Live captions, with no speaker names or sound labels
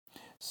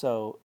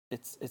So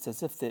it's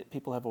as if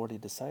people have already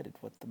decided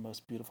what the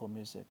most beautiful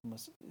music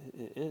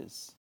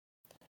is,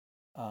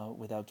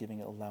 without giving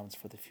allowance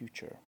for the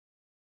future.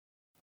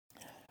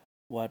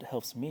 What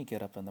helps me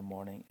get up in the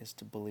morning is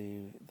to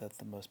believe that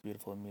the most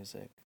beautiful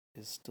music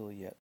is still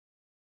yet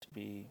to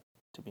be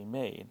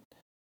made.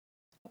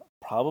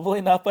 Probably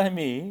not by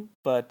me,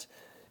 but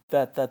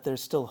that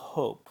there's still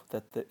hope,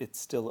 that it's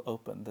still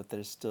open, that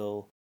there's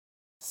still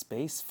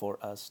space for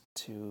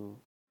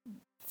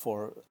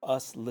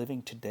us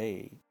living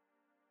today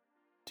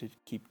to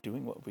keep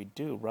doing what we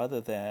do,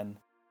 rather than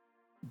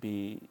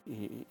be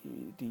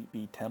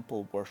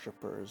temple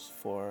worshippers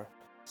for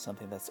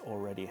something that's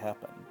already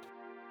happened.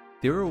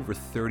 There are over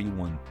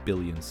 31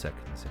 billion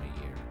seconds in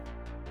a year.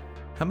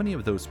 How many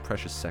of those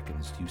precious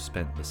seconds do you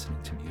spend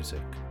listening to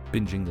music,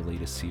 binging the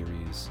latest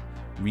series,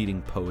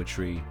 reading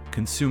poetry,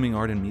 consuming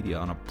art and media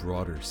on a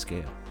broader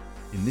scale?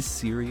 In this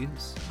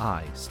series,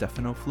 I,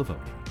 Stefano Flavoni,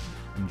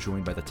 am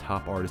joined by the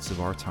top artists of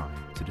our time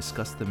to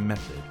discuss the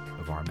method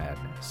of our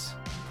madness.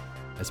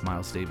 As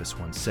Miles Davis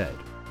once said,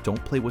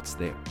 don't play what's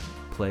there,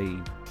 play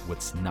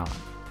what's not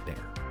there.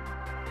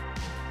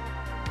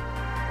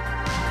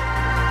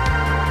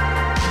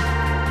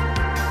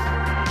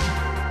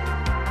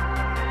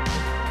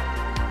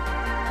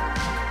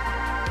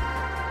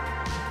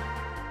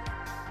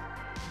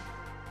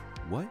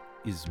 What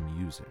is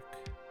music?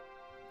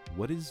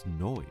 What is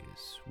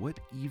noise? What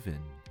even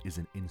is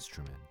an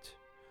instrument?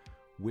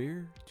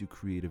 Where do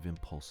creative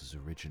impulses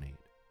originate?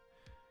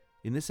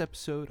 In this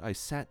episode, I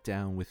sat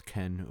down with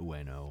Ken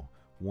Ueno,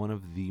 one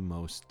of the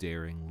most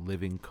daring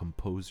living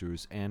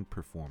composers and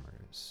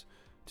performers,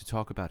 to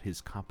talk about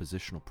his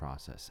compositional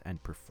process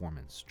and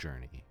performance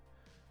journey.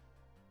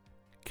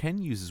 Ken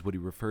uses what he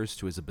refers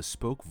to as a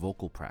bespoke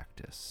vocal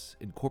practice,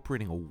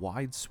 incorporating a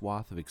wide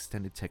swath of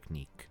extended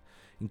technique,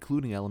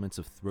 including elements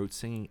of throat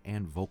singing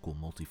and vocal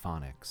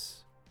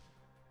multiphonics.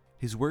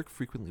 His work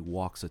frequently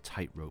walks a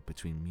tightrope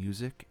between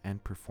music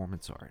and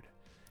performance art,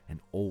 and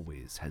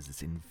always has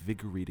this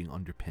invigorating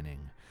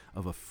underpinning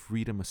of a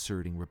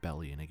freedom-asserting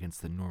rebellion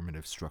against the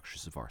normative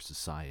structures of our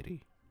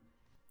society.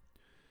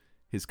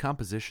 His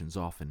compositions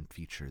often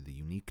feature the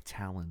unique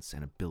talents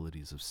and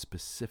abilities of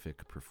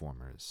specific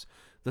performers,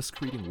 thus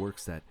creating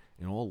works that,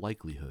 in all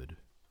likelihood,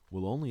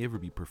 will only ever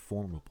be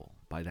performable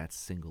by that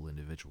single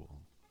individual.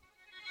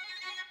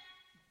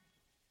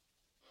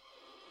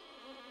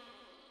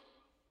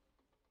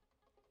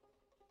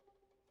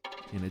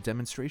 In a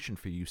demonstration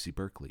for UC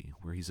Berkeley,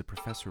 where he's a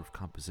professor of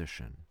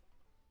composition,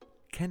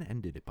 Ken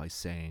ended it by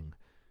saying,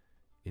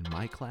 "In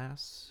my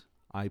class,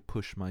 I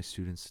push my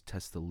students to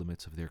test the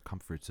limits of their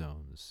comfort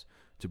zones,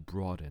 to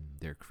broaden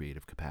their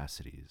creative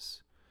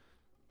capacities.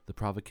 The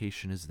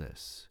provocation is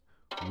this: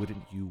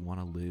 wouldn't you want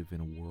to live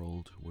in a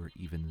world where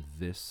even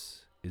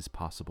this is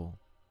possible?"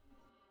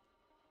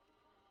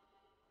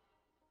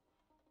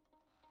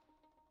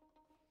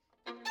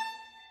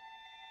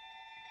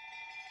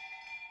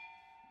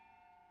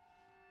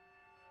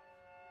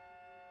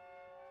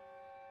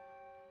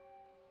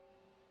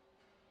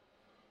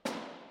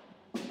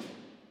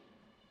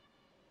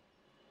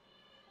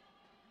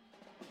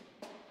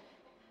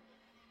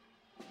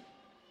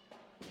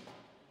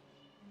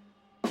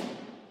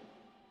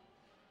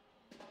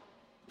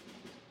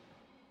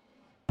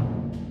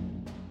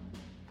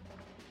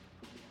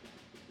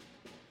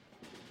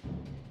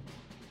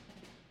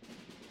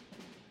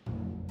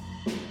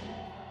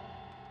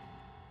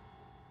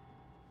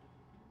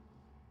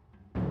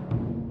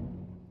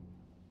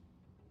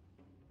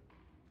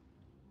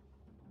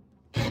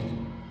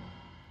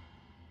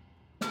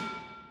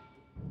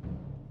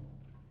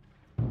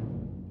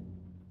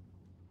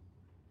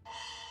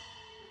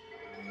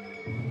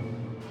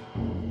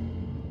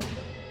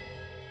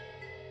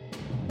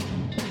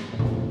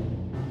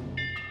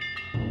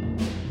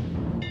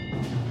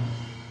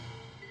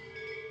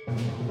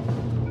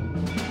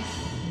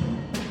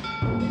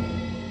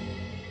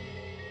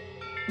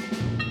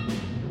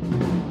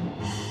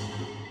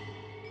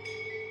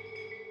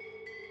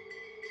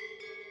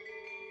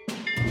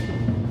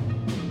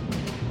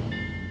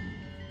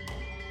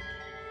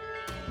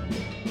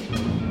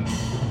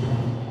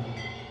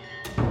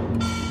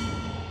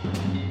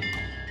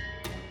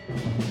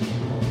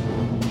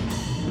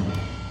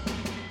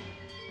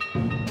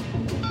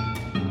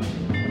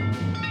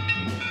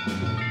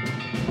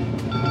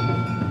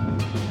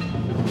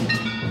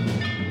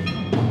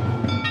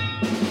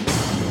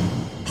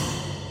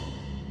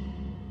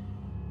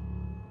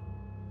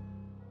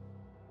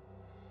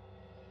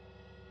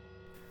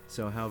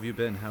 So how have you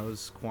been?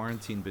 How's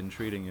quarantine been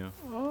treating you?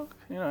 Well,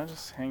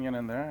 just hanging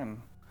in there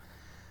and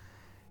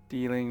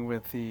dealing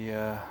with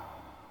the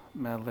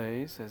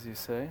malaise, as you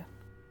say.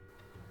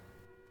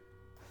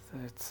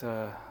 It's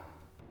a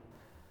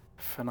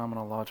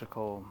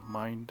phenomenological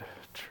mind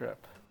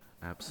trip.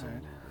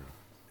 Absolutely. Right.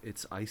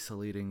 It's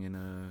isolating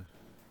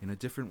in a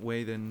different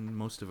way than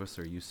most of us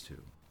are used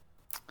to.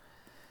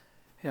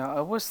 Yeah, I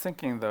was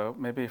thinking though,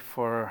 maybe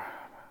for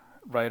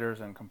writers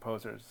and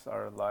composers,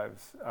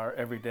 our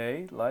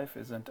everyday life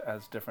isn't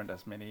as different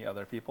as many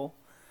other people.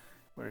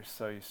 we're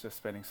so used to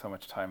spending so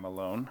much time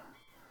alone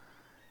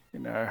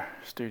in our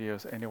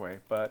studios anyway.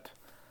 But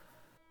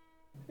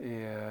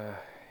yeah,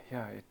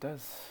 yeah, it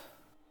does.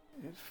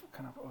 It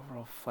kind of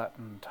overall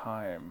flatten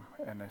time,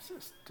 and it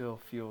still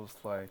feels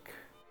like,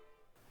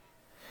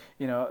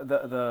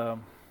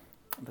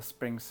 the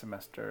spring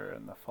semester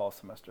and the fall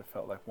semester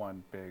felt like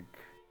one big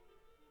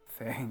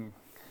thing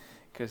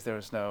because there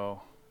was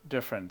no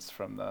difference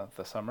from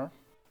the summer.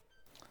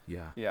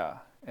 Yeah. Yeah,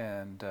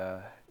 and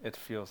it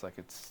feels like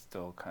it's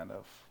still kind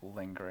of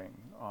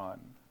lingering on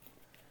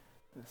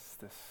this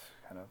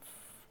kind of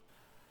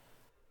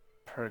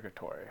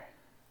purgatory.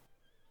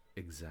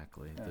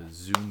 Exactly. Yeah. The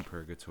Zoom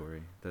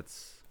purgatory.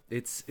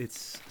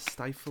 It's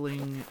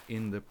stifling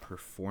in the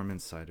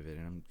performance side of it,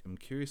 and I'm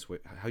curious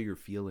how you're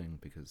feeling,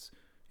 because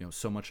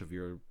so much of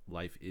your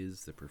life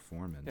is the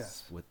performance.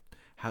 Yes.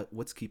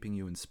 What's keeping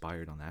you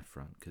inspired on that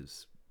front?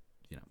 Because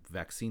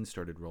vaccines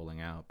started rolling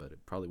out, but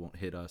it probably won't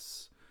hit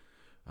us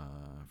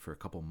for a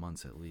couple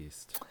months at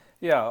least.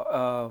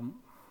 Yeah,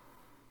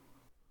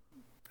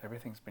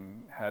 everything's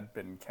had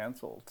been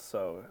canceled,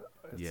 so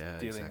it's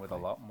dealing with a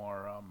exactly. lot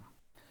more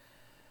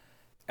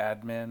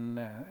admin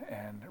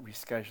and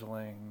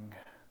rescheduling,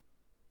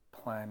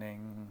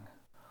 planning,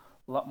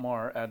 a lot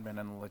more admin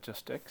and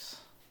logistics,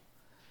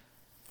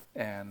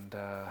 and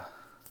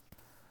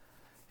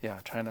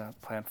trying to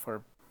plan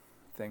for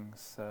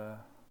things.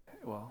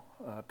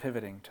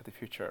 Pivoting to the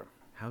future.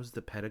 How's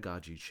the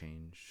pedagogy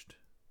changed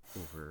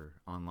over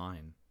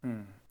online?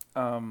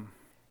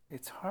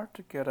 It's hard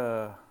to get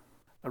a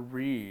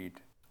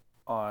read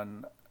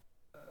on.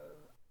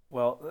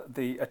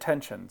 The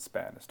attention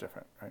span is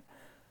different, right?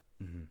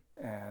 Mm-hmm.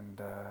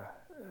 And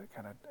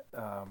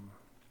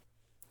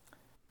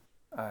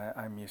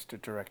I'm used to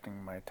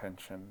directing my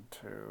attention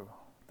to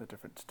the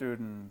different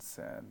students,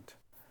 and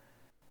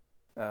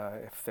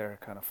if they're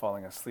kind of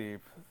falling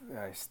asleep,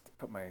 I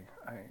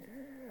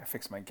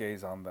fix my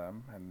gaze on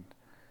them, and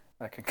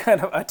I can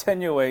kind of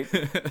attenuate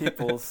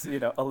people's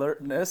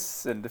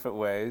alertness in different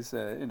ways,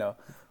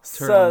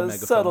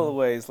 subtle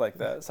ways like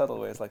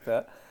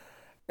that.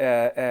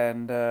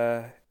 And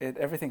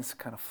everything's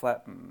kind of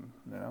flattened,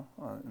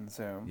 in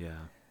Zoom.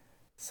 Yeah.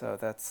 So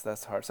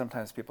that's hard.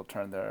 Sometimes people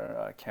turn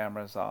their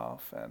cameras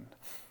off, and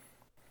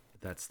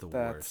that's the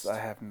worst. I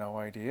have no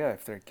idea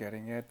if they're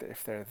getting it,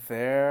 if they're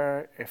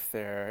there, if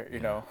they're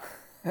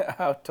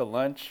out to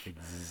lunch.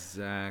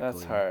 Exactly.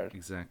 That's hard.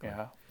 Exactly.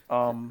 Yeah.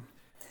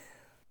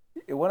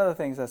 One of the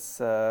things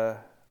that's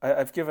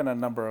I've given a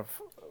number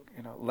of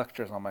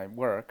lectures on my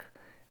work,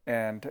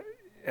 and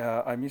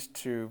I'm used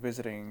to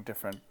visiting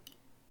different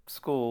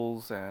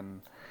schools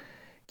and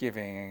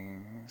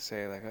giving,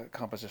 say, like a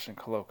composition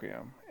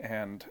colloquium,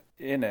 and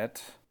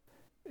at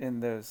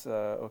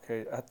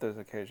those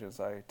occasions,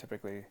 I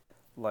typically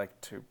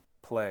like to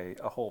play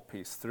a whole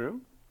piece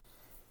through,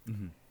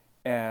 mm-hmm.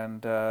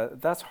 and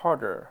that's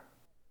harder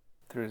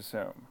through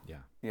Zoom.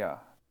 Yeah.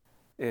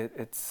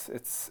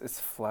 It's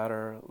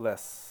flatter,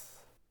 less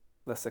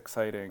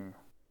exciting.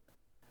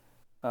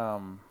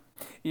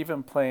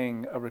 Even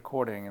playing a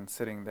recording and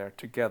sitting there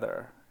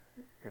together,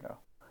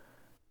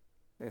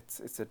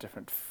 it's a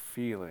different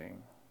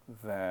feeling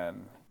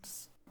than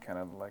kind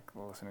of like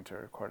listening to a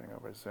recording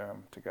over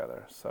Zoom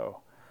together.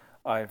 So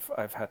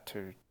I've had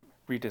to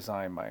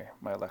redesign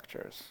my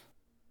lectures.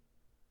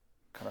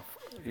 Kind of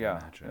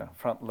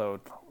front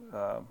load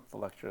the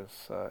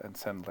lectures and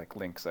send like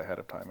links ahead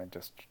of time, and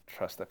just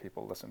trust that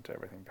people listen to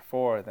everything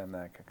before, then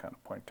I can kind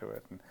of point to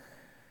it. And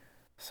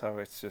so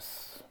it's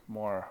just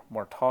more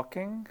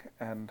talking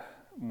and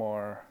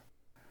more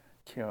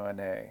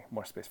Q&A,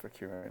 more space for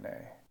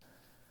Q&A.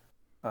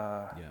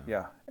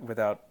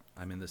 Without.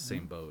 I'm in the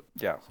same boat.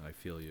 Yeah. So I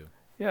feel you.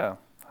 Yeah.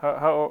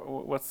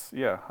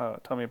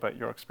 Tell me about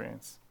your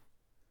experience.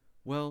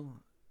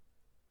 Well,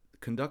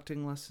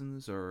 conducting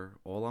lessons are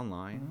all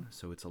online, Mm-hmm.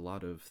 so it's a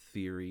lot of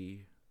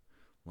theory,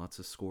 lots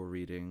of score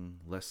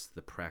reading, less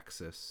the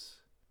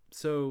praxis.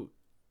 So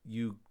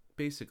you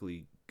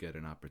basically get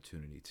an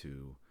opportunity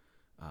to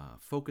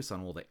focus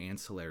on all the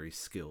ancillary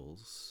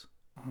skills,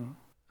 Mm-hmm.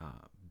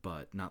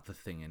 but not the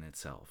thing in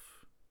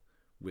itself,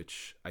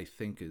 which I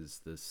think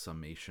is the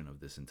summation of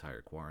this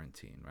entire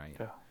quarantine, right?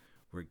 Yeah.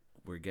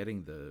 We're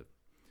getting the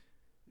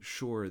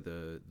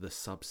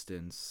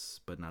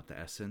substance, but not the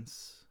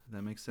essence.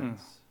 That makes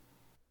sense.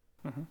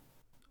 Mm-hmm.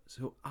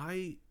 So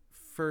I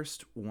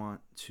first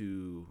want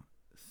to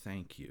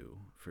thank you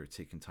for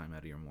taking time out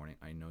of your morning.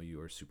 I know you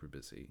are super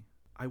busy.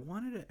 I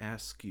wanted to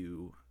ask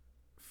you,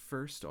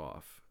 first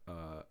off,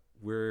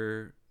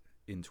 we're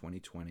in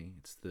 2020.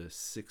 It's the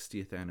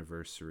 60th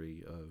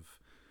anniversary of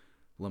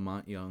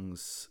Lamont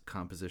Young's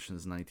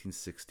Compositions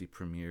 1960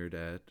 premiered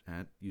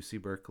at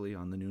UC Berkeley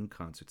on the Noon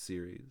Concert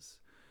Series.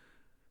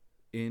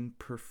 In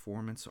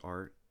performance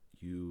art,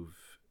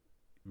 you've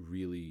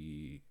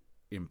really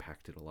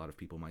impacted a lot of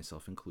people,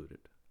 myself included.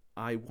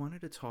 I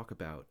wanted to talk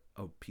about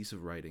a piece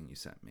of writing you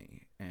sent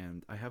me,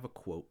 and I have a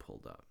quote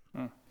pulled up.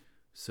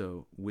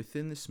 So,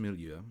 within this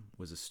milieu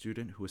was a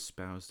student who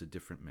espoused a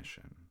different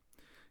mission.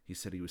 He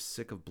said he was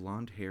sick of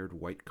blonde-haired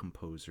white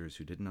composers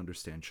who didn't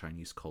understand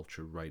Chinese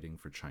culture writing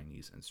for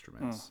Chinese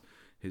instruments.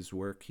 His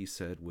work, he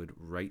said, would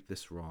right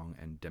this wrong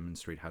and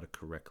demonstrate how to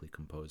correctly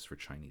compose for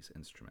Chinese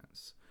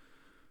instruments.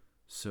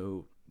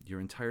 So, your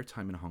entire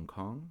time in Hong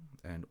Kong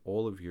and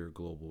all of your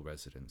global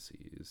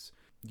residencies,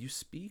 you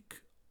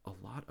speak a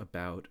lot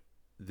about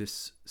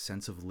this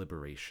sense of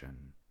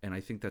liberation, and I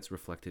think that's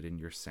reflected in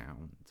your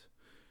sound.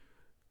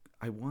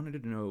 I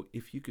wanted to know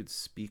if you could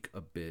speak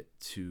a bit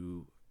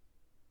to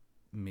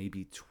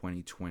maybe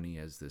 2020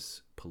 as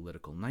this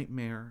political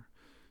nightmare,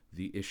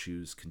 the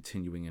issues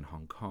continuing in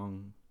Hong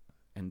Kong,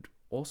 and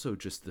also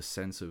just the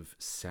sense of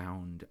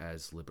sound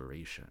as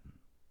liberation.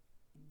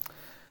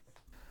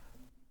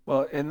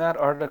 Well, in that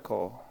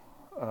article,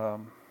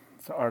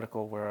 it's an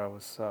article where I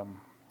was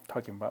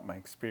talking about my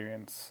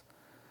experience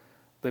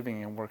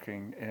living and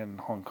working in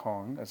Hong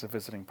Kong as a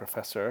visiting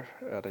professor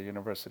at a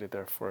university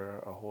there for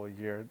a whole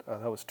year.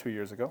 That was 2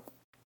 years ago.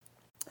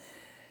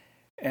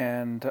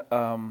 And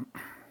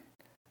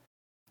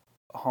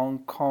Hong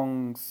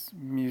Kong's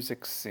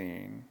music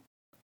scene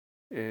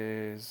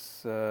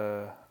is,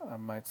 I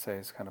might say,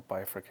 is kind of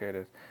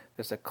bifurcated.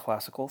 There's a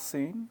classical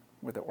scene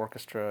with the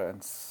orchestra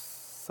and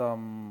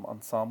some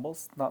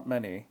ensembles, not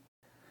many,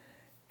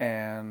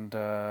 and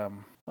a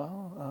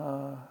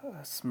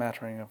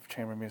smattering of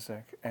chamber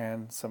music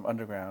and some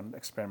underground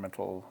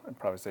experimental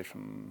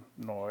improvisation,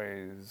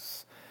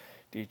 noise,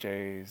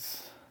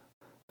 DJs,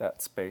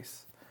 that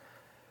space.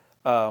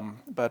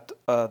 But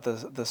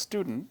the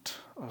student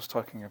I was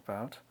talking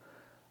about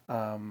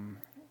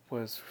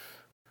was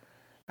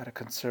at a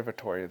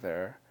conservatory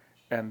there,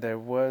 and there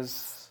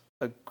was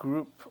a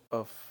group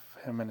of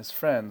him and his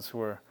friends who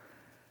were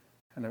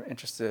kind of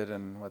interested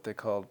in what they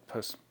called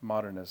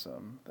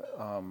postmodernism.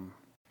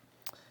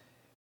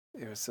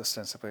 It was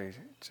ostensibly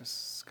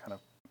just kind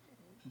of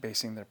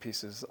basing their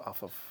pieces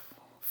off of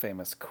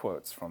famous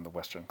quotes from the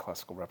Western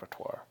classical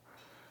repertoire,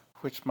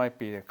 which might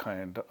be a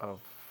kind of,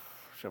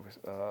 I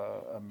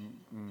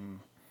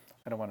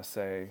don't want to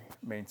say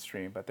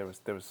mainstream, but there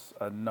was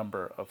a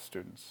number of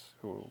students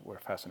who were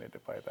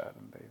fascinated by that,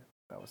 and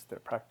that was their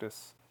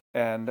practice,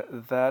 and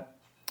that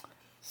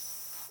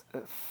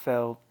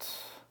felt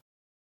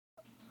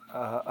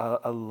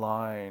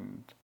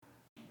aligned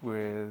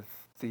with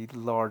the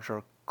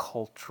larger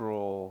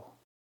cultural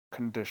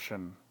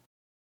condition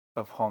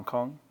of Hong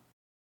Kong.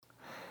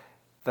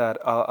 That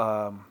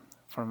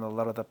from a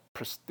lot of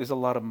there's a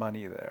lot of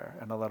money there,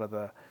 and a lot of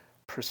the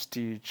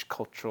prestige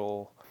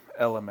cultural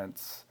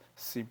elements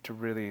seem to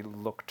really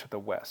look to the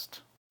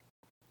West.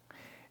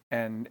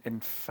 And in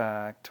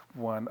fact,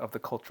 one of the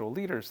cultural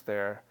leaders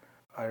there,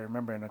 I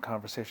remember in a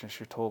conversation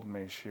she told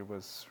me she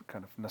was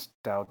kind of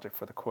nostalgic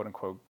for the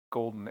quote-unquote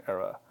golden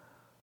era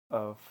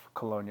of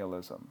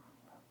colonialism,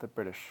 the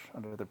British,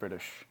 under the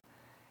British.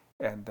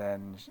 And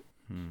then,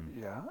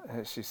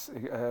 she's,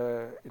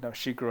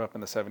 she grew up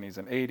in the 70s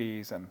and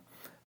 80s, and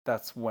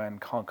that's when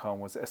Hong Kong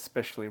was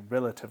especially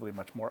relatively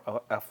much more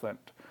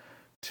affluent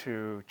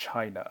to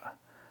China,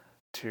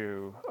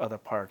 to other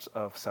parts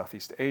of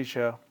Southeast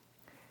Asia.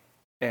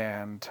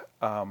 And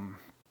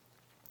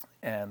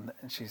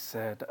she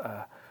said,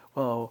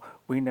 well,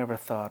 we never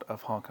thought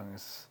of Hong Kong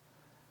as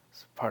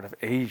part of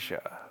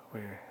Asia.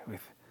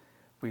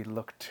 We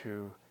look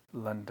to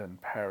London,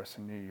 Paris,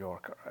 and New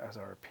York as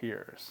our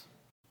peers.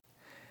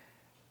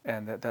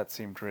 And that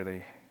seemed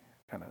really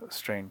kind of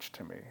strange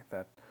to me.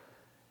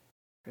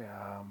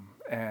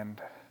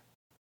 And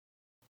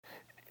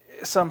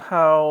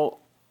somehow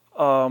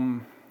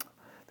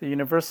the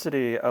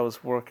university I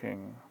was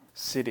working,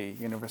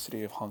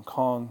 University of Hong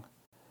Kong,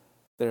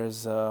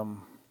 there's a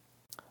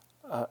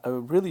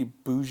really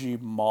bougie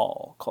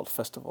mall called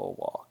Festival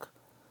Walk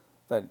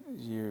that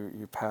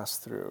you pass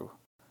through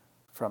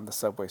from the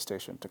subway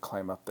station to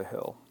climb up the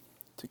hill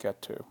to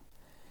get to.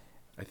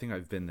 I think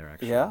I've been there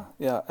actually.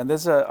 Yeah, and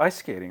there's an ice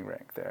skating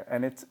rink there,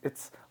 and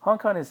it's Hong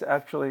Kong is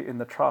actually in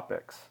the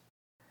tropics,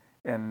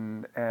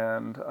 and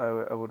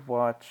I would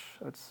watch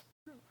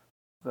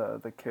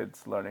the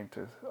kids learning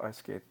to ice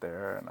skate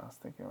there, and I was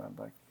thinking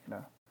about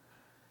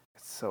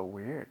it's so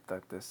weird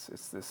that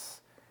it's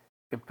this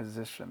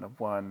imposition of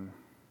one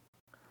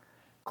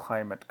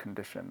climate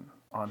condition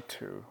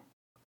onto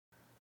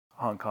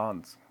Hong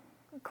Kong's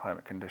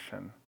climate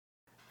condition,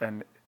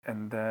 and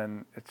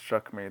then it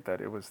struck me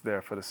that it was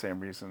there for the same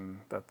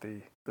reason that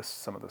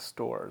some of the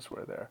stores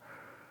were there.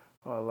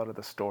 Well, a lot of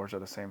the stores are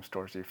the same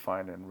stores you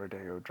find in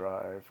Rodeo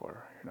Drive,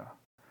 or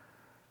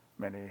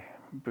many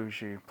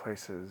bougie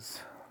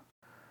places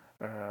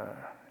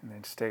in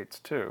the States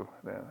too.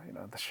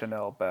 The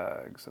Chanel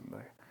bags and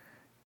the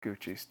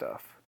Gucci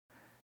stuff,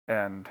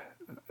 and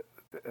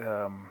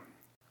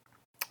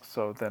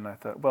so then I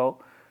thought,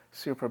 well,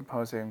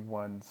 superimposing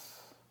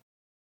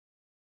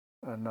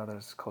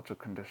another's cultural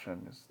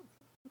condition is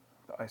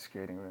the ice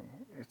skating ring.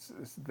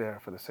 It's there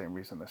for the same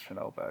reason the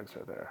Chanel bags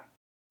are there.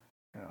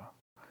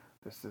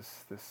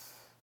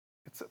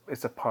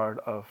 It's a part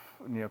of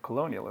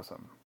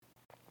neocolonialism,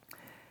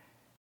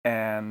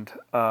 and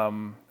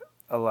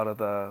a lot of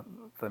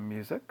the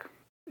music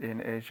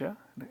in Asia,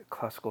 the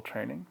classical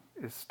training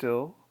is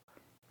still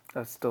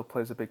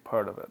plays a big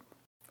part of it.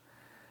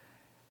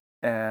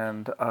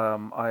 And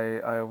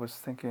I was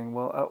thinking,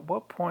 well, at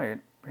what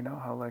point,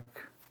 how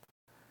like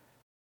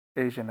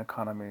Asian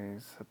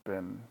economies have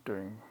been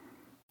doing,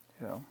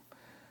 you know,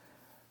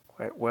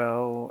 quite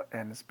well,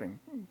 and it's been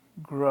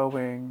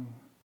growing,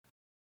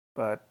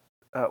 but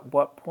at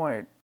what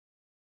point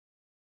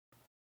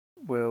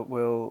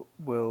will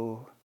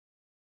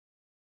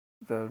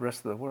the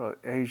rest of the world,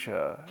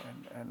 Asia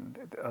and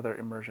the other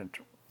emergent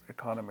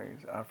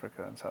economies,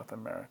 Africa and South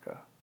America,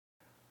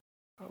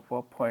 at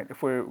what point,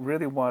 if we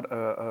really want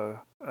a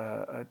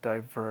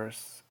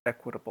diverse,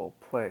 equitable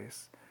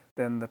place,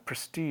 then the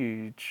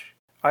prestige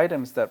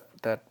items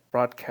that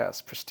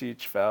broadcast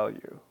prestige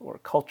value or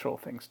cultural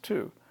things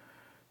too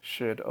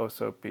should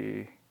also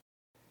be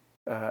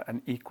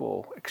an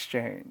equal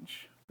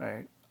exchange,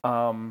 right?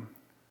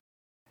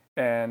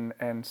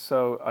 And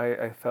so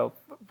I felt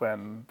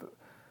when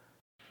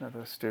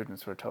the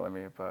students were telling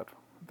me about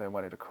they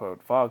wanted to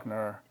quote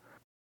Wagner,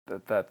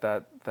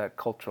 that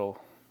cultural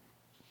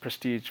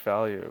prestige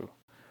value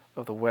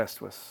of the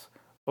West was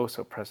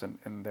also present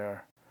in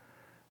their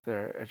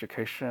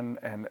education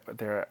and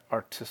their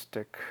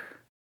artistic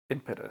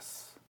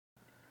impetus,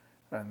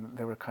 and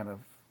they were kind of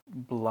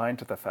blind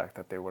to the fact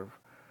that they were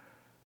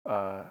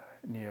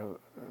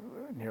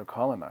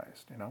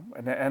neo-colonized,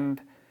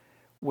 and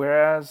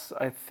whereas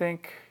I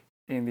think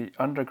in the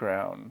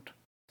underground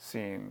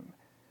scene,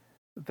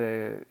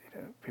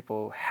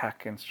 people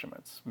hack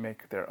instruments,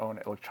 make their own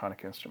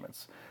electronic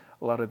instruments.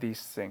 A lot of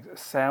these things,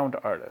 sound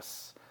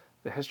artists,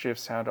 the history of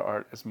sound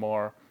art is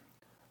more,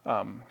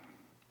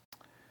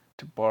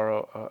 to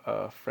borrow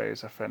a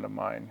phrase, a friend of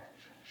mine,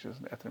 she's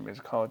an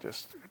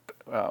ethnomusicologist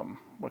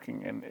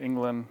working in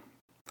England,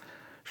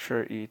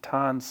 Shi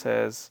Tan,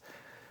 says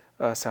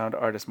sound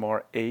art is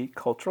more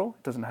acultural,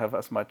 it doesn't have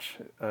as much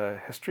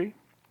history,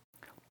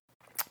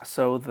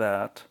 so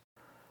that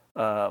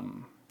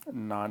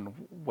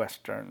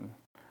non-Western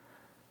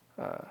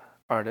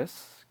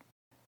artists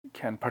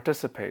can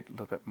participate a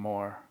little bit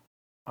more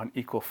on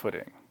equal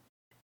footing.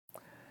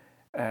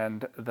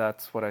 And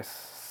that's what I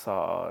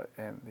saw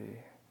in the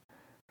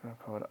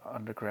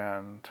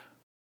underground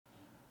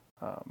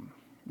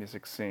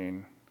music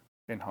scene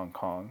in Hong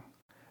Kong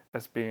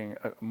as being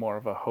more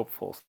of a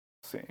hopeful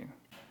scene.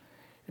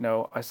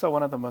 I saw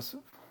one of the most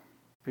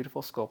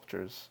beautiful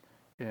sculptures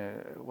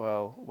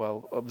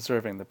while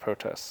observing the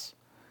protests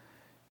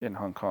in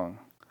Hong Kong.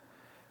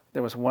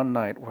 There was one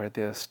night where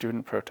the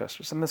student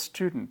protesters, and the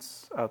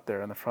students out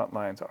there in the front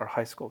lines are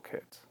high school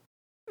kids,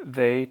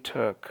 they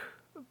took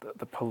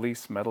the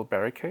police metal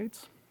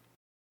barricades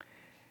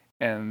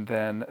and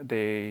then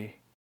they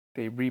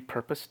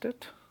repurposed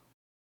it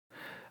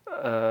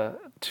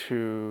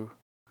to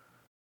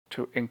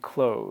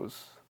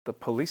enclose the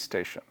police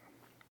station,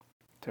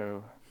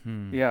 to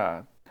an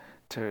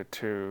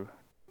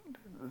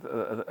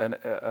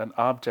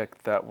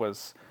object that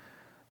was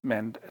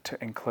meant to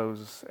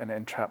enclose and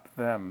entrap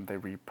them. They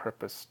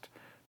repurposed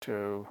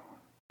to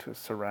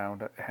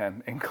surround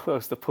and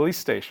enclose the police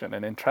station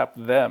and entrap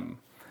them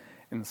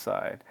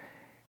inside.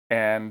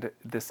 And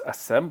this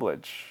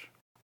assemblage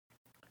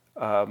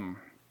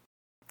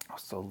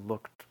also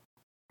looked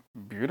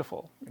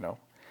beautiful,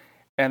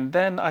 And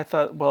then I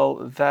thought, well,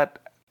 that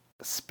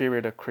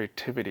spirit of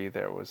creativity,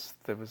 there was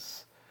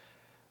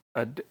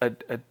a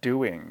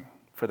doing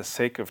for the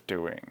sake of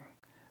doing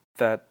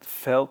that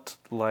felt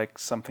like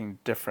something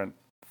different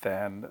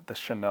than the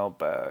Chanel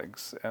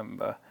bags and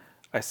the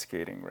ice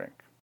skating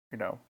rink,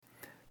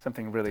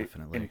 something really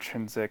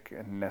intrinsic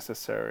and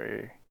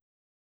necessary,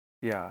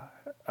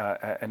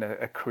 and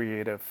a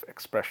creative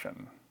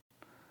expression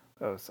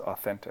that was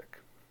authentic.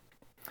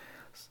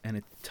 And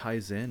it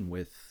ties in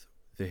with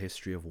the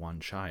history of Wan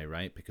Chai,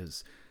 right?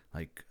 Because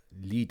like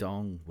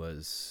Lidong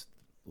was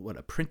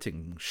a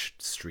printing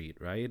street,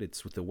 right?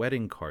 It's with the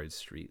wedding card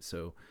street.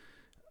 So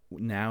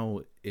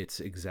now it's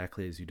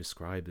exactly as you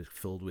described, it's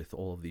filled with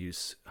all of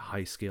these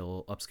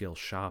high-scale, upscale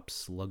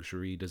shops,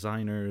 luxury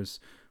designers,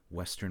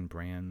 Western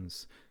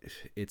brands.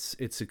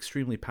 It's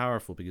extremely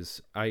powerful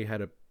because I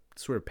had a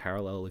sort of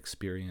parallel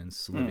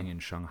experience living in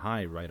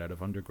Shanghai right out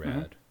of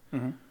undergrad,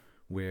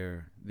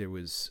 where there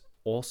was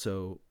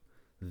also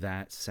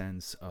that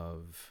sense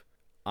of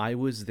I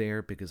was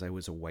there because I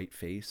was a white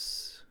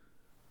face,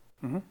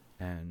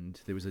 and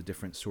there was a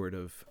different sort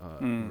of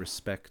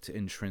respect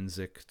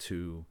intrinsic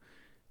to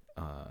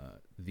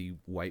the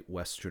white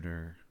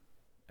Westerner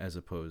as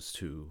opposed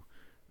to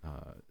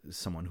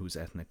someone who's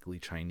ethnically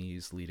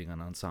Chinese leading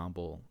an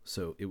ensemble.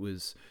 So it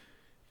was,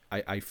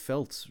 I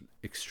felt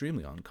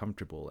extremely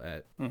uncomfortable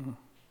at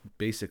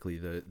basically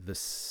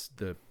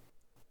the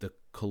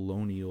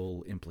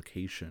colonial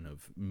implication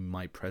of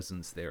my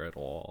presence there at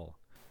all.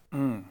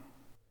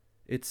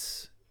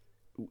 It's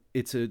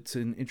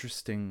an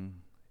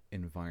interesting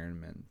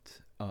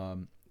environment.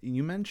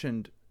 You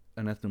mentioned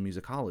an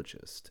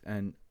ethnomusicologist,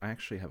 and I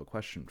actually have a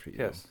question for you.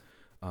 Yes.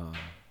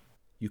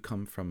 You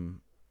come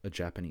from a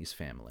Japanese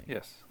family.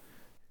 Yes.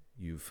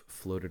 You've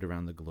floated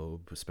around the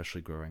globe,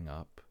 especially growing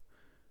up.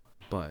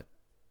 But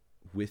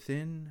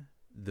within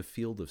the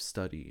field of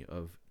study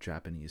of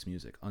Japanese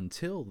music,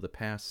 until the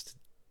past,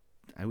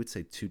 I would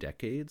say, 2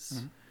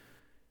 decades,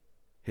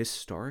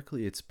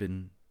 historically it's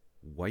been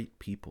white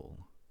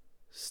people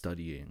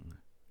studying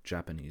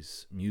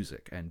Japanese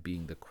music and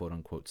being the quote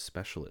unquote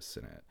specialists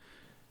in it.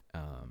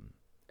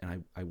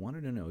 And I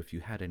wanted to know if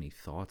you had any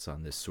thoughts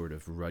on this sort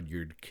of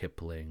Rudyard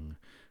Kipling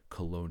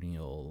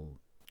colonial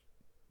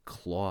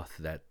cloth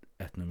that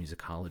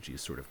ethnomusicology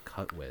is sort of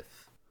cut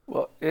with.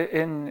 Well,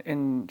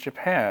 in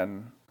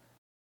Japan,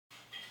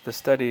 the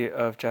study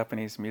of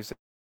Japanese music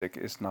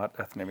is not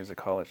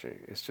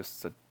ethnomusicology. It's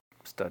just a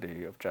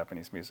study of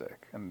Japanese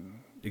music, and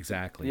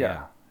Exactly,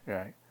 yeah,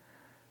 yeah.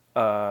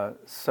 right.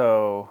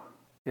 So,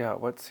 yeah,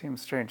 what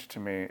seems strange to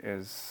me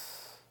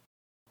is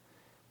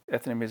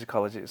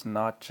ethnomusicology is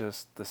not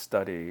just the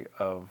study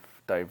of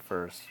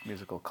diverse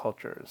musical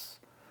cultures,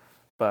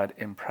 but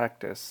in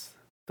practice,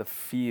 the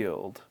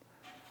field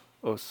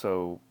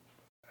also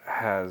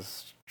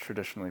has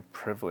traditionally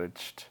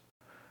privileged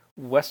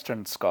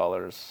Western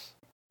scholars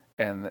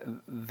and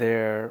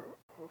their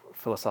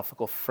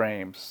philosophical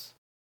frames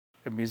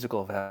and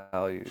musical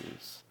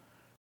values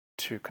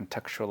to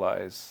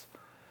contextualize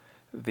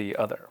the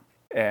other.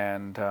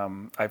 And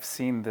I've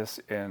seen this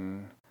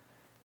in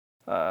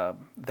that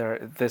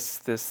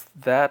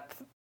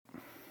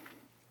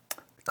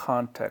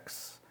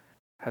context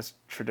has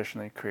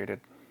traditionally created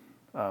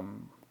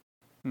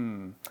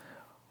hmm,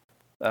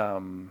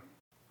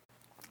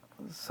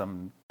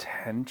 some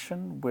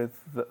tension with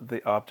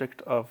the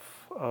object of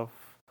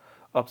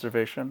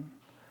observation.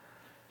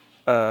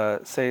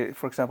 Say,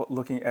 for example,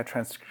 looking at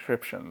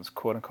transcriptions,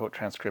 quote unquote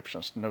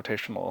transcriptions,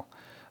 notational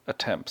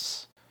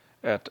attempts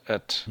at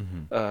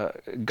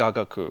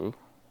gagaku,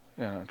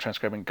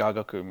 transcribing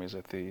gagaku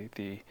music,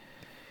 the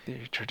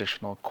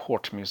traditional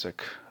court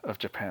music of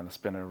Japan that's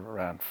been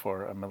around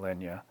for a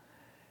millennia,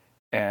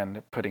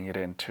 and putting it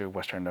into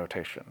Western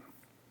notation,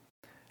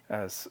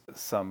 as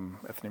some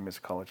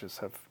ethnomusicologists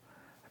have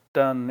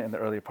done in the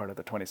early part of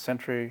the 20th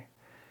century.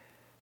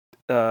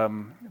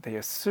 They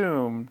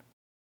assume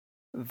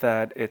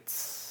that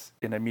it's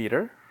in a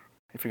meter,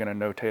 if you're going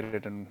to notate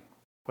it in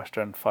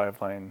Western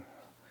 5-line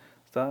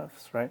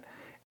stuff, right?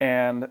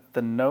 And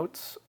the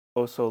notes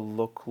also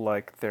look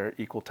like they're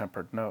equal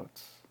tempered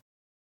notes.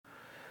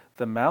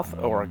 The mouth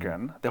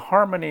organ, the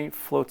harmony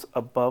floats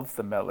above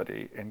the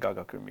melody in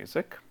gagaku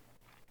music.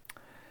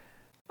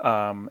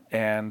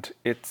 And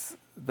it's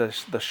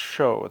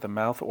the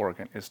mouth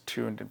organ is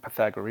tuned in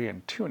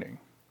Pythagorean tuning.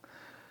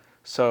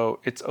 So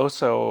it's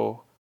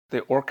also the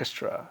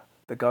orchestra.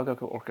 The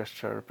gagaku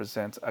orchestra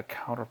represents a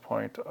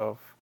counterpoint of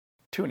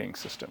tuning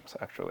systems,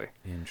 actually.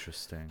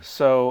 Interesting.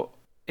 So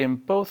in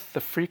both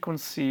the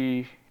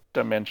frequency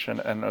dimension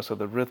and also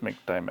the rhythmic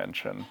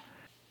dimension,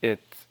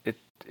 it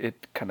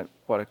kind of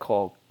what I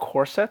call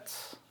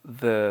corsets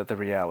the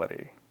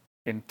reality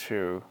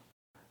into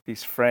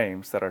these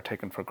frames that are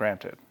taken for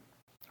granted,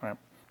 right?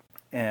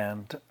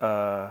 And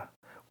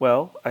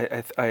well,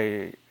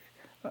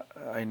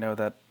 I know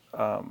that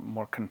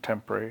more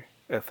contemporary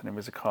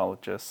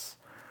ethnomusicologists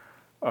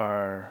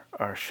are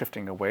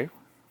shifting away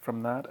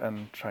from that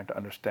and trying to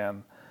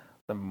understand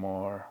the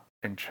more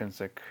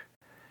intrinsic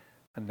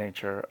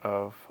nature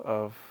of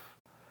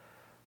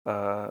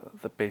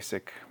the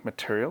basic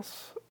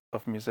materials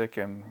of music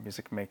and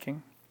music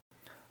making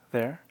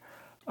there.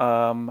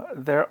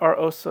 There are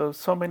also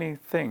so many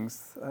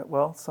things,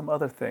 some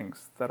other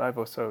things that I've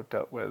also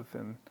dealt with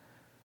in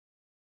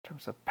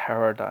terms of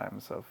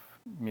paradigms of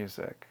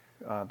music,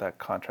 that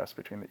contrast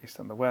between the East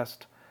and the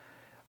West.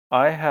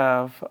 I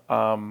have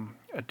a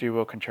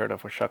duo concerto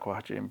for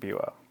shakuhachi and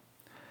biwa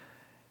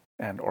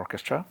and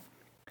orchestra,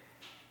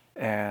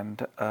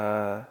 and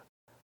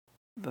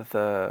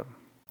the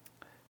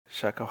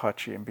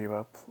shakuhachi and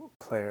biwa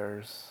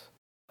players,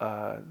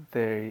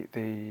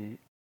 they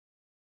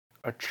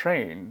are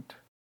trained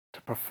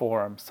to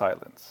perform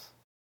silence.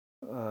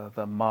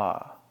 The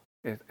ma,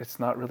 it's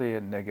not really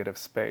a negative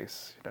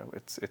space.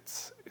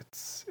 It's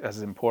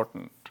as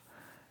important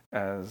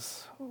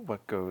as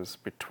what goes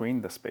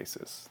between the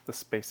spaces. The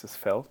space is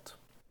felt.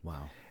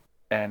 Wow.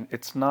 And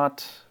it's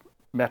not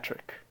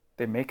metric.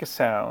 They make a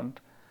sound,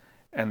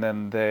 and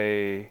then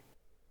they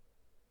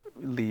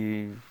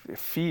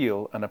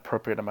feel an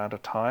appropriate amount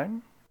of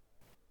time,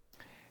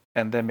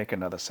 and then make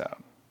another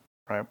sound,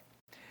 right?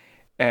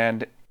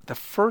 And the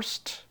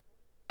first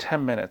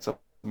 10 minutes of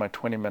my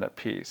 20-minute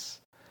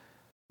piece,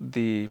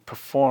 the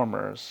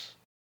performers,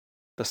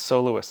 the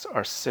soloists,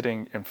 are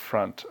sitting in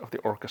front of the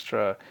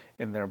orchestra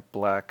in their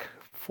black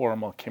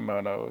formal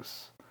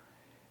kimonos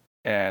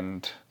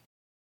and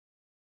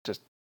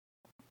just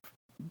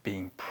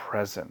being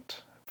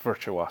present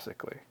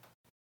virtuosically.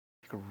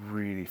 You could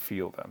really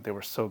feel them. They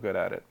were so good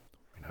at it.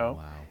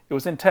 Wow. It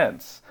was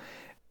intense.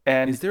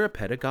 And is there a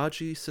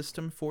pedagogy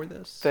system for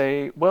this?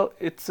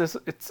 It's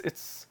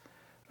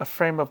a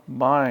frame of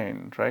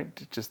mind,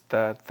 right? Just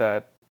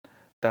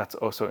that's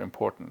also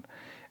important.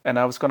 And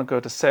I was going to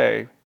go to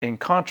say, in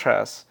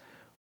contrast,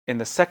 in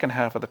the second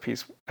half of the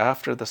piece,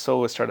 after the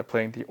soloist started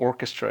playing, the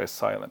orchestra is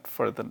silent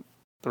for the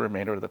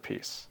remainder of the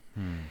piece.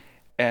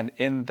 And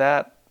in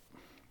that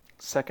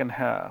second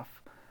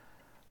half,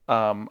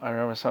 I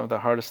remember some of the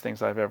hardest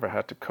things I've ever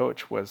had to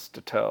coach was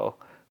to tell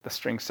the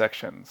string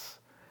sections,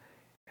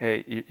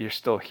 "Hey, you're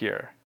still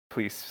here.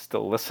 Please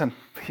still listen."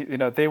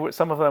 They were,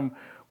 some of them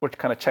were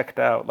kind of checked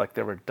out, like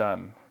they were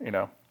done.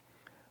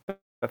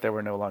 That they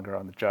were no longer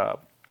on the job.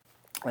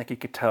 Like you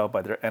could tell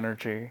by their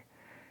energy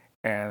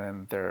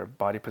and their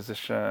body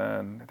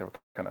position. They were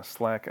kind of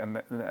slack,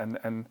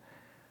 and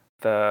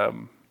the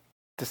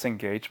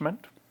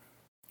disengagement,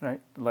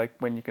 right? Like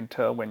when you can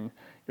tell when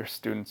your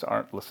students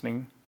aren't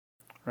listening,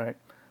 right?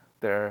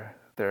 They're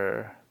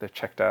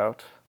checked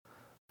out.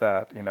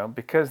 That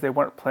because they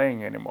weren't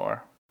playing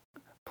anymore,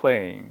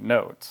 playing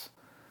notes.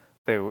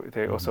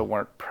 They also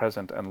weren't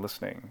present and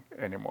listening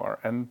anymore.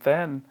 And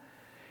then,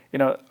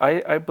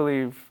 I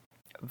believe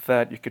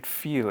that you could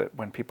feel it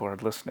when people are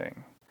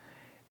listening.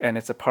 And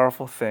it's a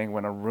powerful thing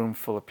when a room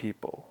full of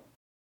people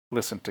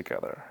listen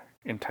together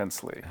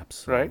intensely,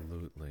 right?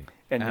 Absolutely.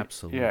 And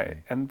Absolutely. yeah,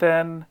 and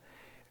then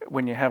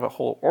when you have a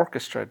whole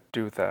orchestra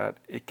do that,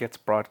 it gets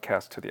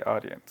broadcast to the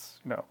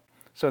audience.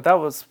 So that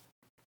was,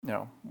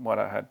 what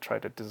I had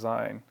tried to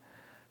design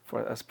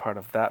for as part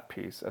of that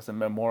piece, as a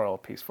memorial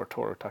piece for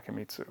Toru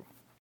Takemitsu.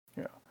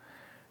 You know,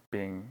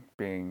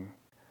 being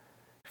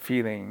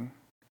feeling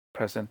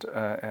present,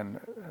 and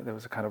there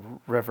was a kind of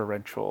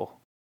reverential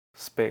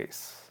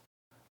space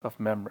of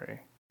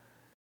memory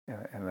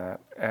in that.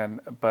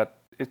 But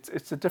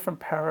it's a different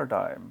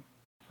paradigm,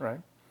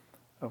 right,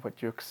 of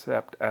what you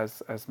accept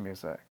as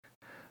music.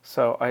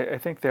 So I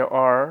think there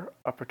are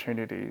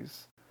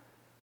opportunities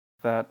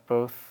that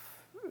both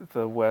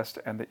the West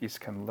and the East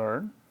can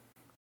learn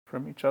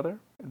from each other.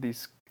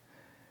 These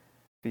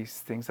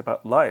things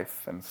about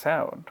life and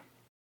sound.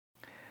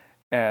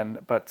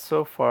 But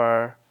so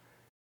far,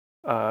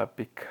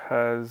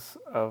 because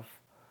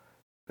of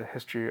the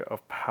history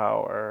of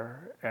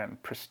power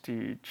and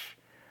prestige,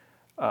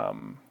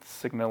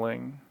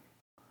 signaling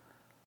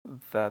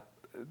that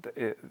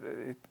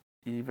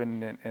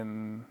even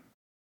in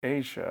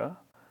Asia,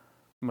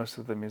 most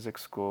of the music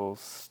schools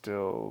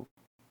still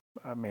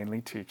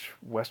mainly teach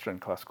Western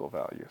classical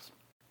values.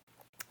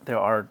 There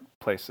are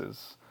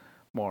places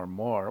more and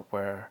more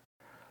where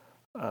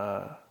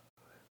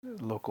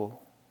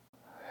local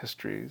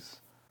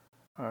histories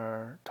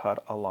are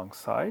taught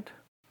alongside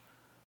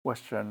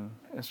Western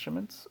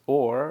instruments,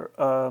 or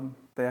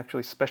they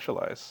actually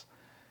specialize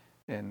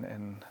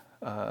in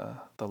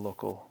the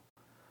local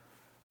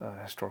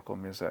historical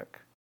music.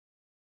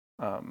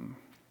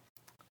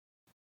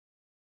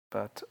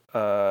 But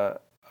I,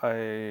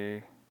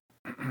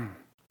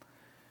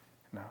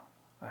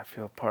 I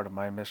feel part of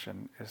my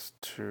mission is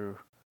to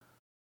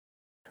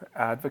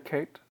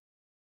advocate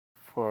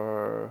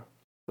for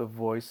the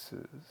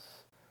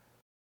voices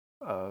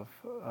of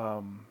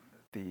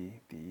the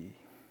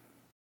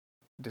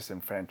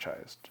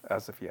disenfranchised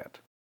as of yet,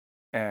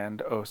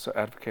 and also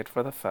advocate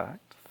for the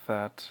fact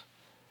that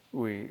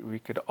we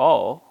could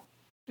all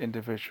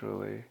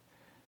individually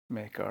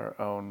make our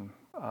own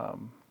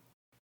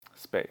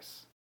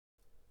space.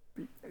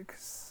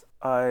 Because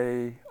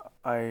I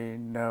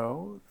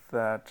know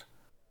that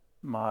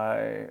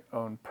my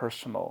own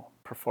personal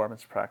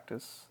performance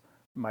practice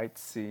might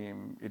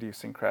seem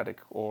idiosyncratic,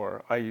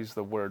 or I use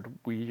the word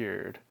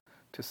weird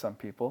to some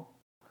people.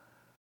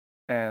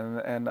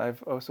 And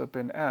I've also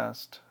been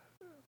asked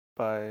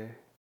by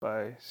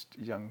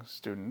young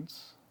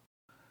students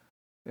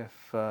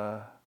if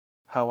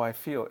how I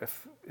feel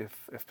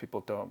if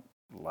people don't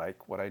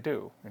like what I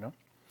do,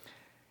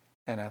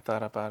 And I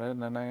thought about it,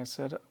 and then I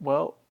said,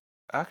 well,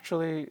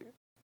 actually,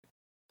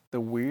 the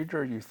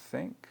weirder you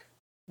think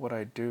what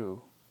I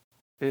do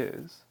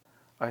is,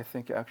 I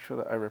think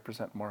actually I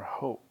represent more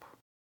hope,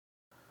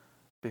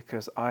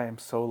 because I am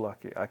so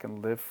lucky I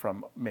can live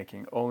from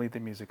making only the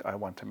music I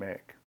want to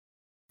make,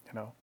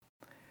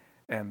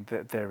 and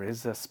there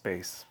is a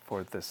space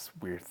for this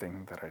weird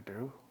thing that I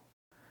do.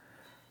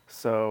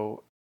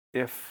 So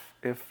if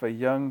a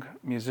young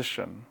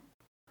musician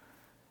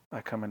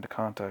I come into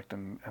contact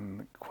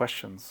and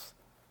questions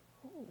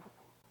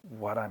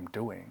what I'm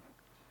doing,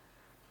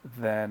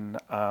 then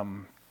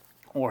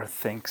or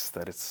thinks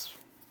that it's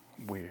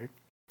weird,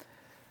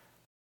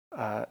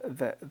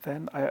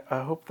 then I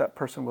hope that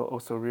person will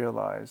also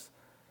realize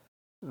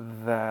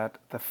that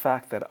the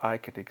fact that I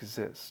could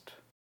exist,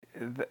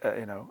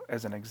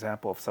 as an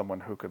example of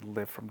someone who could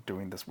live from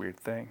doing this weird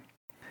thing,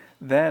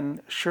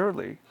 then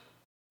surely,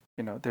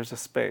 there's a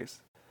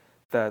space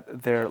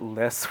that their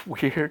less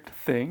weird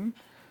thing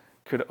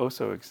could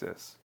also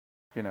exist.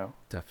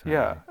 Definitely.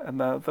 Yeah, and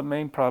the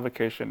main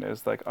provocation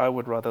is, like, I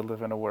would rather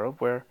live in a world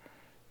where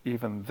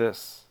even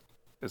this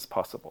is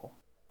possible,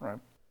 right?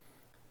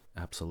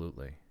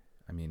 Absolutely.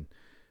 I mean,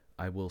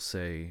 I will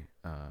say,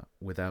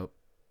 without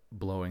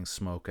blowing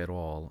smoke at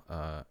all,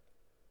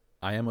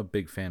 I am a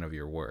big fan of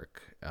your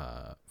work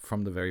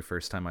from the very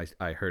first time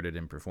I heard it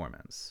in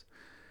performance.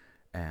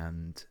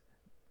 And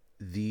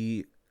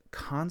the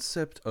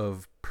concept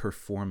of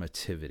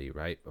performativity,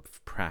 right?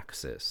 Of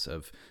praxis,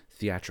 of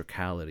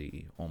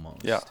theatricality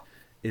almost. Yeah.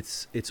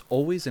 It's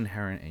always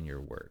inherent in your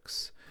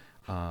works.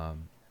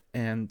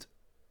 And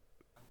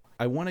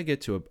I want to get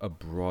to a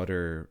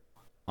broader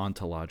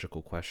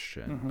ontological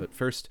question, but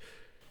first,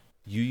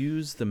 you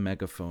use the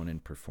megaphone in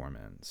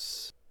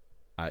performance.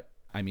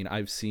 I mean,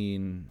 I've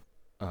seen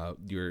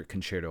your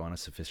concerto on a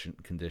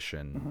sufficient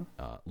condition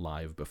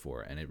live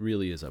before, and it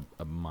really is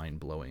a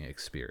mind-blowing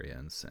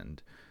experience.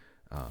 And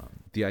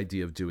the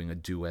idea of doing a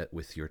duet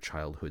with your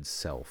childhood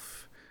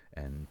self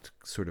and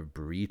sort of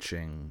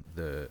breaching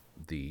the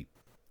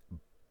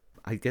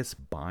I guess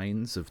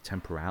binds of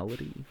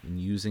temporality and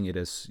using it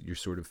as your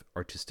sort of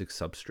artistic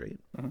substrate.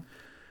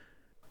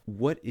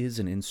 What is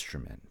an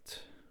instrument?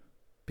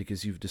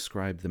 Because you've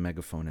described the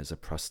megaphone as a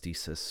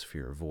prosthesis for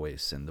your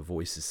voice, and the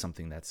voice is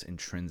something that's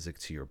intrinsic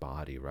to your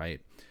body,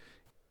 right?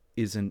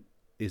 Is a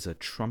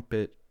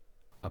trumpet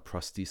a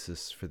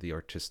prosthesis for the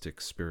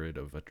artistic spirit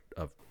of a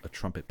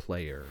trumpet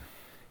player?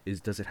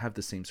 Does it have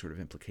the same sort of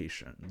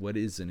implication? What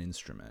is an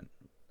instrument,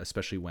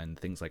 especially when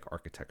things like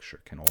architecture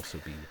can also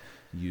be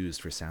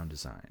used for sound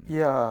design?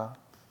 Yeah.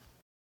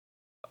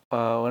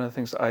 One of the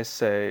things I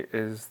say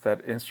is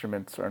that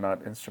instruments are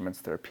not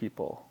instruments, they're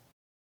people.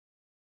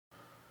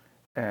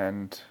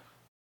 And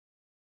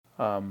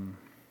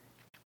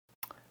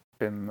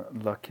been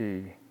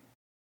lucky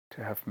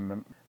to have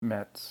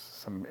met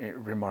some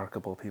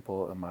remarkable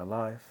people in my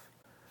life.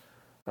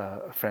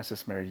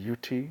 Frances Mary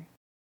Uti,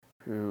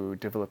 who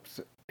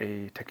developed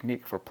a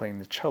technique for playing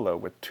the cello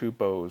with two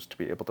bows to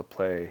be able to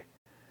play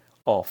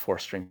all four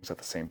strings at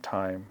the same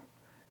time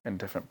in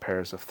different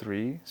pairs of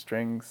three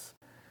strings,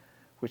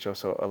 which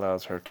also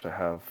allows her to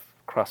have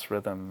cross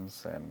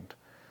rhythms and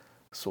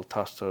sul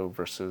tasto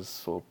versus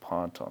sul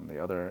pont on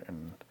the other,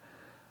 and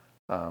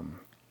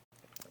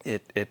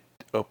it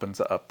opens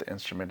up the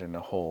instrument in a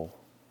whole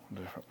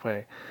different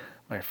way.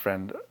 My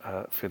friend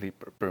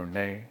Philippe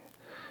Brunet,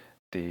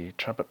 the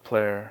trumpet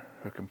player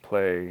who can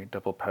play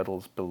double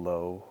pedals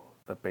below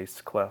the bass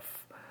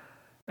clef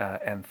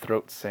and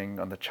throat sing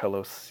on the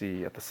cello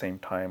C at the same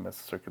time as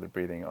circular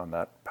breathing on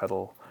that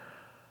pedal.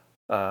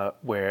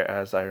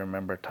 Whereas I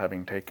remember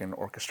having taken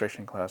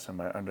orchestration class in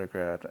my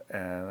undergrad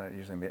and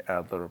using the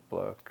Adler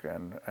book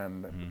and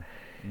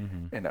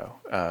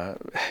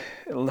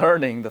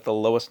learning that the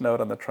lowest note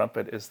on the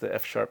trumpet is the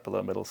F sharp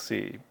below middle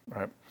C,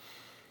 right?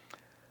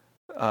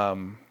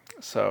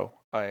 So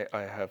I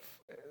have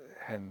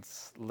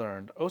hence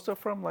learned also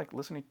from like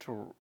listening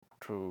to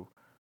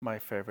my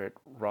favorite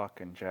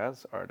rock and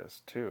jazz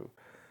artists too,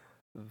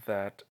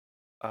 that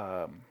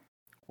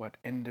what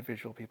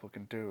individual people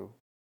can do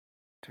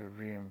to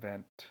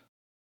reinvent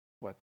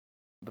what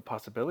the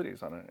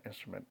possibilities on an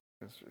instrument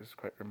is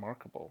quite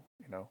remarkable,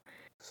 you know.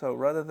 So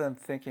rather than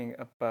thinking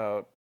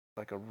about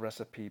like a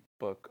recipe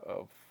book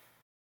of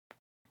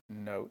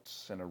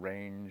notes and a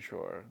range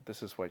or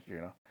this is what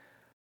you know,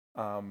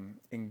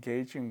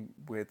 engaging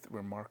with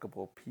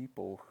remarkable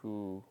people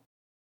who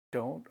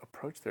don't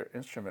approach their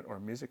instrument or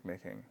music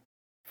making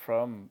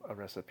from a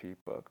recipe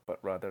book,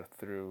 but rather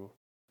through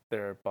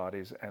their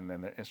bodies and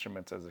then their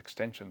instruments as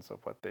extensions of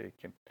what they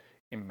can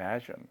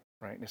imagine,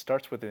 right? And it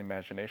starts with the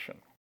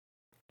imagination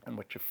and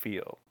what you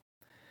feel.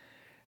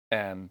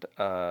 And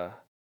I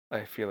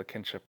feel a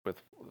kinship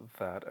with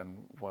that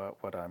and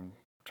what I'm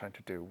trying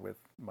to do with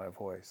my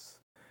voice.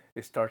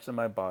 It starts in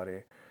my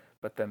body,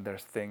 but then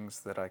there's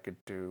things that I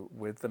could do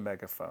with the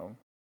megaphone,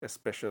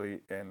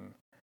 especially in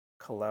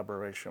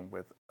collaboration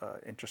with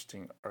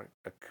interesting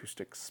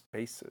acoustic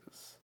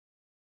spaces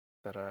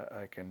that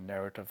I can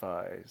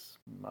narrativize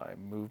my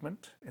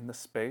movement in the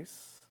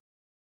space.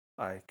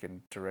 I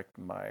can direct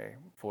my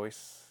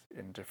voice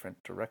in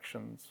different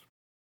directions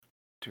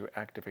to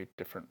activate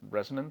different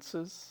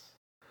resonances.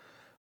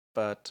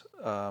 But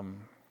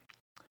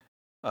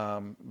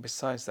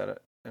besides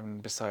that,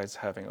 and besides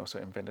having also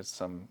invented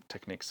some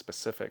techniques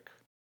specific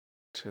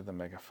to the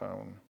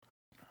megaphone,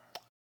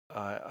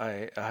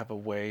 I have a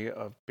way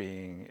of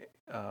being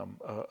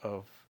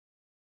of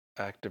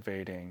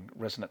activating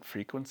resonant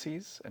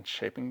frequencies and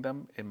shaping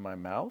them in my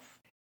mouth.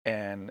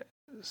 And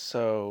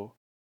so,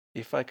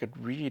 if I could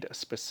read a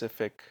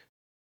specific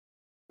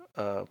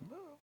a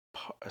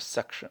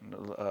section,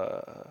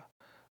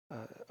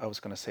 I was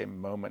going to say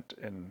moment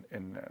in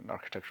an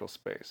architectural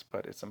space,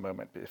 but it's a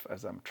moment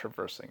as I'm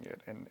traversing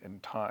it in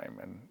time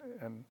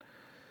and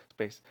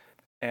space.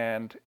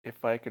 And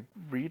if I could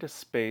read a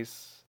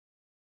space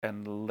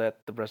and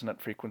let the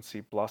resonant frequency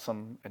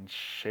blossom and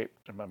shape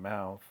in my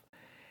mouth,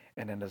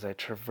 and then as I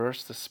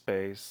traverse the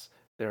space,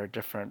 there are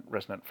different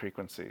resonant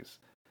frequencies.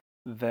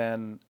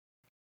 Then,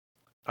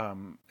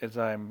 as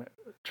I'm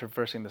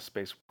traversing the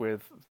space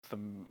with the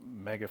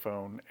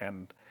megaphone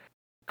and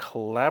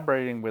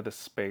collaborating with a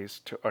space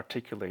to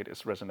articulate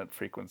its resonant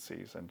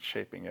frequencies and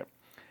shaping it,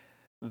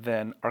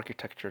 then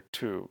architecture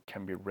too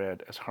can be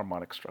read as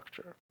harmonic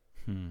structure.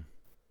 In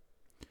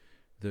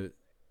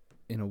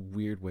a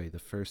weird way, the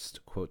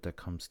first quote that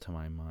comes to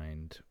my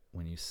mind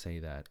when you say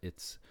that,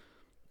 it's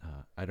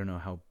I don't know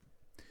how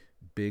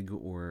big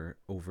or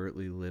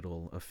overtly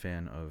little a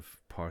fan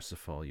of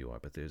Parsifal you are,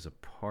 but there's a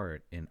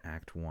part in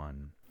Act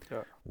 1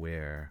 Yeah.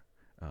 where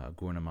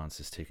Gurnemanz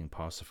is taking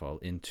Parsifal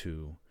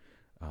into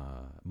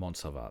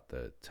Montserrat,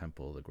 the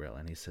Temple of the Grail,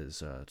 and he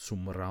says,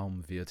 Zum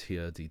Raum wird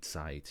hier die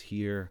Zeit.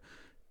 Here,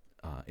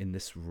 in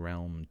this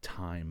realm,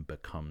 time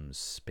becomes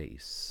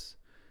space.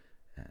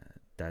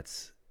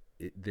 That's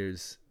it,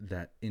 there's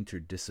that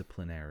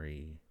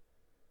interdisciplinary,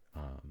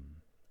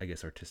 I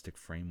guess, artistic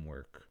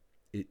framework.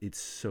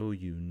 It's so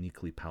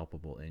uniquely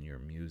palpable in your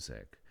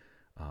music,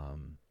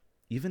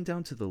 even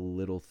down to the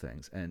little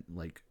things. And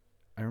like,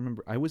 I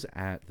remember I was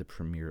at the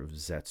premiere of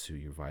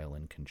Zetsu, your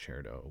violin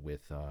concerto,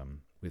 with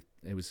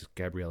it was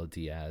Gabriela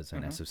Diaz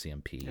and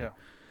SFCMP, Yeah.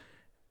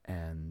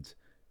 and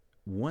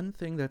one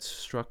thing that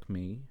struck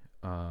me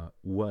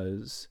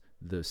was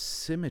the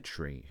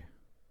symmetry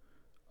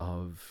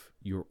of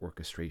your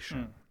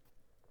orchestration.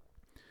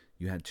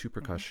 You had two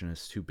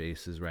percussionists, two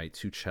basses, right?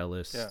 Two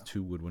cellists, Yeah.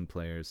 two woodwind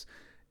players.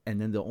 And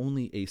then the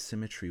only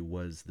asymmetry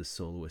was the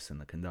soloist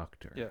and the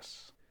conductor.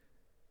 Yes.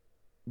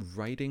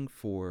 Writing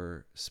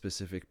for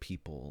specific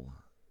people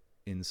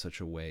in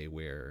such a way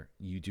where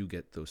you do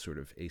get those sort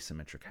of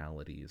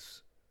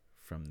asymmetricalities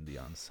from the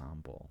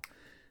ensemble.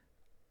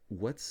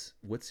 What's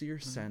your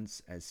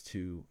sense as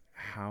to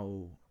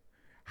how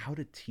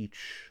to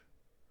teach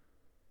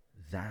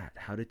that,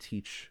 how to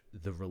teach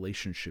the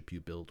relationship you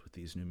build with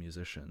these new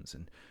musicians,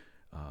 and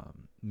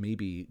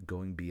maybe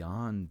going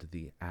beyond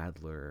the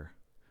Adler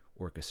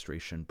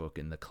orchestration book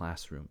in the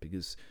classroom,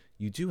 because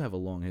you do have a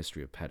long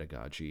history of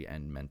pedagogy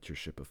and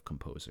mentorship of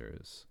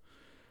composers.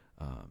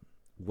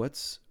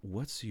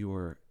 What's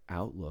your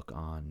outlook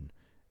on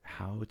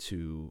how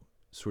to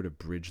sort of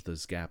bridge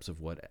those gaps of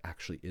what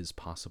actually is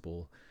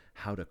possible,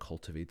 how to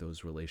cultivate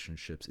those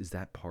relationships? Is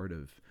that part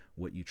of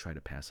what you try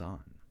to pass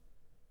on?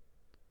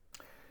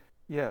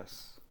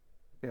 Yes.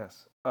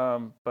 Yes.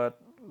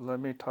 But let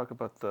me talk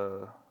about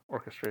the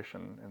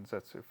orchestration in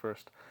Zetsu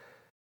first.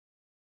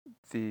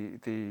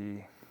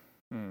 The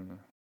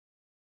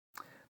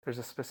there's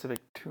a specific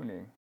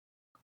tuning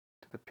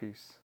to the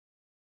piece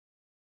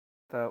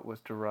that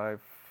was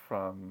derived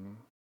from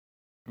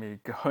me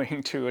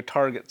going to a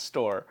Target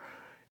store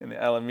in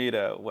the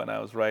Alameda when I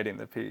was writing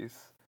the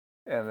piece,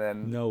 and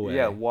then No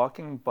way.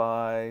 walking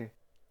by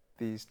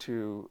these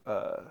two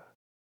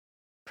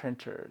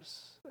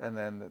printers, and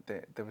then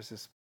there was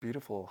this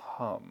beautiful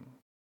hum.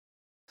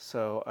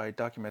 So I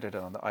documented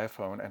it on the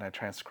iPhone and I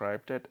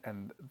transcribed it,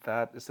 and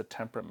that is the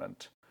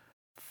temperament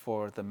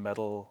for the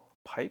metal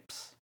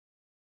pipes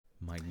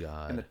My in the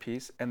God.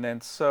 piece. And then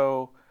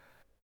towards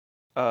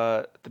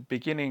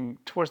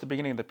the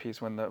beginning of the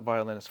piece, when the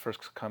violinist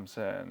first comes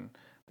in,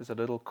 there's a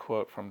little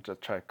quote from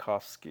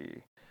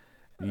Tchaikovsky.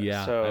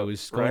 Yeah, I So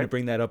was going to right,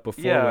 bring that up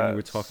before when you yeah,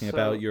 were talking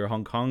about your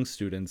Hong Kong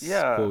students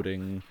yeah,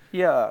 quoting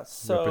yeah.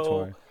 So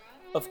repertoire.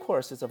 of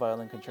course it's a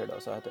violin concerto,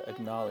 so I have to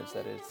acknowledge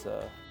that it's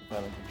a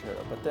violin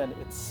concerto. But then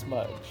it's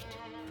smudged,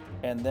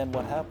 and then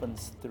what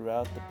happens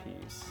throughout the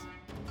piece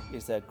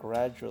is that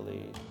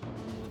gradually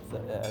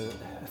the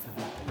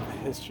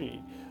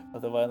history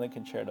of the violin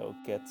concerto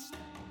gets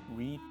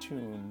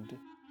retuned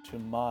to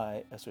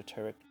my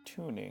esoteric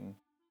tuning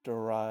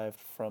derived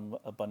from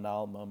a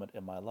banal moment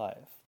in my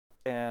life.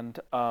 And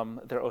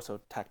there are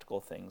also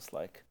tactical things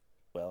like,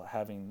 well,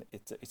 having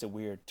it's a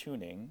weird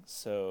tuning,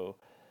 so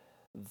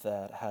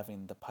that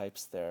having the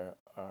pipes there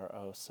are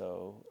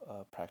also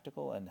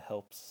practical and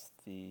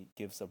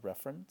gives a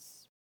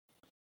reference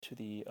to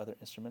the other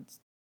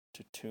instruments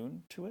to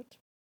tune to it.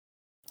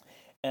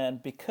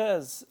 And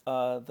because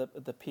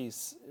the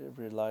piece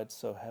relied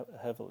so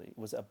heavily,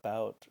 was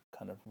about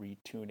kind of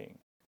retuning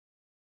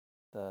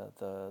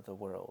the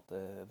world,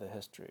 the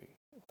history.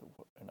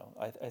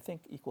 I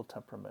think equal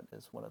temperament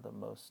is one of the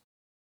most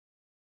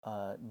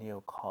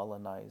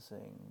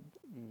neo-colonizing,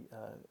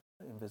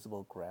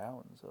 invisible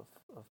grounds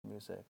of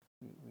music.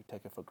 We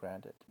take it for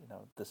granted.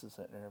 This is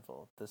an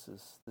interval. This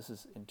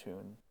is in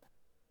tune.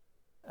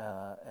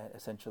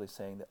 Essentially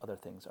saying that other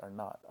things are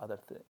not.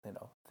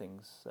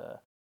 Things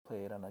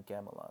played on a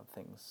gamelan,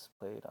 things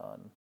played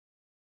on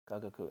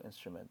gagaku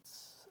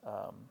instruments.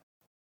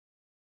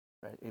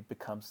 Right, it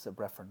becomes a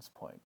reference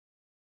point.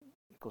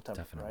 Equal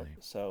temperament, right?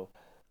 Definitely.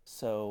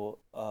 So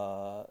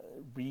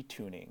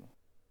retuning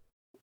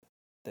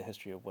the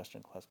history of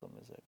Western classical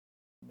music,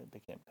 it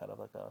became kind of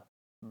like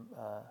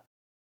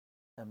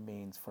a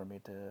means for me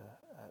to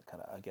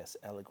kind of, I guess,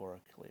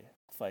 allegorically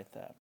fight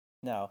that.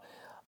 Now,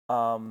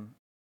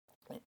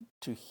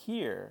 to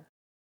hear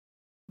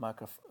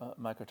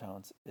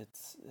microtones,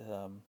 it's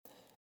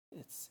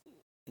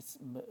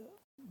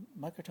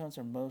microtones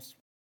are most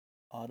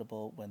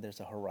audible when there's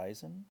a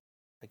horizon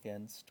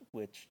against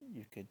which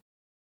you could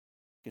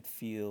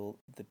feel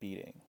the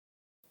beating.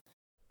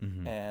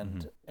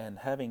 And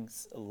having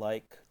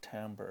like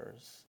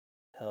timbres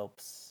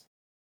helps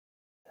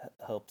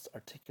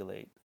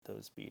articulate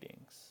those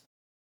beatings,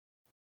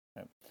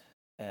 right?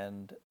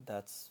 And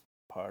that's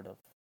part of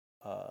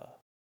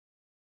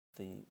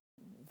the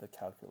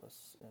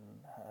calculus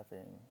in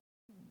having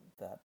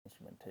that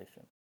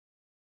instrumentation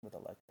with a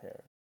like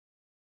pair.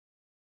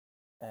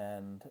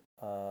 and it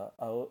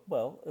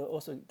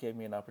also gave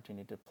me an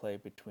opportunity to play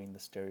between the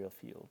stereo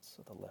fields,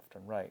 so the left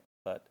and right.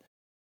 But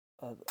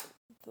uh,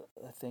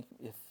 I think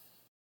if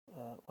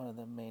one of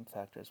the main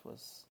factors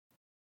was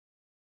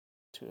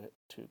to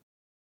to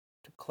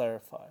to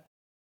clarify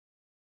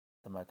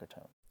the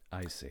microtone.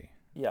 I see.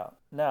 Yeah.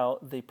 Now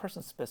the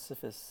person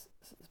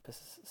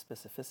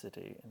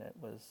specificity in it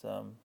was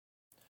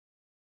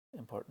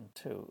important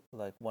too.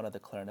 Like one of the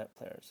clarinet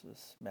players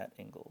was Matt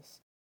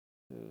Ingalls,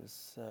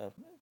 who's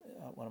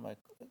one of my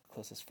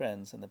closest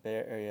friends in the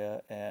Bay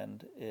Area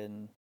and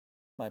in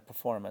my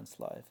performance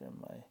life, in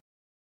my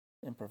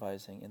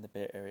improvising in the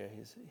Bay Area.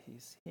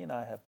 He and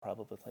I have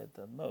probably played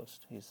the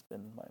most. He's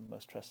been my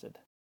most trusted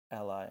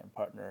ally and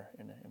partner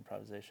in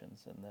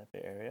improvisations in the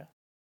Bay Area,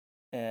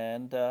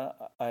 and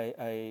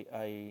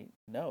I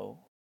know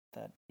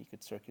that he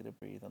could circular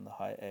breathe on the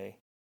high A,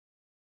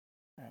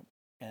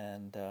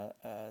 and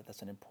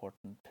that's an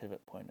important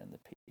pivot point in the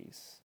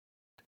piece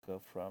to go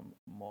from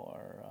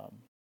more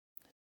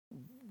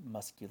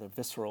muscular,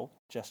 visceral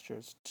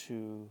gestures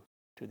to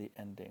the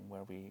ending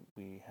where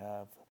we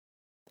have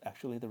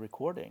actually the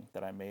recording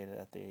that I made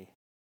at the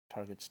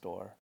Target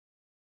store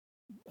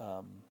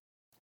um,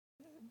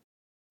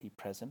 be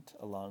present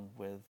along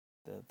with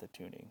the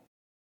tuning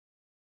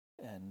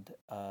and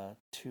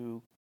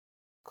two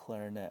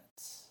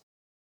clarinets,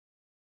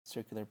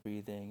 circular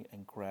breathing,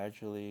 and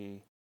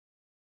gradually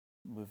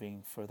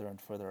moving further and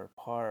further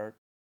apart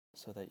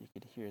so that you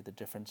could hear the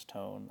difference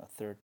tone, a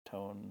third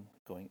tone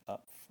going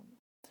up.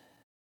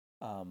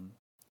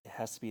 It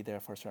has to be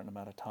there for a certain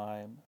amount of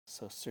time.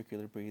 So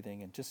circular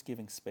breathing and just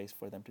giving space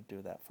for them to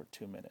do that for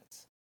 2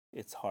 minutes.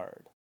 It's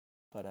hard,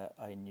 but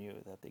I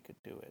knew that they could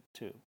do it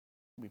too.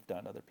 We've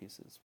done other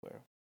pieces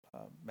where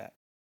Matt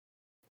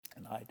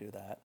and I do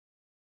that,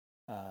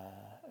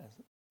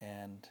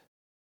 and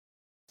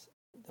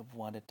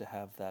wanted to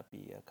have that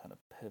be a kind of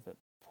pivot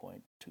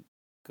point to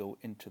go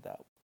into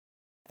that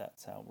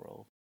sound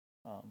world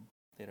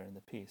later in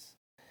the piece.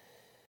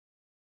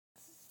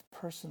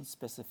 Person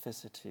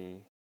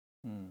specificity,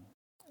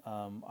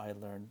 I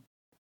learned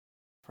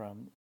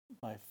from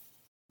my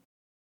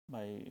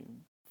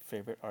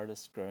favorite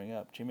artist growing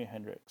up, Jimi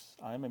Hendrix.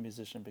 I'm a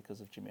musician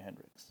because of Jimi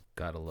Hendrix.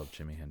 Gotta love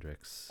Jimi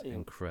Hendrix.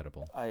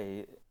 Incredible.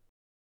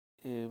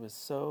 It was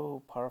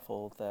so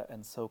powerful that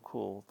and so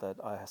cool that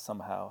I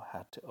somehow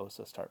had to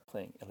also start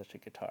playing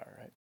electric guitar,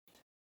 right?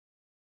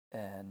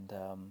 And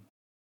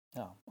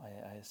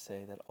I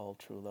say that all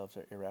true loves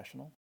are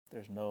irrational.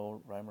 There's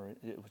no rhyme or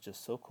it was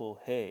just so cool.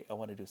 Hey, I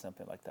want to do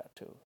something like that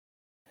too.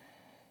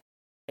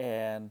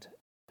 And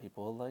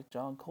people like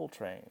John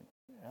Coltrane,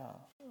 yeah,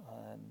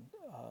 and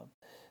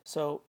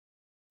so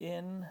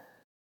in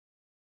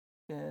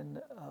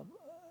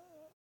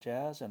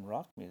jazz and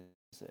rock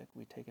music,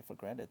 we take it for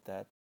granted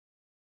that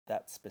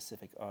that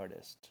specific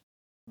artist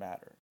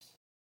matters.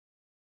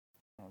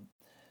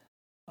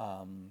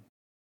 Um,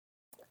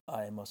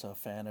 I'm also a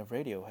fan of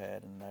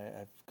Radiohead, and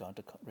I've gone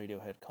to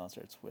Radiohead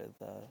concerts with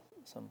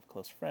some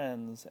close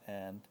friends.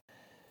 And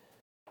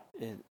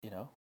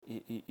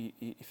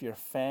if you're a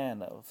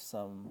fan of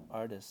some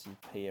artists, you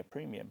pay a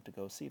premium to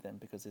go see them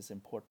because it's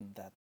important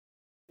that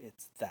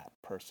it's that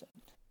person.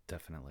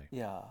 Definitely.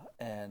 Yeah,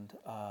 and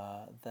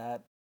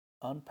that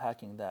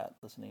unpacking that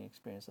listening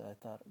experience, I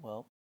thought,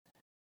 well,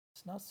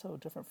 it's not so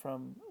different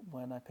from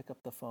when I pick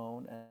up the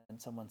phone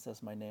and someone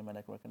says my name and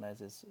I can recognize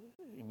it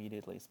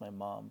immediately. It's my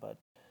mom, but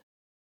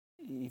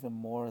even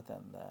more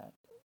than that,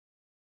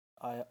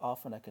 I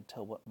can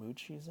tell what mood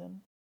she's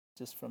in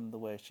just from the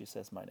way she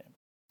says my name.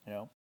 You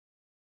know,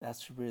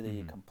 that's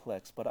really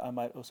complex. But I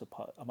might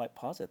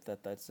posit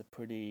that that's a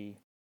pretty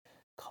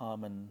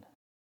common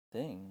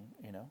thing.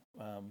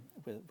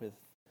 With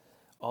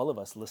all of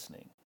us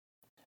listening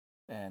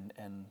and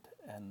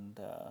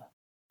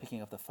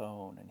picking up the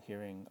phone and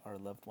hearing our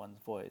loved one's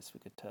voice,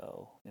 we could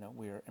tell,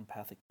 we are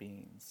empathic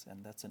beings,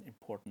 and that's an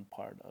important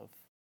part of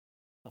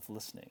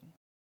listening.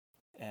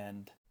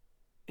 And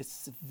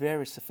it's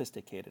very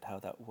sophisticated how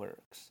that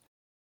works.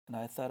 And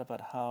I thought about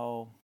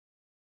how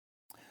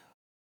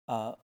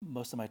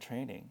most of my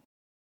training,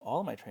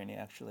 all of my training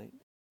actually,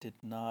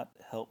 did not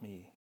help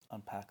me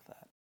unpack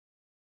that.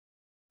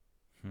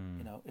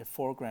 It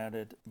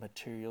foregrounded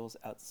materials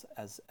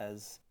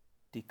as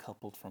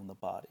decoupled from the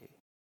body.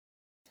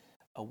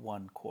 A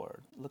one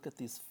chord. Look at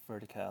these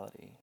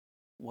verticality.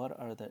 What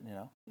are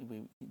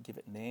we give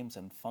it names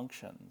and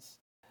functions.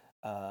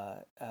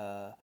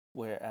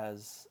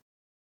 Whereas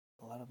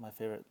a lot of my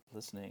favorite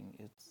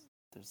listening,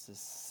 there's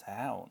this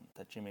sound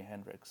that Jimi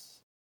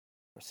Hendrix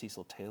or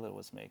Cecil Taylor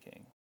was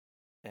making,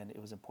 and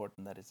it was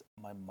important that it's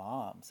my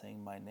mom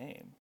saying my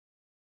name.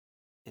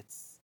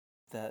 It's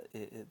that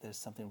there's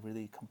something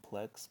really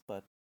complex,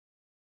 but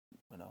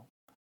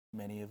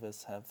many of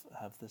us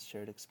have this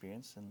shared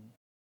experience and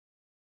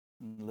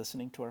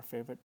listening to our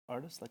favorite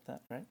artists like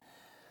that, right?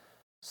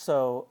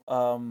 So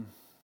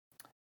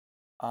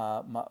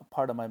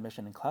part of my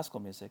mission in classical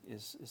music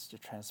is to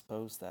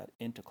transpose that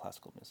into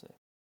classical music,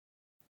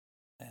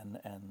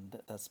 and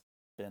that's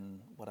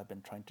been what I've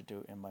been trying to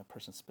do in my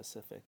person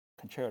specific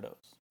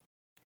concertos.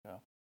 you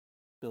know,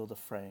 build a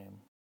frame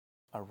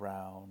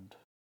around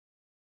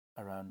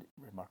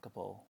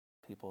remarkable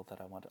people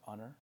that I want to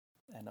honor,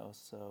 and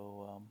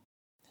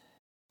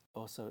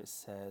also it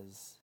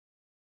says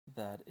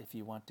that if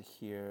you want to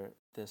hear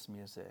this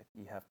music,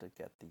 you have to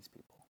get these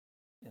people,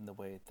 in the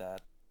way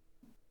that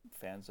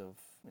fans of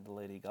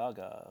Lady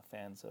Gaga,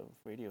 fans of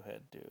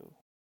Radiohead do.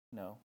 You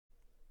know,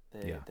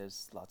 Yeah.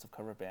 there's lots of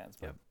cover bands,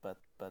 Yep. but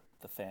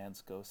the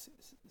fans go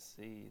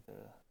see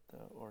the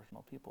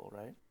original people,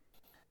 right?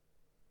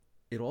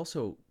 It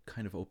also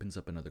kind of opens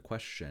up another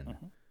question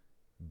Mm-hmm.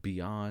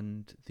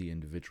 beyond the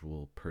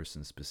individual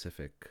person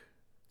specific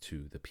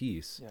to the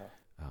piece. Yeah,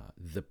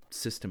 The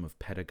system of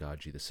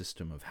pedagogy, the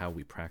system of how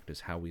we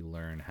practice, how we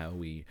learn, how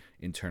we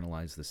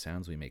internalize the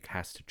sounds we make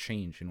has to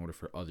change in order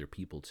for other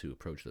people to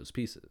approach those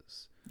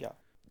pieces. yeah.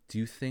 Do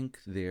you think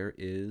there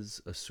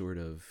is a sort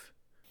of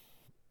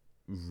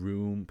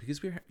room, because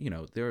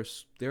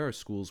there are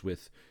schools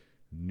with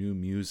new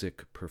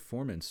music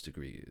performance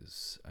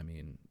degrees. I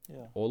mean,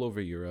 Yeah. all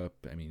over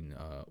Europe. I mean,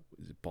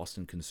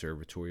 Boston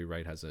Conservatory,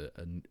 right, has a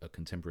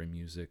contemporary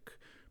music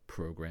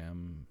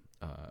program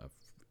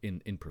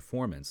in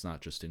performance,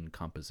 not just in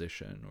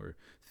composition or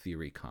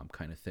theory comp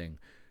kind of thing.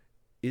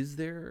 Is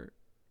there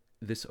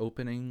this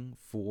opening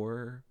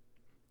for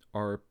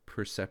our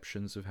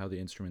perceptions of how the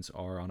instruments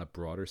are on a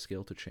broader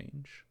scale to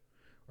change,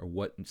 or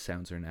what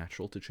sounds are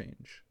natural to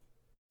change?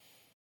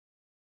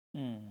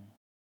 Hmm.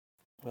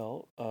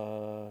 Well,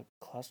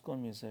 classical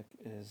music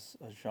is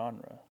a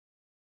genre,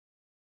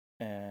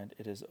 and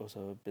it is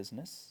also a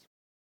business,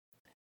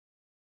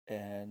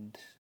 and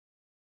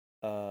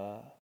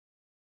uh,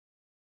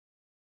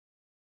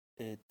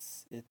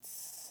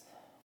 it's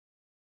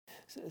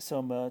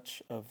so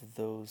much of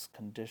those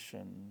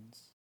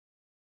conditions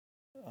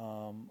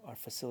are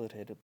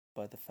facilitated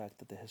by the fact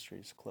that the history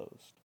is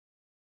closed.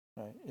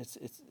 Right? It's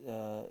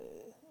a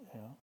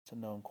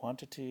known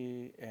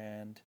quantity,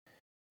 and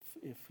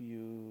if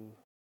you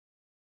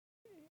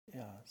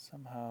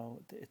somehow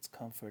it's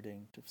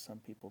comforting to some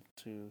people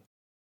to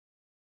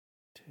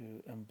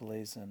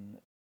emblazon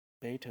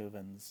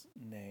Beethoven's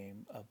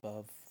name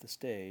above the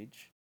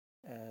stage,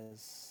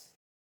 as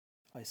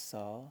I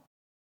saw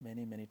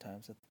many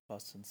times at the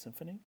Boston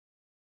Symphony.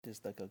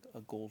 There's like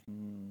a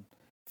golden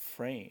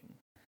frame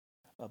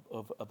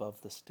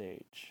above the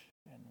stage,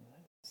 and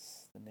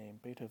it's the name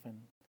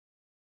Beethoven.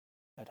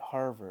 At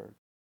Harvard,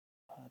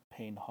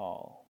 Payne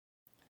Hall,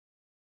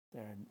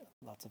 there are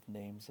lots of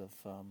names of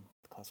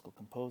classical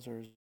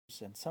composers,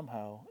 and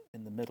somehow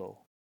in the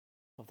middle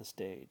of the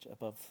stage,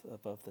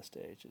 above the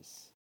stage,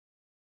 is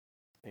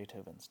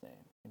Beethoven's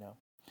name.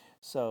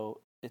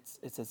 So it's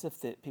as if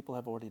the people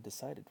have already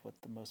decided what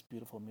the most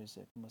beautiful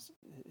music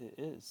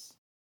is,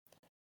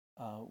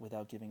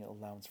 without giving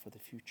allowance for the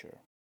future.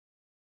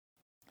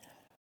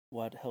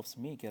 What helps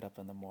me get up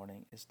in the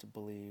morning is to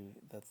believe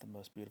that the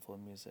most beautiful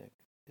music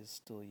is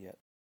still yet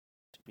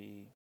to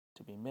be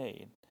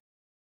made.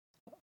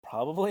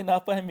 Probably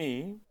not by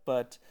me,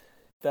 but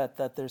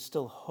that there's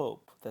still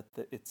hope, that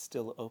it's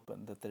still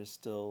open, that there's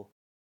still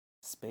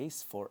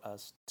space for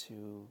us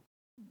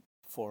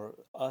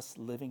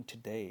living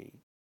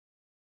today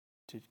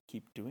to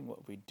keep doing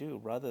what we do,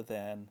 rather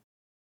than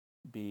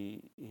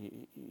be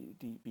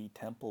be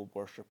temple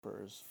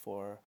worshippers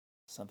for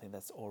something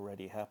that's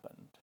already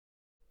happened.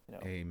 You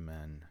know.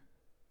 Amen.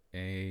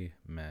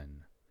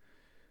 Amen.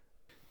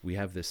 We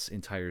have this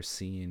entire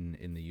scene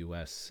in the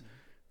US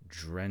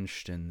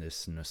drenched in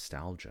this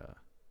nostalgia.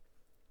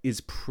 Is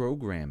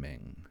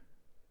programming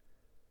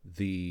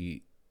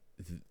the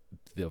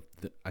the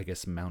I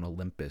guess Mount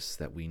Olympus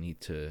that we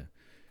need to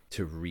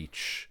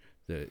reach,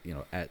 the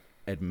at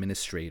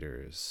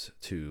administrators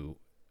to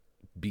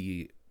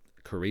be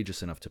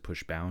courageous enough to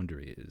push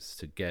boundaries,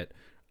 to get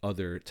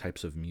other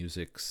types of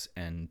musics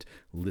and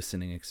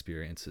listening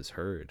experiences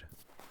heard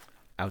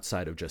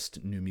outside of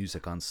just new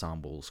music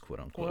ensembles, quote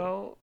unquote?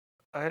 Well,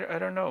 I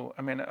don't know.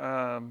 I mean,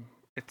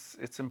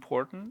 it's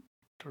important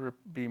to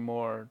be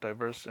more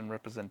diverse in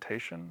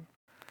representation,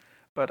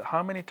 but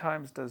how many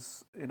times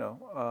does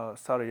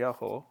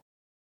Sarajevo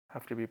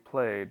have to be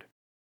played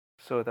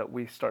so that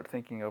we start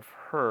thinking of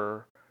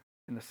her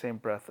in the same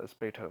breath as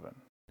Beethoven?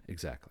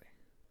 Exactly.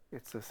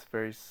 It's this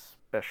very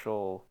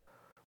special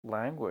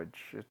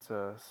language. It's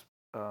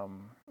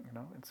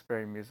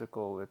very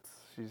musical.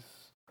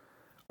 She's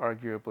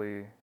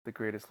arguably the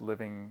greatest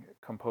living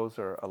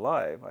composer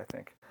alive, I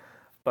think.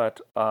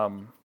 But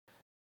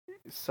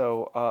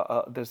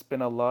there's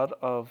been a lot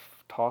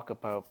of talk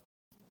about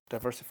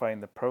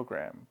diversifying the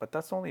program, but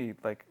that's only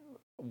like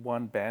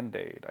one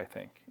band-aid, I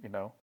think,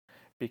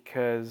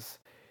 because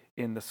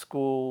in the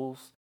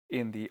schools,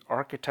 in the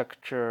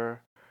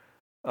architecture,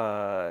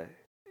 uh,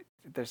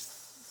 there's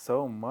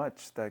so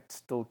much that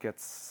still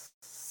gets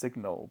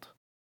signaled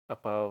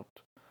about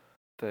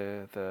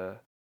the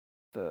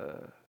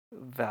the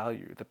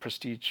value, the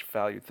prestige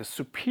value, the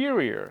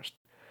superior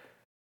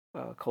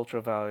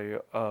cultural value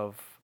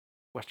of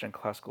Western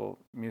classical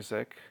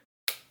music,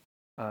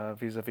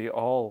 vis-a-vis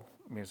all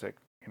music.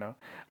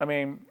 I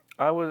mean,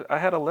 I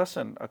had a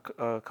lesson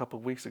a couple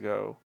of weeks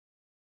ago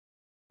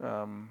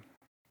Um,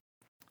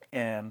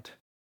 and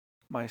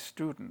my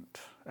student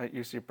at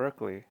UC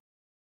Berkeley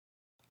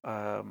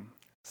um,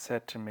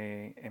 said to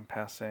me in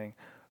passing,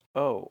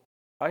 "Oh,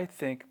 I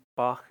think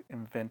Bach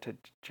invented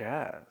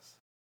jazz."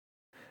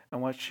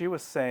 And what she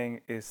was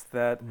saying is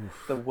that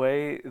the Oof.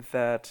 way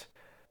that,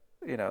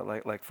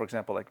 like for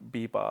example, like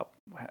bebop,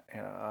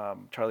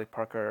 Charlie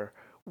Parker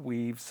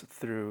weaves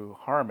through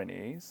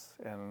harmonies,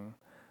 and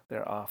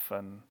they're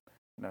often,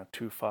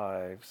 two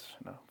fives,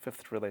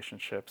 fifth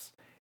relationships,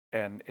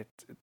 and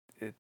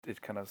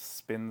it kind of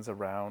spins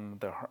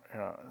around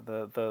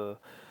the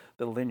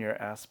linear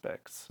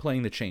aspects.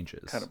 Playing the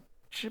Kind of, changes.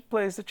 she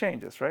plays the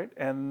changes, right?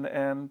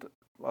 And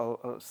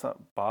well,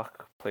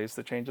 Bach plays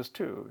the changes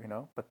too,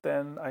 But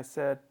then I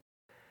said,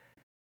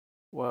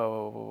 whoa,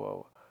 whoa, whoa,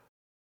 whoa,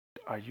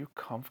 are you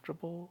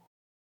comfortable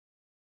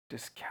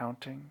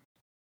discounting,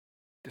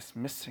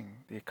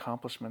 dismissing the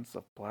accomplishments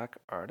of black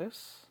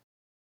artists?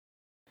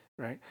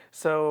 Right?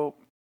 So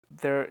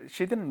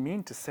she didn't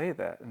mean to say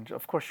that. And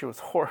of course, she was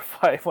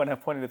horrified when I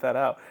pointed that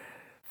out,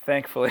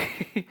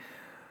 thankfully.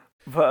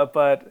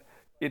 but,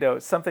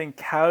 something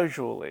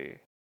casually,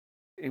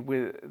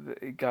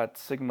 it got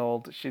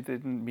signaled. She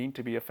didn't mean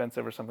to be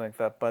offensive or something like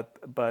that.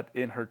 But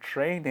in her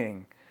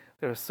training,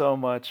 there was so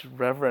much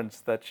reverence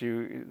that she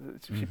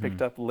picked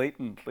Mm-hmm. up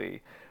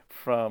latently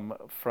from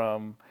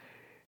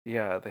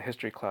yeah, the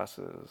history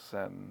classes,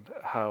 and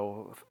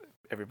how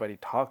everybody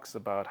talks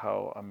about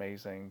how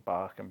amazing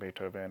Bach and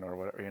Beethoven or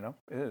whatever,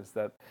 is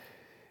that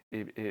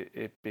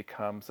it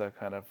becomes a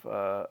kind of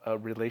a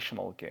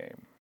relational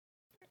game,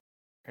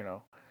 you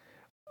know.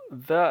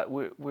 That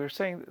we're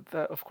saying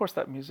that of course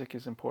that music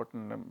is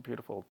important and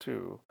beautiful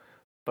too,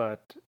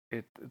 but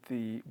it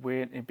the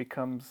when it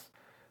becomes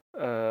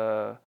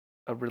uh,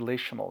 a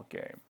relational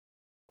game,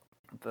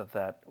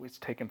 that it's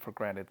taken for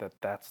granted that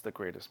that's the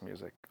greatest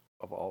music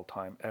of all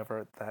time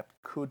ever. That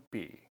could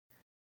be.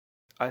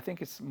 I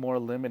think it's more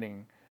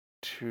limiting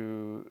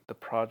to the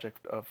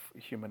project of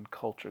human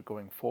culture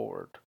going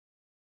forward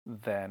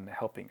than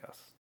helping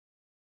us.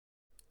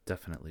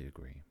 Definitely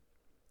agree.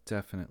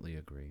 Definitely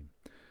agree.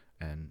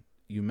 And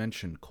you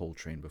mentioned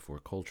Coltrane before.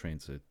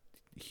 Coltrane's a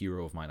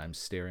hero of mine. I'm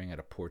staring at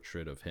a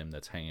portrait of him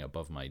that's hanging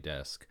above my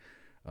desk.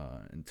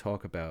 And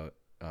talk about,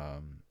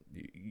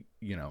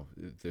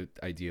 the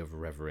idea of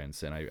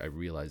reverence. And I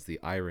realize the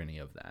irony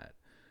of that.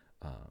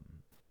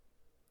 Um,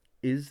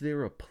 is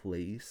there a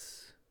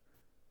place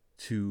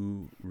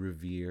to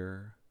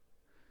revere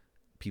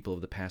people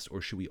of the past,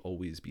 or should we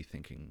always be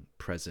thinking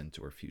present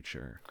or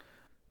future?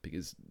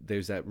 Because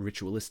there's that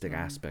ritualistic Mm,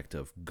 aspect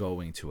of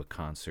going to a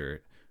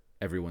concert.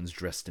 Everyone's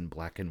dressed in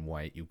black and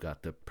white. You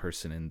got the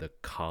person in the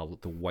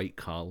white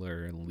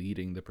collar,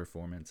 leading the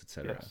performance,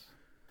 etc. yes,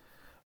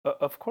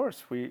 of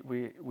course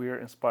we are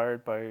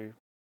inspired by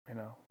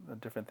the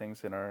different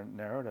things in our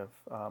narrative.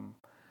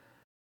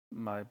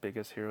 My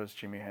biggest hero is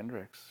Jimi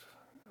Hendrix.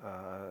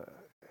 Uh,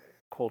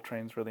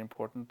 Coltrane's really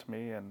important to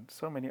me, and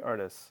so many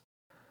artists.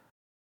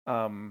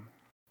 Um,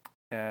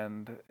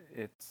 and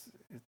it's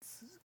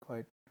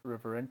quite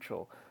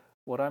reverential.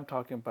 What I'm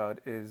talking about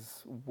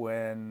is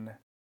when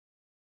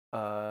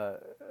uh,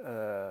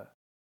 uh,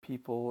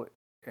 people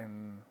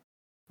in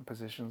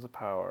positions of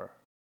power,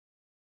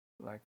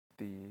 like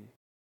the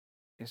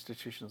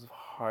institutions of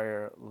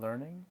higher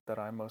learning that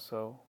I'm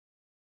also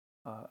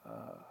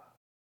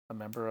a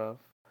member of,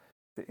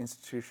 the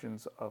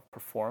institutions of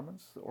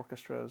performance, the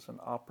orchestras and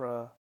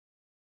opera,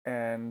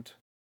 and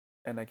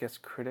I guess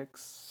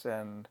critics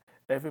and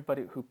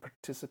everybody who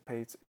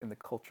participates in the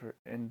culture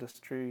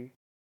industry,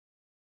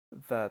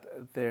 that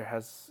there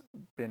has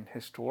been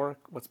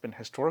what's been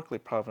historically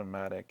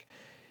problematic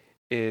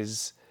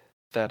is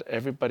that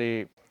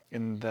everybody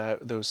in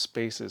those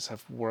spaces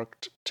have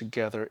worked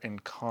together in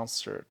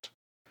concert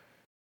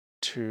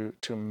to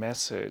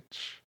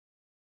message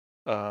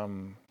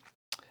um,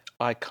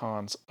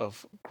 icons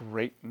of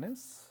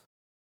greatness,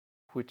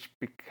 which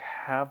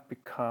have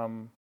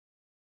become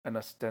an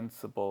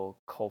ostensible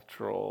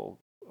cultural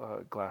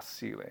glass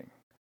ceiling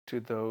to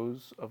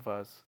those of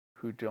us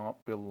who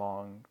don't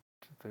belong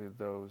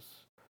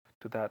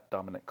to that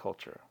dominant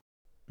culture.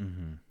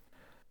 Mm-hmm.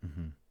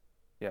 Mm-hmm.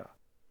 Yeah.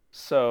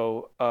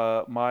 So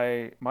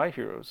my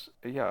heroes,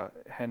 yeah,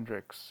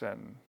 Hendrix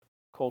and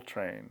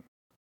Coltrane.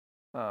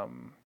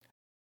 Um,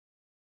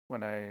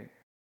 when I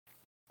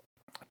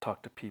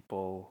talk to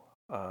people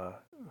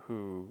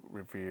who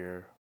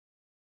revere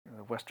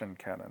the Western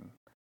canon,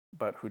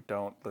 but who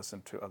don't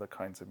listen to other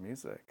kinds of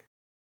music,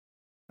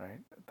 right?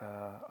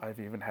 I've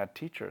even had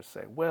teachers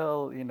say,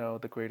 "Well,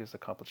 the greatest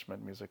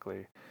accomplishment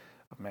musically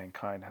of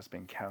mankind has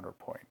been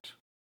counterpoint.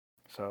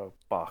 So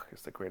Bach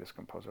is the greatest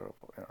composer of,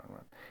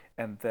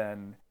 and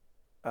then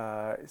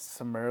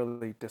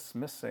summarily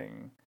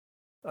dismissing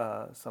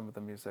some of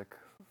the music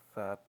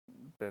that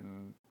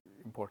been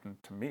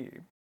important to me,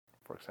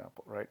 for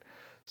example, right?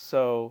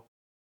 So,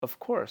 of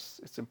course,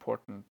 it's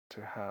important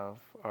to have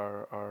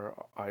our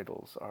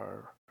idols,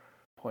 our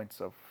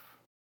points of,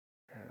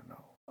 you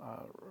know,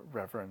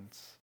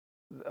 reverence.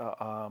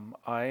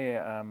 I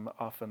am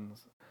often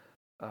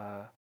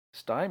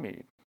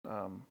stymied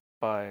um,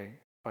 by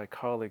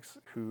colleagues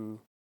who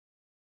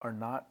are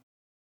not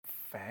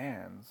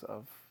fans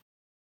of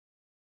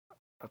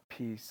a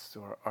piece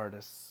or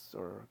artists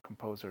or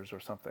composers or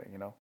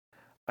something.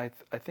 I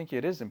think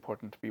it is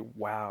important to be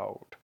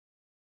wowed,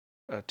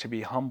 to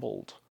be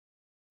humbled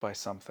by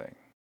something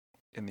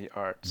in the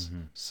arts,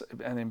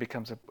 Mm-hmm. and it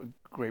becomes a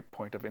great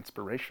point of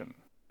inspiration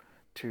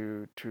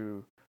to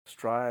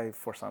strive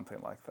for something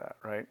like that,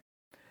 right?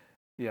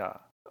 Yeah,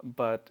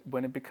 but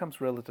when it becomes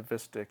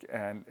relativistic,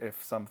 and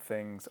if some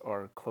things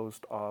are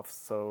closed off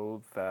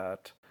so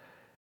that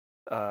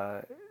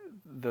uh,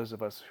 those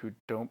of us who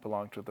don't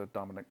belong to the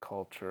dominant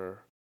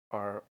culture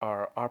are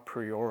a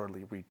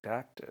priori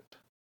redacted,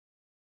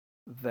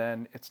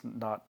 then it's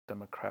not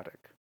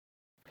democratic.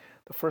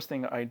 The first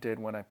thing I did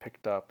when I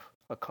picked up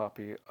a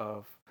copy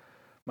of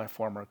my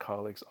former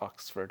colleague's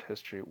Oxford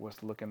history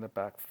was look in the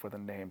back for the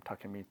name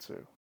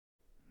Takemitsu.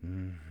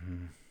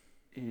 Mm-hmm.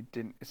 He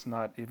didn't. It's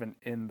not even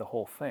in the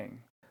whole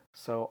thing,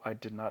 so I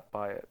did not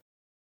buy it.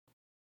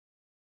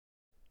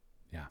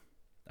 Yeah.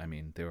 I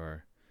mean, there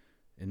are,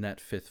 in that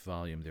fifth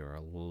volume, there are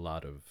a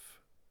lot of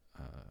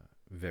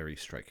very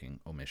striking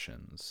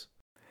omissions.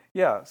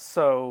 Yeah,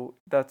 so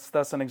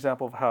that's an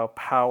example of how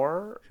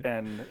power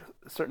and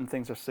certain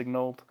things are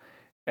signaled,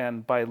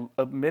 and by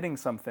omitting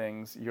some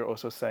things, you're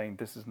also saying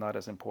this is not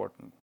as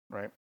important,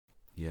 right?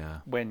 Yeah.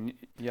 When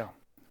yeah,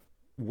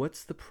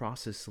 What's the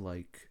process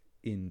like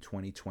in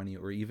 2020,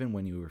 or even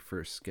when you were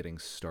first getting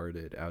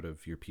started out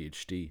of your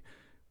PhD?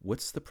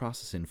 What's the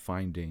process in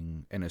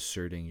finding and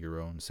asserting your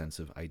own sense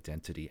of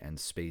identity and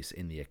space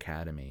in the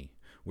academy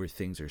where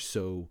things are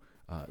so,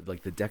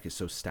 like the deck is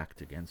so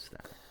stacked against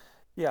that?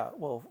 yeah.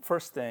 Well,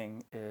 first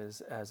thing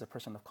is, as a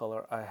person of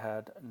color, I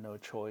had no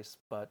choice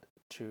but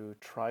to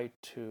try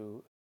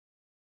to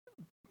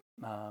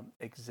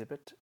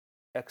exhibit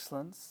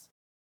excellence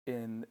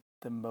in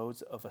the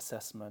modes of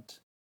assessment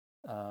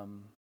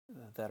um,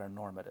 that are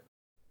normative.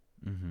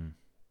 Mm-hmm.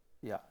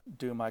 Yeah,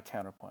 do my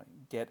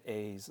counterpoint, get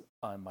A's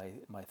on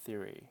my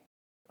theory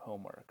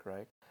homework,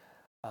 right?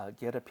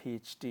 Get a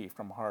PhD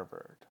from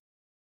Harvard,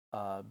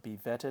 be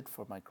vetted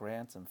for my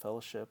grants and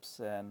fellowships,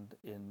 and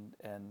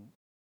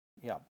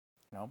yeah,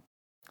 you know,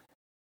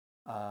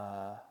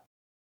 uh,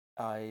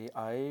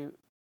 I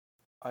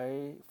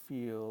I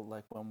feel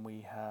like when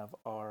we have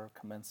our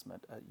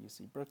commencement at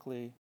UC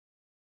Berkeley,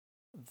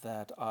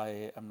 that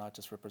I am not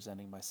just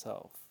representing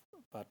myself,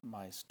 but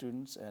my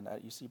students. And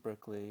at UC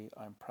Berkeley,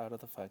 I'm proud of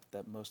the fact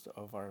that most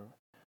of our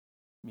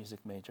music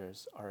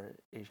majors are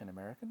Asian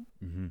American.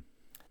 Mm-hmm.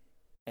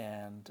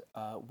 And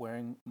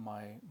wearing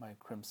my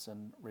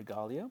crimson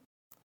regalia,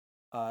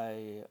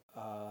 I,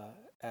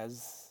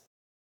 as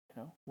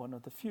one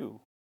of the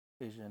few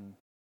Asian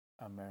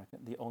American,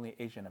 the only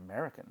Asian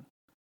American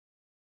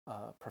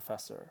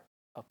professor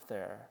up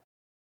there,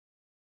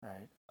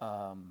 right?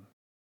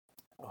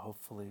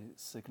 Hopefully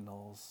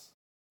signals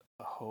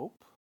a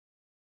hope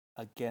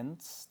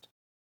against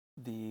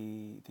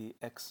the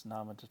ex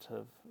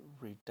nominative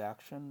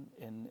redaction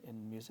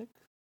in music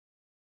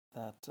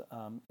that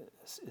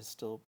is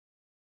still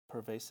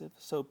pervasive.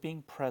 So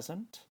being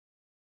presence,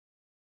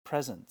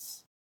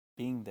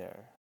 being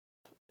there,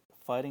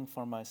 fighting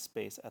for my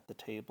space at the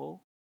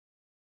table.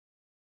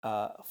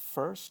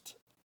 First,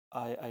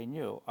 I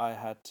knew I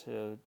had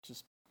to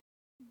just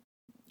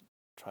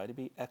try to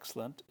be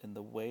excellent in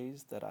the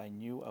ways that I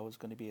knew I was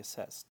going to be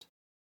assessed,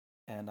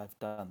 and I've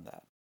done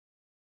that.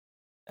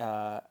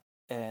 Uh,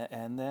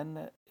 and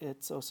then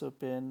it's also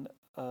been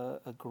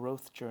a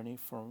growth journey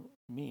for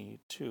me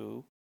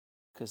too,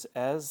 because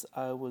as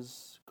I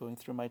was going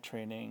through my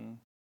training,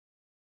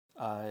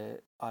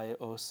 I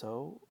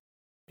also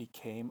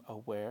became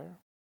aware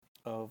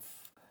of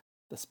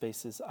the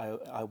spaces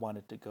I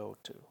wanted to go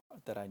to,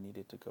 that I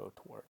needed to go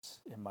towards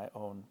in my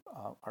own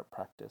art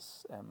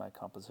practice and my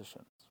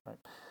compositions, right?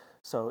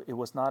 So it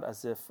was not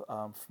as if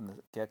from the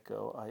get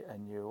go I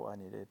knew I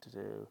needed to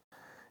do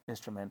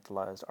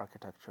instrumentalized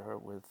architecture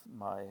with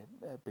my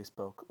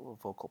bespoke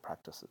vocal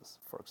practices,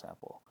 for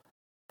example.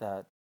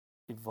 That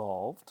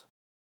evolved.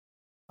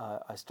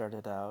 I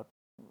started out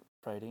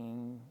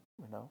writing,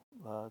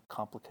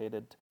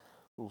 complicated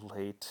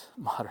late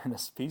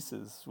modernist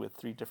pieces with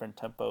three different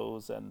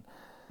tempos and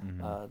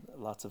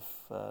Mm-hmm. lots of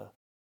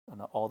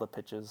all the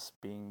pitches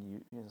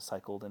being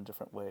cycled in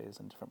different ways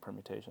and different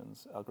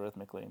permutations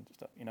algorithmically and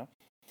stuff.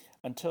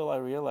 Until I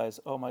realized,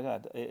 oh my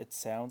God, it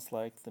sounds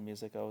like the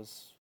music I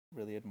was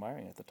really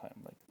admiring at the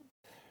time,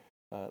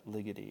 like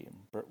Ligeti and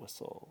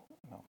Birtwistle,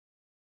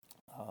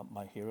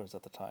 my heroes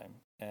at the time,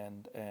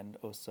 and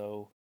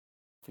also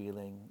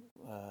feeling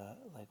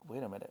like,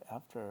 wait a minute,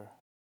 after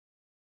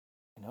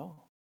you know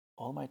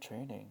all my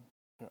training,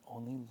 you're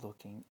only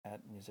looking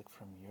at music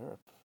from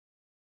Europe,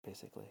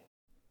 basically.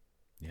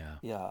 Yeah.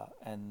 Yeah,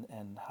 and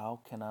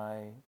how can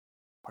I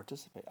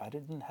participate? I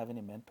didn't have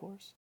any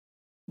mentors.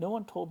 No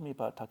one told me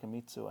about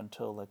Takemitsu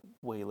until like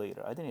way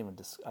later. I didn't even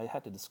I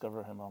had to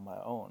discover him on my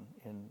own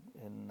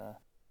in the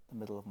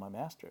middle of my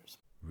masters.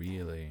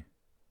 Really?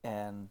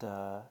 And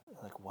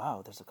like,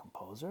 wow, there's a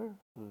composer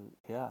who,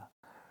 yeah.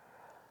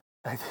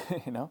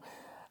 you know,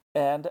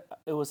 and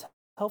it was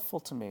helpful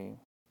to me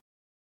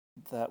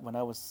that when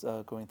I was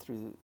going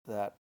through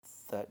that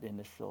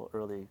initial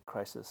early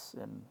crisis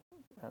in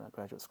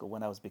graduate school,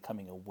 when I was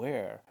becoming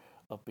aware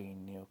of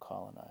being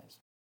neo-colonized,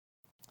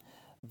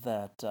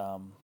 that I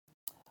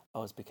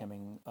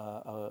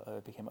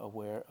became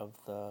aware of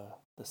the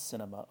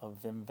cinema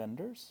of Wim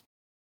Wenders,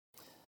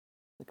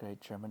 the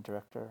great German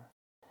director,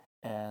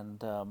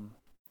 and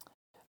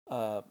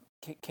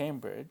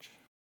Cambridge,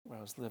 where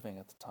I was living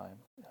at the time,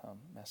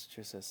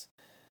 Massachusetts.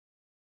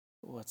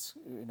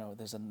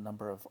 There's a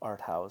number of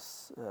art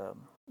house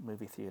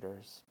movie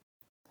theaters,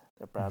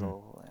 the Hmm.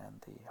 Brattle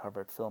and the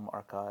Harvard Film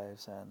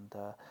Archives, and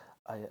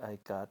I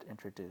got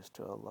introduced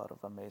to a lot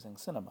of amazing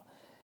cinema,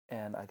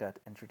 and I got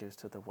introduced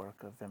to the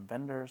work of Wim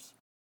Wenders.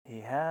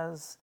 He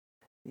has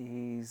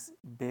these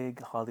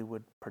big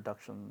Hollywood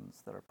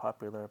productions that are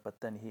popular, but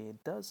then he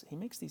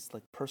makes these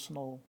like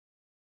personal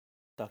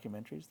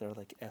documentaries. They're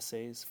like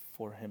essays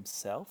for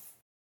himself.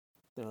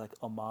 They're like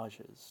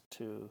homages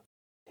to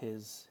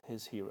his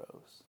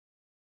heroes.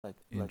 Like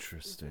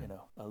Interesting.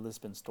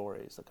 Lisbon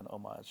Stories, like an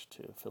homage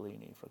to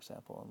Fellini, for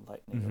example, and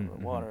Lightning Hmm. Over Hmm.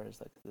 Water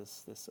is like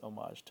this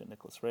homage to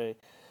Nicholas Ray.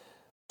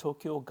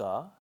 Tokyo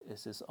Ga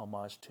is his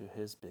homage to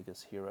his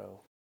biggest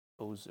hero,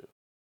 Ozu,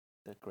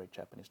 the great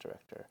Japanese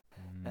director.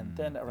 And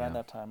then around Yeah.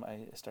 that time,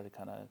 I started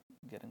kind of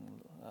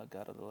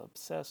got a little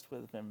obsessed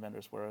with Wim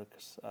Wenders'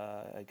 works.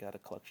 I got a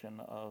collection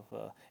of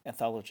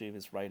anthology of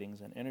his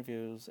writings and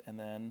interviews, and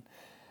then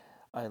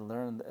I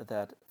learned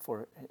that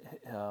for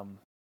um,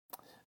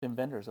 Wim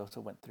Wenders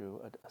also went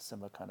through a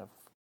similar kind of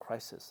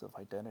crisis of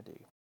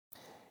identity.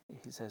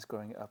 He says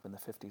growing up in the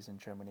 50s in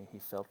Germany, he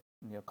felt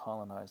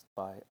neo-colonized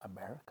by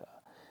America.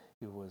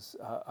 He was,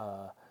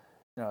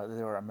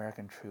 there were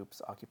American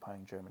troops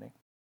occupying Germany.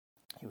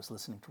 He was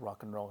listening to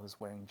rock and roll. He was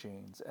wearing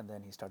jeans, and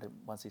then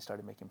once he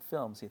started making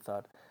films,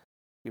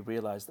 he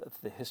realized that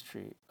the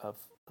history of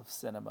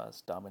cinema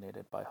is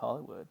dominated by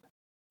Hollywood.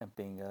 And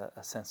being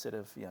a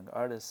sensitive young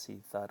artist, he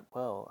thought,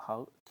 well,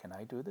 how can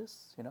I do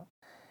this?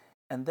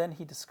 And then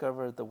he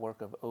discovered the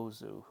work of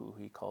Ozu, who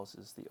he calls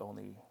is the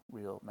only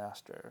real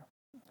master,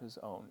 whose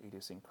own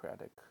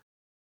idiosyncratic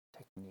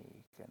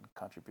technique and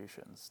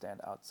contributions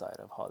stand outside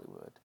of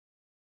Hollywood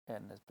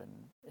and has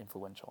been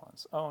influential on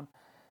its own.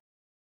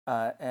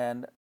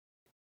 And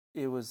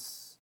it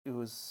was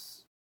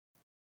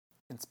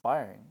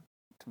inspiring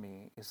to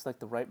me. It's like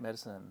the right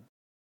medicine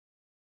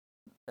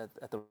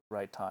at the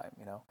right time.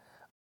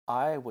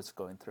 I was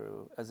going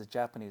through, as a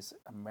Japanese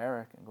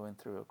American, going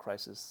through a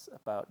crisis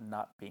about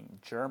not being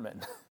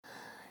German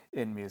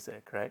in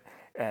music, right?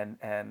 And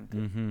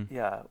Hmm.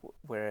 yeah,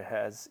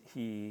 whereas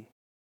he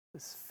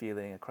was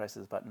feeling a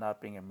crisis about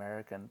not being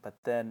American, but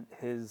then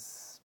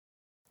his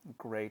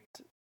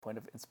great point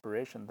of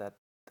inspiration that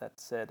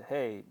said,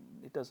 "Hey,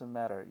 it doesn't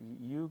matter.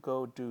 You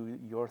go do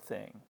your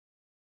thing."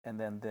 And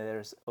then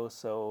there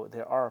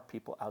are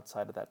people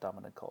outside of that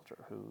dominant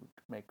culture who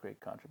make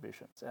great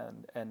contributions.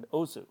 And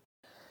Ozu,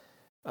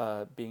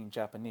 being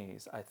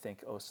Japanese, I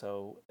think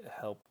also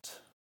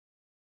helped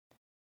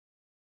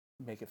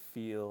make it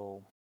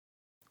feel,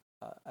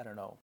 I don't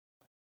know,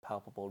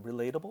 palpable,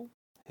 relatable.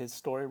 His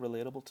story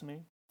relatable to me.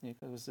 It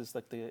was just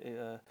like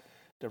the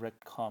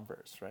direct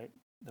converse, right,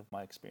 of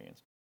my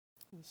experience.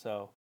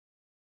 So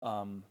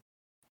um,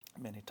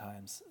 many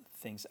times,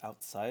 things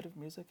outside of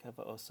music have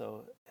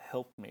also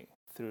helped me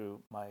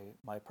through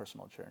my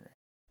personal journey.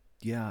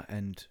 Yeah,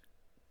 and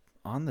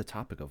on the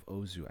topic of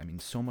Ozu, I mean,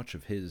 so much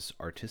of his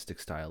artistic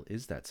style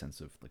is that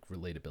sense of like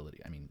relatability.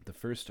 I mean, the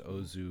first Mm-hmm.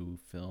 Ozu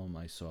film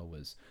I saw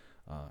was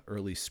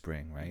Early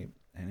Spring, Mm-hmm. right?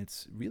 And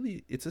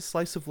it's a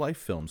slice of life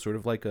film, sort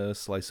of like a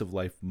slice of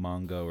life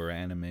manga or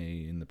anime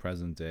in the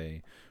present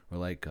day, or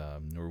like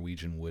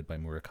Norwegian Wood by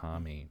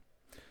Murakami.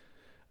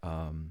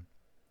 Um,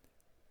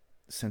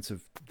 sense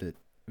of the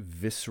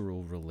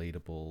visceral,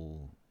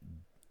 relatable,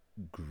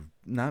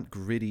 not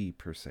gritty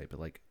per se, but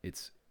like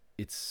it's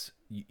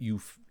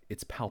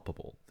it's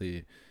palpable.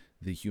 The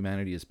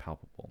humanity is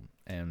palpable,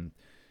 and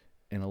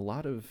in a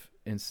lot of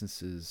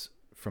instances,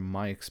 from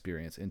my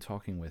experience in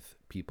talking with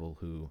people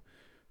who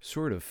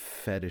sort of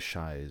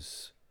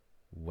fetishize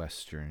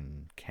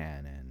Western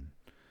canon,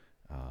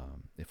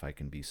 if I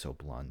can be so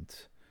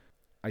blunt,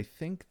 I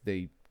think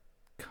they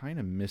kind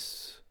of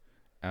miss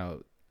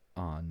out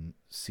on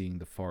seeing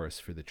the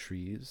forest for the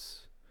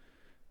trees,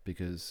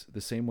 because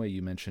the same way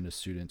you mentioned a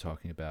student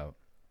talking about,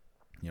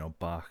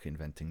 Bach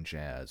inventing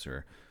jazz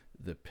or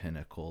the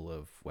pinnacle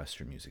of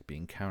Western music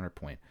being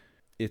counterpoint,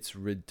 it's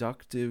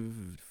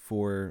reductive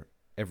for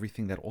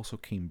everything that also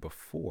came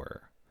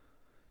before,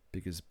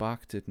 because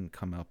Bach didn't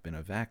come up in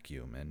a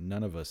vacuum, and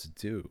none of us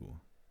do.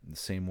 In the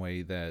same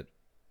way that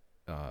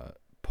uh,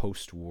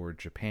 post war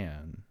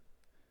Japan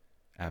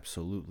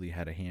absolutely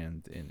had a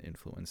hand in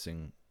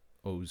influencing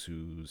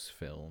Ozu's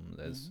film,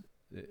 Mm-hmm. as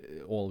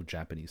all of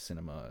Japanese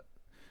cinema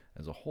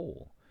as a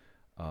whole.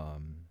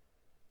 Um,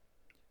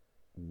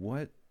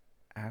 what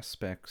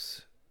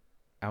aspects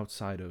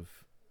outside of,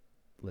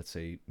 let's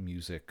say,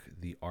 music,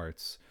 the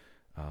arts,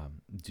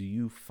 do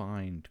you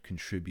find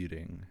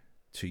contributing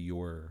to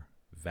your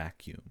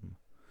vacuum?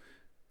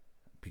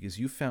 Because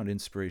you found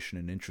inspiration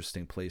in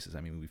interesting places.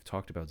 I mean, we've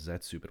talked about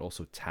Zetsu, but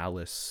also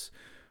Talus,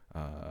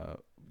 uh,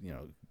 you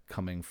know,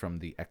 coming from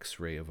the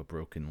X-ray of a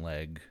broken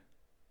leg.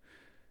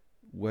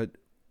 What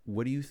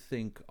what do you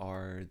think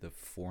are the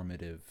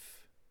formative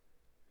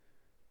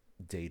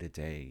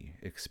day-to-day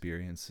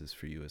experiences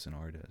for you as an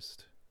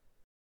artist?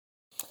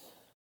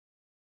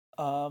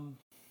 Um,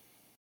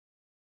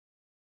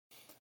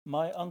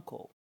 my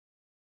uncle,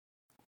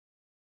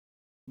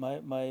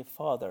 my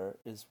father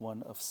is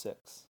one of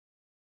six,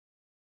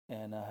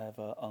 and I have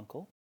an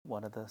uncle,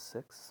 one of the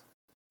six.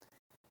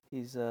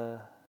 He's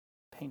a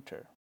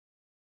painter,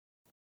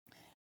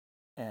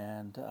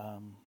 and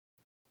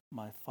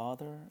my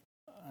father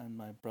and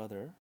my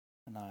brother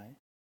and I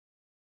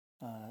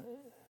uh,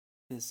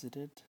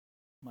 visited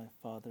my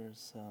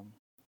father's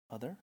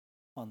mother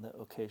on the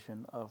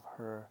occasion of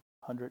her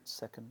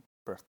 102nd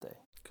birthday.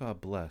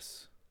 God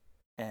bless.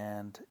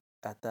 And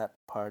at that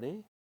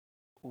party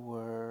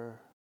were,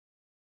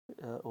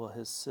 well,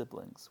 his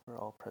siblings were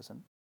all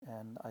present.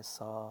 And I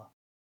saw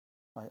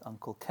my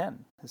uncle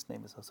Ken. His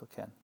name is also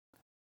Ken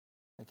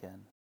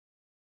again.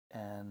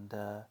 And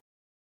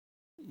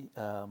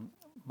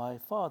my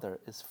father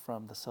is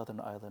from the southern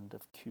island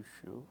of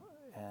Kyushu,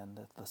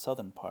 and the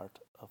southern part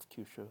of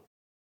Kyushu,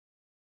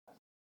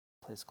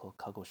 a place called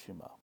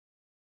Kagoshima.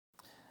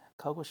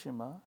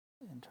 Kagoshima,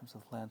 in terms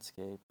of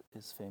landscape,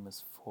 is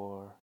famous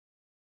for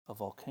a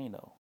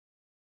volcano,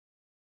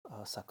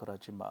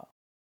 Sakurajima,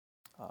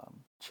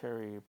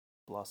 Cherry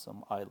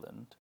Blossom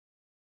Island,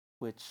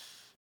 which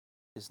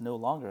is no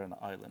longer an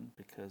island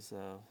because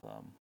of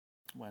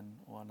when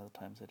one of the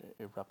times it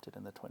erupted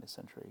in the 20th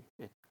century,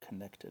 it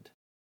connected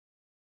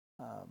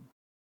um,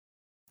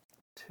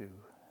 to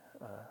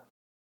uh,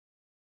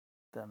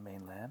 the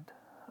mainland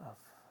of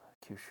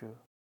Kyushu.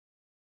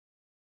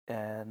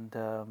 And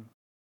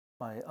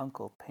my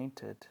uncle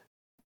painted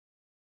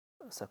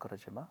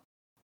Sakurajima,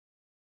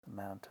 the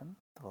mountain,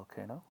 the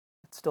volcano.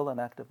 It's still an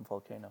active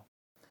volcano.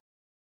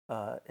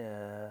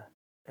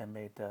 And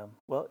made,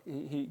 well,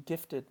 he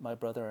gifted my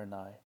brother and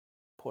I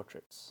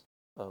portraits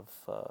of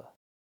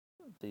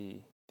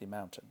the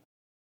mountain.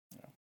 You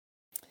know.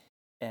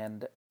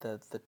 And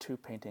the two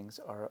paintings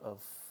are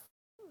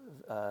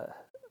uh,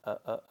 uh,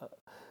 uh,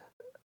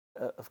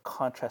 of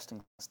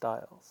contrasting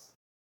styles.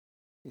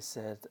 He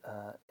said,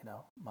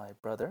 my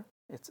brother.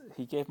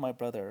 He gave my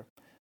brother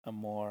a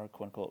more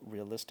quote unquote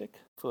realistic,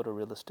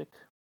 photorealistic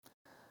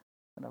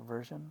kind of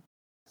version.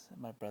 He said,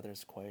 my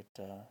brother's quite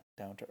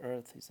down to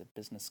earth. He's a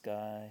business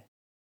guy,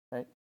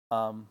 right?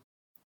 Um,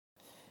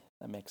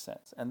 that makes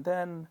sense. And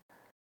then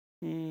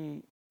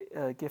he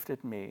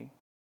gifted me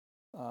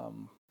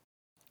um,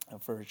 a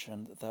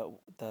version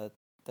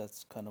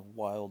that's kind of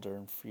wilder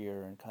and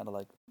freer and kind of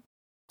like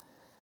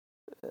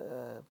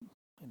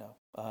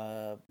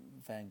uh,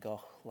 Van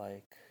Gogh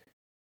like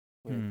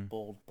with Hmm.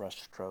 bold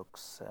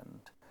brushstrokes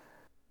and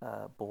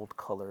bold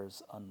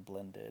colors,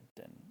 unblended,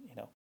 and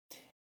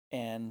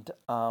and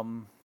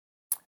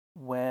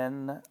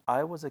when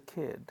I was a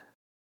kid,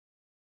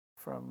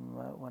 from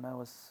when I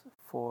was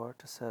 4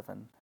 to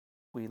 7,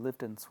 we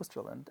lived in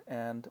Switzerland,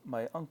 and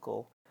my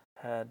uncle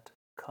had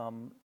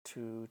come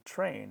to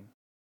train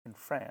in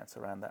France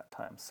around that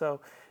time.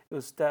 So it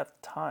was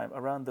that time,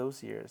 around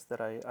those years, that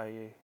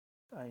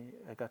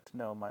I got to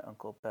know my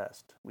uncle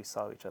best. We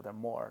saw each other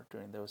more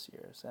during those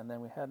years, and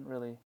then we hadn't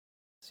really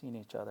seen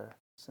each other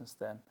since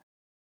then.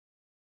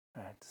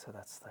 Right, so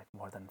that's like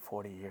more than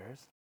 40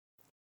 years.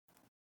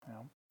 You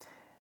know,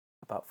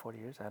 about 40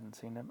 years I hadn't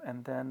seen him,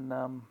 and then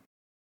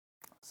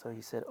so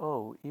he said,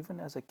 "Oh, even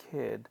as a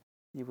kid,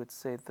 you would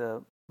say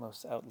the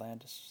most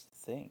outlandish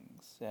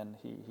things," and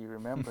he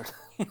remembered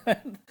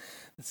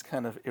this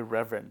kind of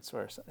irreverence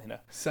or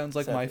Sounds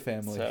like my said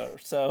family.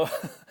 so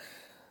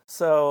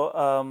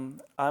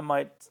I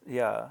might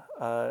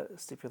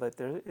stipulate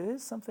there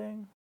is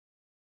something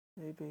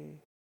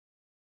maybe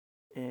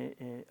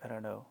I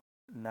don't know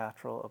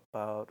natural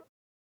about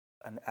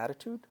an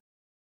attitude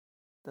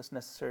that's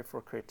necessary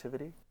for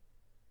creativity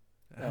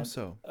How and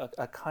so?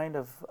 a kind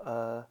of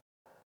uh,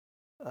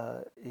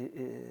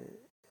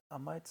 I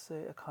might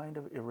say a kind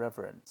of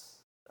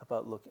irreverence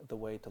about the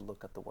way to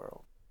look at the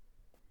world.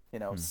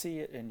 Hmm. See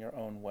it in your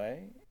own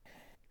way,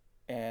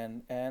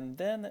 and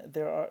then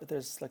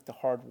there's like the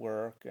hard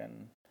work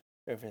and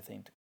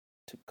everything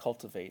to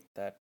cultivate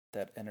that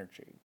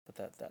energy, but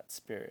that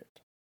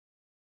spirit.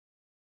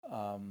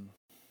 Um,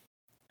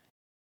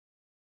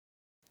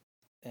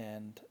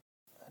 and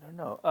I don't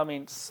know. I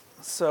mean,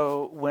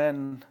 so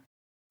when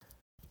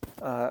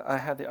I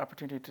had the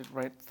opportunity to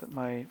write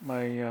my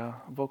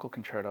vocal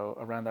concerto.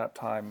 Around that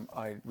time,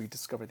 I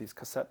rediscovered these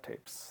cassette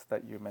tapes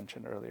that you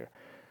mentioned earlier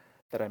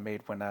that I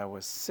made when I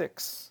was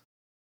 6,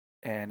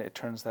 and it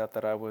turns out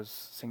that I was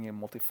singing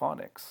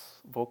multiphonics,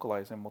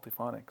 vocalizing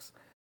multiphonics.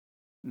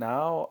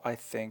 Now I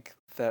think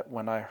that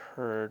when I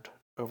heard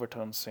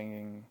overtone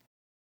singing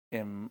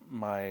in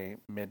my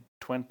mid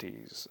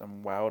 20s,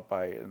 I'm wowed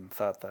by it and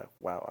thought that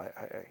wow,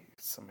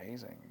 it's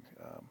amazing.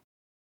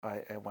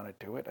 I want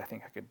to do it. I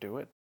think I could do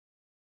it.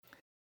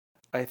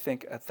 I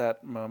think at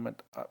that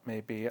moment,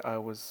 maybe I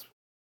was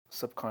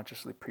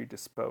subconsciously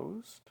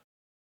predisposed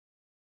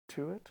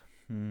to it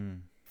Hmm.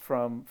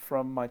 from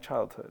my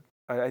childhood.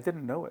 I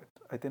didn't know it.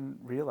 I didn't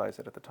realize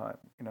it at the time.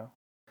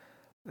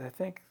 I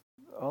think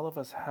all of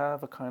us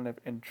have a kind of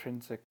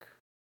intrinsic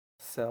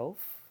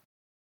self,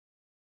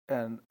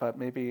 and but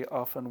maybe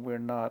often we're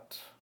not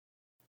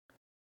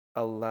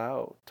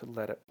allowed to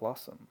let it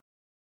blossom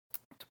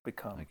to I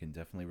become, can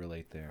definitely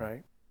relate there.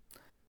 right?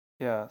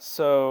 Yeah.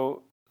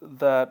 So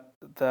that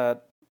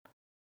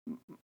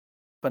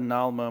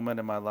banal moment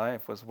in my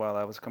life was while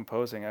I was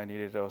composing. I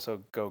needed to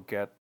also go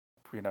get,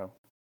 you know,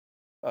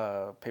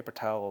 paper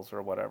towels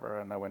or whatever,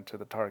 and I went to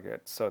the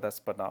Target. So that's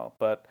banal.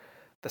 But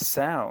the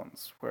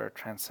sounds were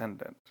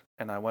transcendent,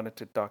 and I wanted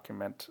to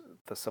document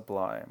the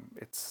sublime.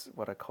 It's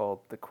what I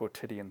call the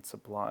quotidian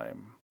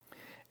sublime.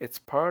 It's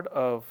part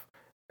of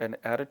an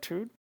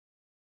attitude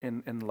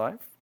in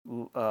life.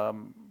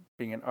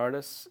 Being an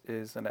artist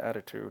is an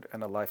attitude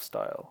and a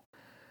lifestyle.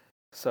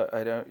 So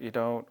you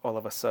don't all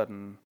of a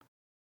sudden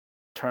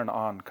turn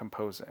on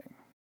composing.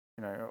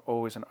 You're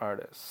always an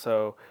artist.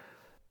 So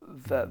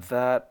that Hmm.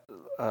 that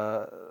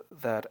uh,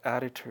 that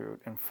attitude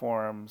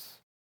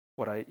informs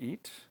what I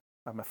eat.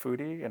 I'm a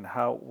foodie, and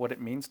how what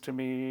it means to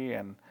me,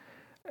 and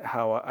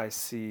how I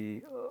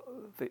see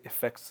the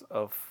effects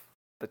of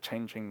the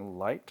changing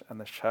light and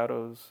the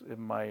shadows in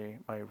my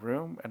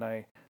room, and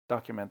I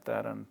document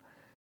that on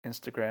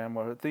Instagram.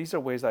 Or these are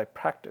ways I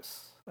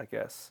practice, I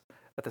guess,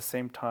 at the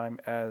same time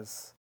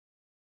as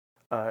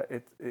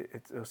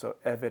it's also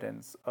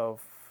evidence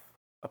of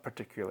a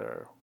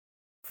particular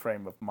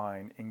frame of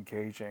mind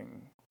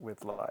engaging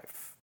with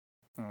life.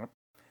 Mm.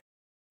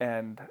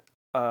 And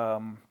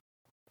um,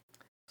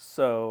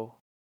 so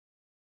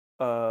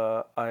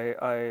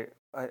I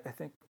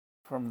think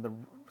from the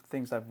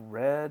things I've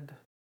read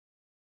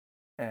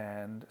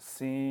and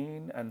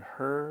seen and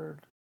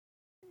heard,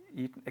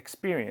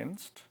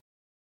 experienced,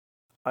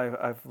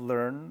 I've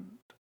learned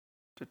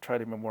to try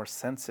to be more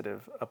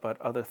sensitive about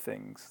other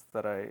things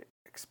that I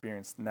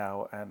experience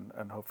now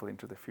and hopefully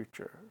into the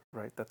future,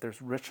 right? That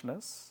there's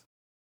richness,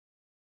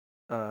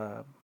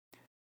 uh,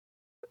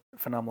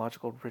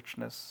 phenomenological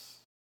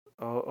richness,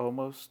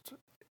 almost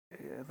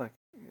like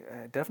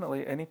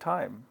definitely any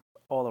time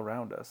all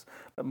around us.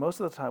 But most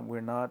of the time,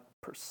 we're not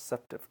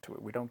perceptive to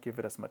it. We don't give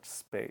it as much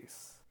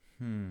space,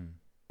 Hmm.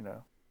 you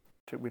know.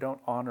 We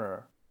don't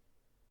honor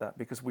that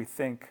because we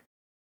think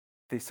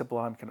the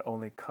sublime can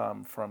only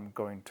come from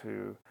going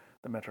to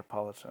the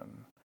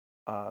Metropolitan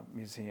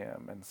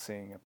Museum and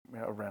seeing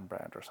a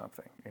Rembrandt or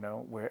something,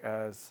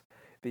 Whereas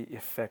the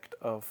effect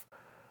of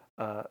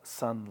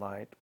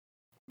sunlight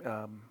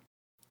um,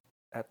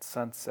 at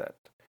sunset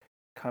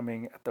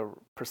coming at the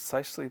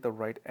precisely the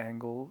right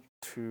angle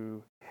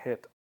to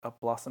hit a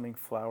blossoming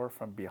flower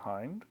from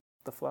behind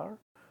the flower.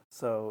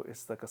 So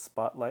it's like a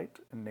spotlight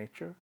in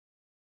nature,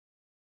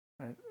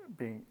 right?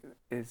 Being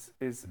is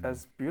Hmm.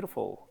 as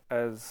beautiful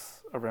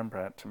as a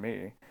Rembrandt to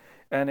me,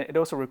 and it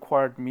also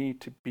required me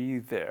to be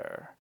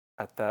there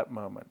at that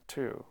moment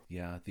too.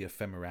 Yeah, the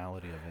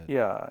ephemerality of it.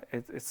 Yeah,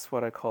 it's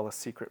what I call a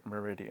secret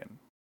meridian.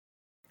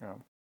 You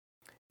know,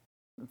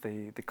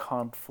 the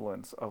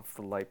confluence of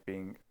the light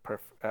being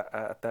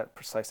at that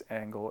precise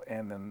angle,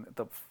 and then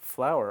the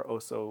flower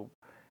also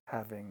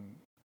having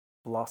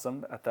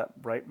blossomed at that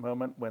right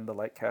moment when the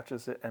light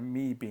catches it, and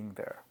me being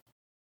there.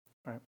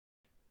 Right?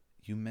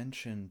 You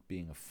mentioned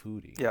being a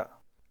foodie. Yeah.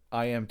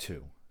 I am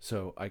too,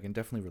 so I can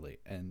definitely relate.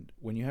 And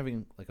when you're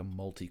having like a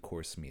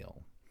multi-course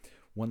meal,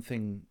 one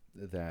thing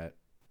that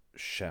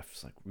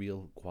chefs, like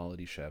real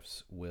quality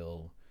chefs,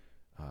 will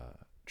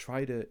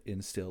try to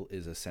instill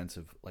is a sense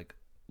of like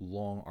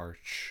long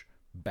arch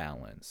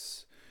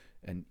balance.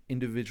 And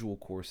individual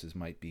courses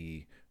might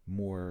be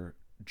more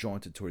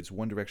jaunted towards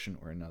one direction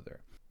or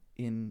another.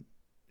 In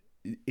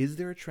Is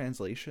there a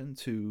translation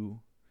to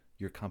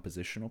your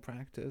compositional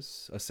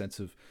practice? A sense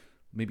of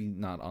maybe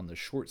not on the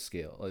short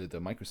scale, the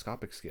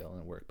microscopic scale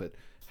in work, but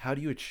how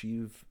do you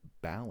achieve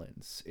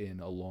balance in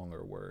a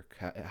longer work?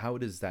 How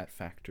does that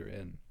factor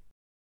in?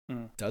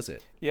 Mm. Does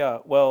it? Yeah.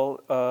 Well,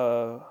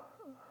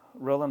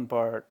 Roland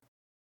Barthes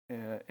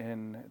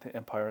in The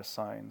Empire of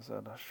Signs,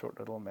 a short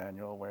little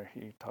manual where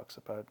he talks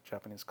about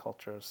Japanese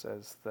culture,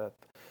 says that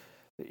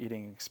the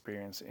eating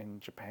experience in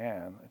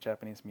Japan, a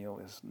Japanese meal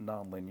is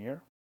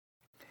nonlinear.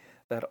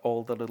 That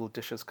all the little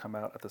dishes come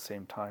out at the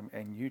same time,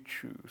 and you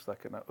choose,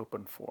 like in an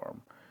open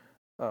form,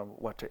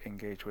 what to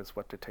engage with,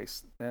 what to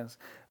taste as.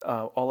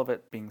 All of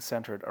it being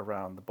centered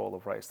around the bowl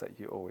of rice that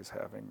you always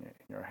have in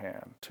your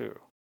hand, too.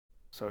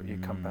 So you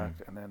come back,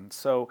 Mm. and then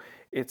so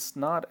it's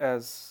not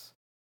as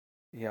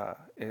yeah,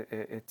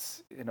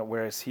 it's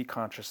whereas he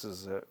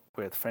contrasts it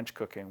with French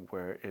cooking,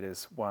 where it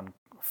is one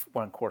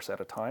course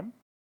at a time.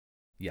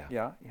 Yeah.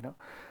 Yeah,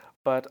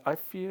 But I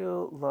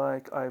feel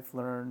like I've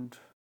learned,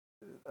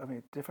 I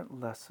mean, different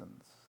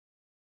lessons.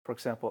 For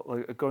example,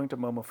 like going to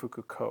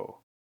Momofuku Ko,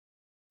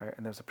 right?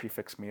 And there's a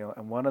prefix meal,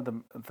 and one of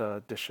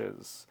the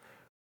dishes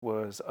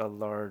was a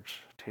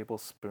large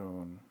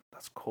tablespoon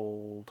that's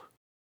cold,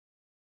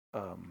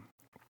 um,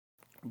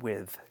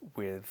 with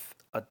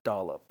a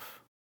dollop,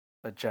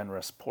 a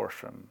generous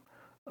portion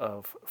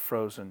of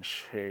frozen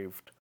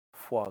shaved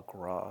foie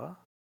gras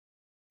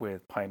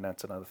with pine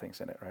nuts and other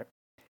things in it, right?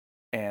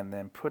 And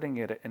then putting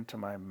it into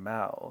my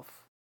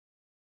mouth,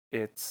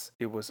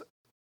 it was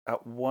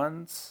at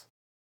once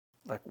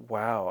like,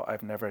 wow,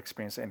 I've never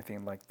experienced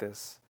anything like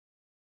this.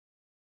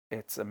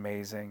 It's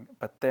amazing,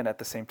 but then at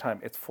the same time,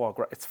 it's foie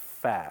gras. It's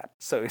fat,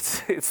 so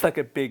it's it's like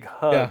a big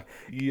Yeah. hug.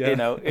 You Yeah.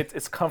 know,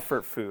 it's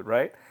comfort food,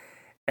 right?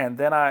 And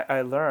then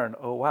I learned,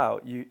 oh wow,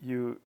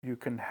 you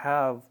can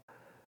have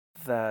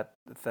that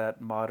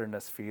that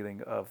modernist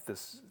feeling of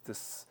this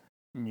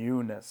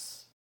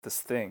newness,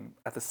 this thing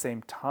at the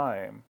same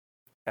time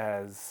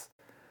as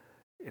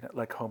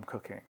like home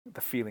cooking,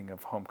 the feeling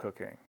of home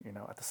cooking,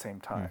 at the same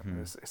time.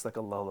 Mm-hmm. It's like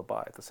a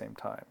lullaby at the same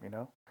time.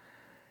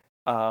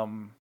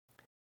 Um,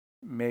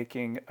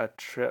 Making a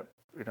trip,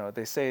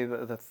 they say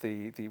that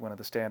the one of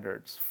the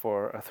standards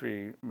for a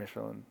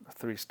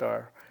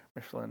three-star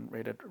Michelin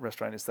rated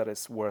restaurant is that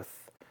it's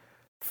worth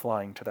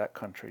flying to that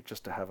country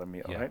just to have a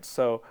meal, Yeah. right?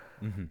 So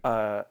Mm-hmm.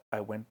 I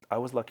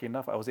was lucky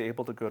enough. I was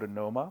able to go to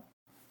Noma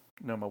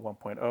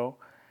 1.0,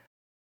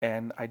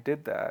 and I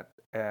did that,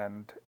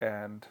 and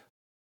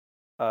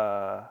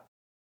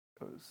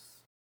it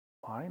was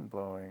mind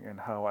blowing in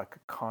how I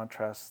could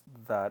contrast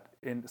that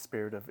in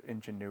spirit of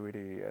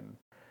ingenuity and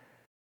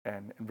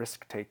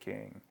risk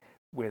taking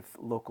with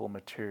local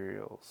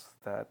materials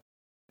that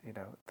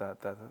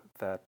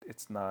that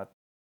it's not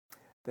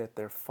that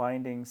they're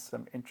finding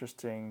some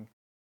interesting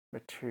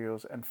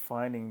materials and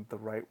finding the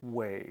right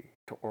way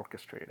to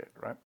orchestrate it,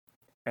 right?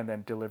 And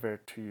then deliver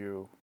it to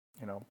you,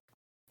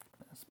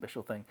 a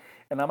special thing.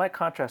 And I might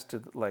contrast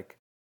to like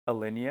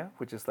Alinea,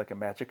 which is like a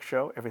magic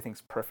show.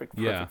 Everything's perfect, Yeah.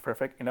 perfect,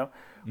 perfect.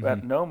 But Mm-hmm.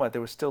 at Noma,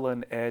 there was still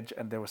an edge,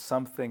 and there were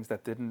some things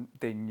that didn't.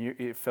 They knew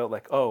it felt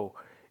like, oh,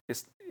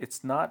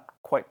 it's not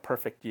quite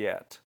perfect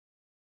yet,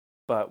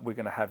 but we're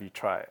gonna have you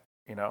try it.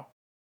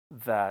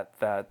 That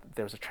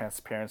there's a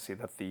transparency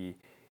that the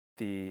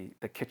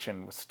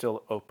kitchen was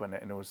still open,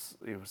 and it was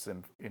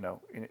in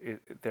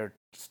they're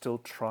still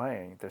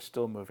trying, they're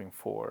still moving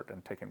forward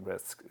and taking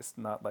risks. It's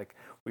not like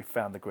we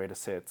found the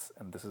greatest hits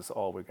and this is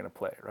all we're gonna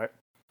play, right?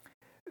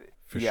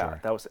 For Yeah, sure.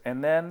 that was.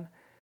 And then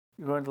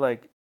you're going to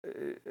like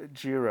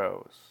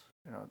gyros.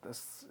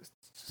 This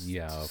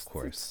Yeah, of it's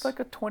course. like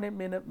a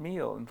 20-minute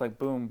meal. And it's like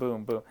boom,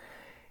 boom, boom,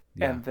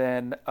 Yeah. and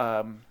then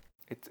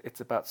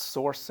it's about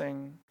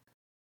sourcing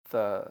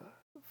the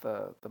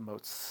the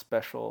most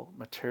special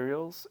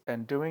materials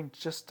and doing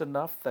just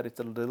enough that it's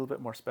a little bit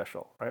more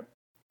special, right?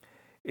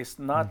 It's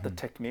not the Mm-hmm.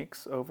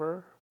 techniques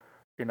over,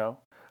 you know.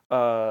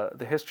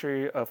 The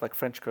history of like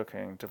French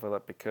cooking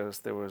developed because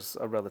there was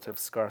a relative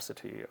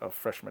scarcity of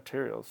fresh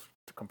materials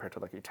compared to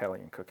like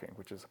Italian cooking,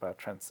 which is about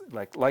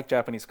like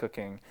Japanese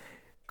cooking,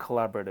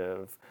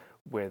 collaborative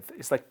with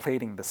it's like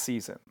plating the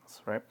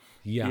seasons, right?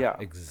 Yeah, Yeah,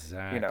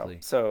 exactly.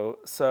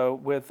 so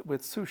with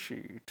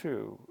sushi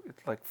too,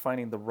 it's like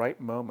finding the right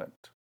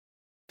moment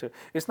to.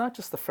 It's not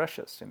just the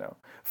freshest,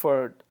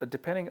 for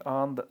depending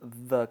on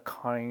the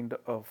kind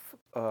of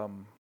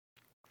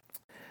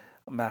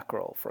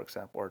mackerel, for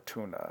example, or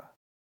tuna.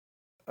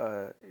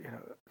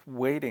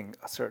 Waiting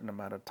a certain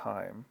amount of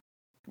time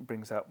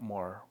brings out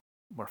more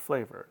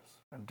flavors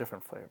and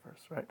different flavors,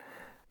 right?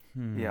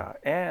 Hmm. Yeah,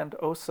 and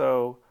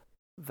also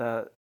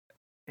the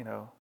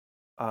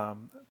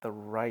the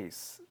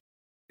rice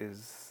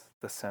is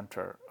the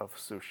center of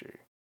sushi.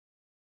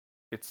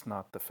 It's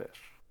not the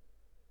fish.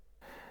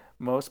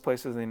 Most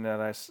places in the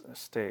United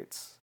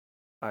States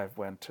I've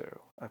been to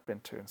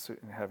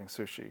in having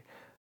sushi,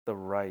 the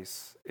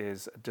rice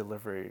is a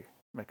delivery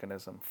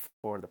mechanism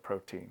for the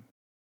protein.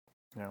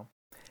 You know,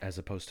 As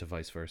opposed to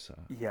vice versa.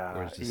 Or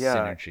yeah, is this yeah.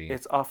 synergy?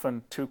 It's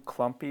often too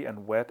clumpy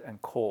and wet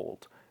and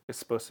cold. It's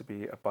supposed to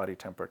be a body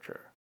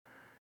temperature,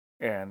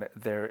 and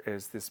there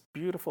is this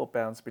beautiful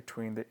balance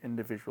between the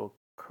individual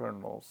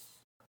kernels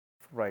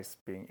of rice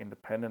being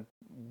independent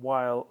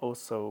while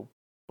also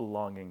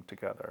belonging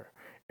together,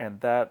 and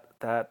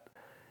that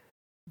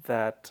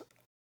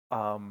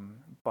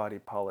body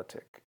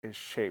politic is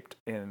shaped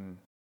in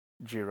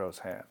Jiro's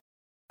hand.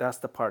 That's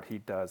the part he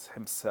does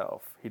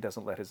himself. He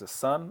doesn't let his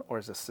son or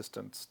his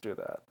assistants do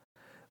that.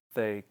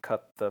 They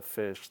cut the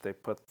fish, they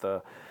put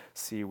the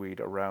seaweed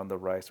around the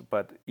rice,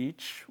 but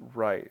each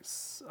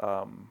rice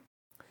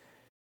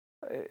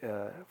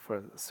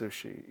for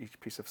sushi, each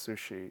piece of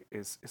sushi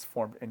is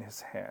formed in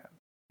his hand,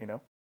 you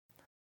know,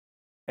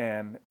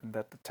 and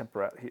that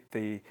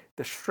the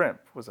shrimp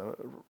was a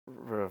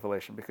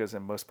revelation because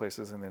in most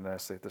places in the United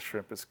States the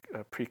shrimp is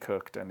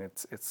pre-cooked and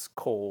it's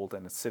cold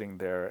and it's sitting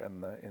there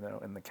in the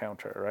in the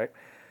counter, right?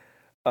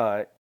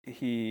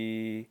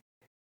 He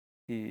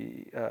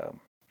he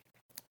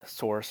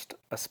sourced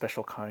a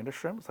special kind of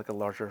shrimp. It's like a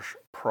larger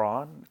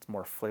prawn. It's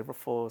more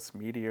flavorful. It's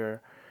meatier,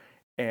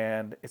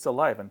 and it's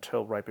alive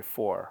until right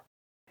before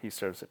he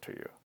serves it to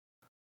you.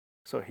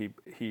 So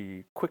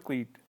he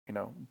quickly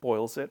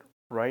boils it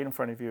right in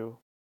front of you,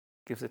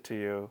 gives it to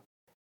you,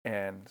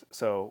 and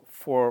so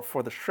for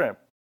the shrimp,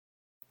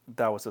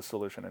 that was the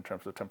solution in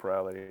terms of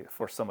temporality.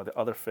 For some of the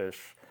other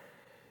fish,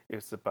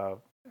 it's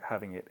about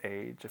having it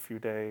age a few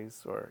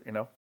days, or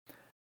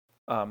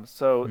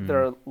so there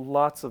Hmm. are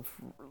lots of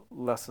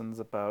lessons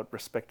about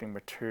respecting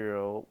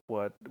material,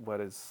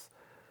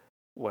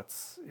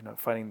 what's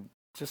finding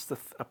just the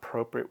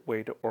appropriate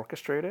way to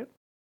orchestrate it.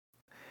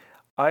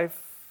 I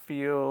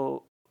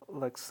feel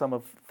like some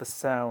of the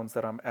sounds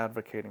that I'm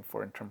advocating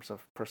for in terms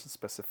of person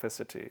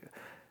specificity,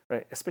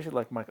 right? Especially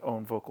like my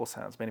own vocal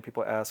sounds. Many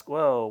people ask,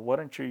 well, why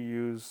don't you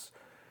use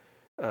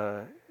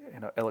uh,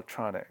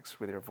 electronics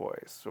with your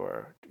voice,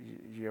 or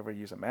you ever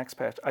use a max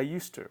patch? I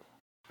used to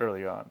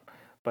early on,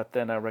 but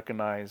then I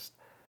recognized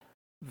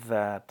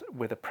that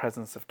with the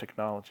presence of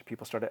technology,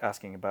 people started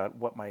asking about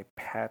what my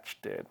patch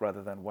did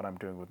rather than what I'm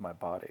doing with my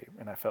body,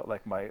 and I felt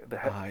like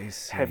I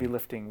heavy see.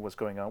 lifting was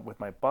going on with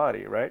my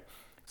body, right?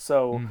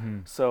 So, Hmm.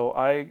 so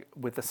I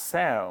with the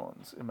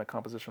sounds in my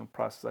composition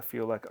process, I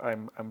feel like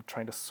I'm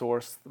trying to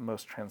source the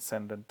most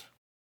transcendent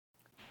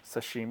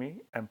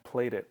sashimi and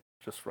plate it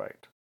just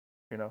right,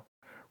 you know,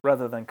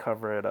 rather than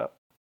cover it up.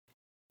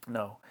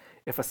 No.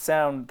 If a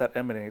sound that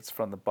emanates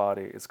from the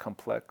body is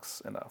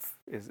complex enough,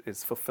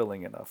 is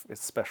fulfilling enough, is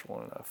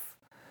special enough,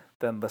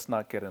 then let's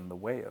not get in the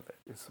way of it,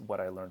 is what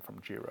I learned from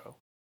Jiro,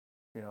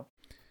 you know?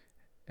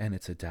 And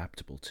it's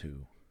adaptable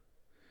too.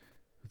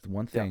 The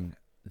one Yeah. thing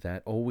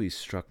that always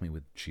struck me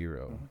with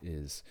Jiro Mm-hmm.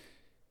 is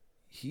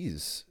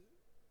he's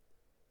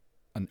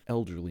an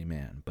elderly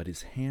man, but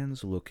his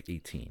hands look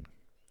 18.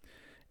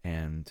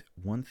 And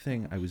one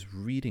thing Mm-hmm. I was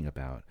reading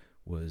about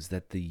was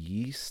that the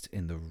yeast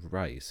in the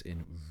rice,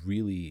 in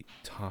really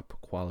top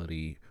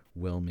quality,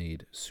 well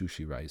made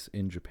sushi rice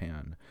in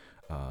Japan,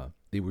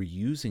 they were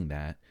using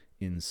that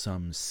in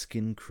some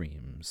skin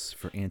creams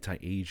for anti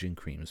aging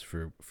creams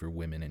for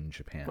women in Oh,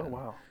 Japan.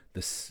 wow.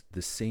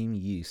 The same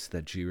yeast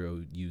that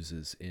Jiro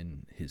uses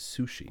in his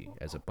sushi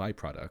as a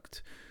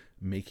byproduct,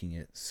 making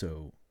it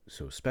so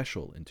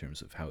special in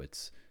terms of how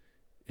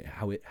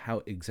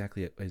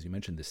exactly, as you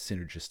mentioned, this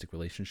synergistic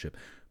relationship,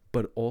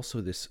 but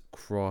also this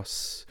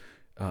cross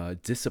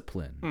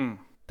discipline, Hmm.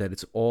 that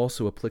it's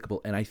also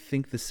applicable. And I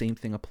think the same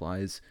thing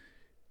applies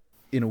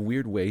in a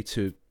weird way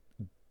to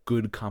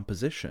good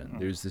composition. Mm.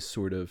 There's this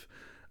sort of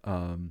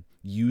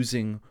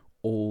using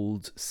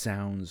old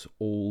sounds,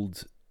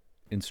 old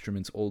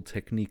instruments, old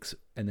techniques,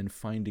 and then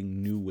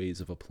finding new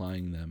ways of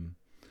applying them.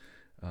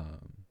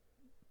 Um,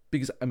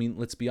 because I mean,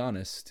 let's be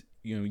honest.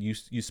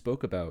 You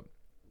spoke about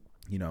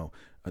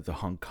the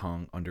Hong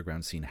Kong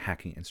underground scene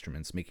hacking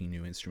instruments, making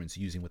new instruments,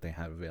 using what they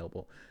have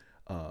available.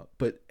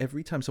 But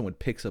every time someone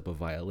picks up a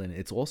violin,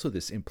 it's also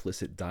this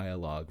implicit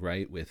dialogue,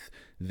 right, with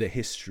the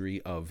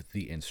history of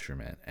the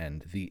instrument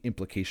and the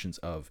implications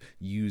of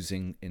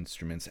using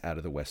instruments out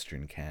of the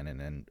Western canon,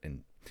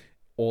 and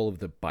all of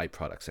the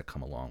byproducts that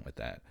come along with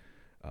that.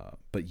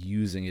 But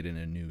using it in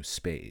a new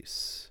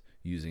space,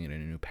 using it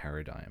in a new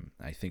paradigm.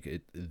 I think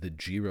the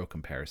Jiro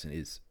comparison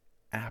is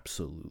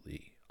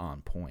absolutely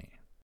on point.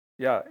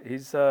 Yeah,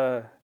 he's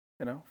for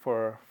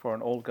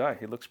an old guy,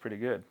 he looks pretty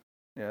good.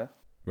 Yeah.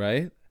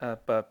 Right?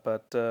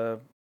 But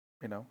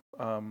you know,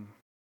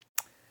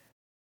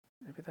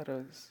 maybe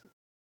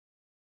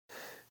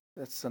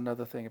that's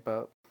another thing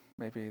about,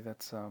 maybe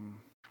that's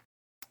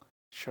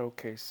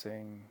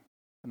showcasing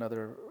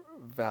another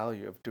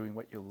value of doing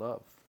what you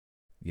love.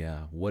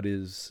 Yeah. What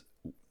is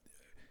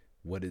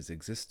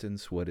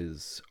existence? What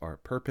is our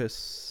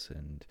purpose?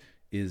 And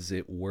is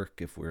it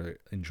work if we're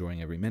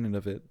enjoying every minute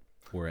of it,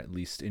 or at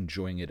least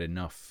enjoying it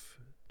enough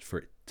for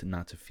it to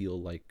not to feel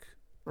like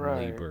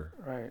Right, labor?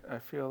 right. I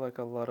feel like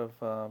a lot of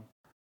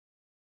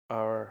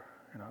our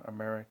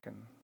American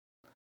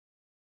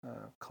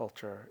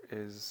culture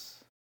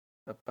is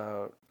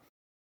about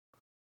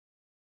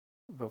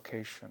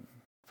vocation,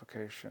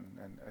 vocation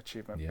and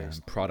achievement Yeah,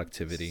 based. and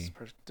productivity.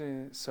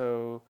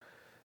 So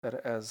that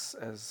as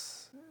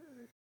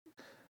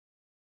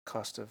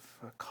cost of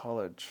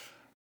college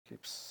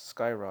keeps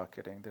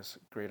skyrocketing, there's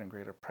greater and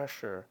greater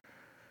pressure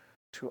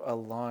to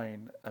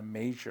align a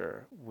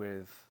major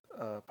with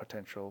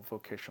potential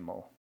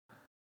vocational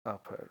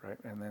output, right?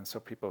 And then so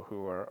people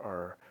who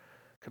are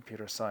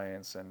computer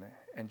science and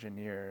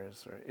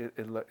engineers, or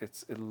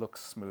it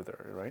looks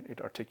smoother, right?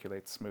 It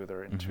articulates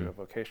smoother into Mm-hmm. a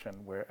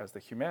vocation, whereas the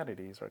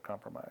humanities are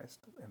compromised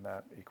in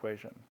that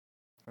equation,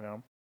 you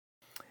know.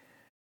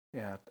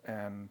 Yeah,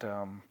 and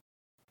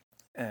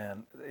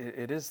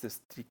it is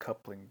this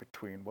decoupling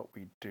between what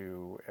we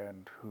do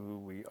and who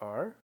we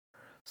are.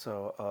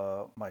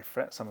 So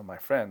some of my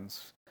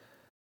friends,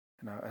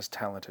 as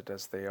talented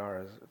as they are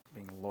as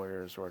being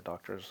lawyers or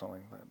doctors or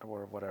something,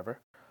 or whatever,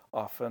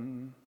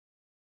 often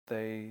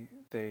they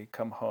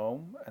come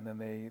home and then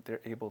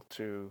they're able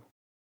to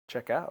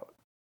check out.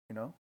 You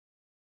know,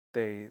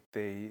 they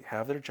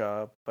have their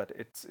job, but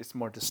it's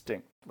more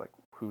distinct, like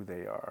who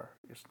they are.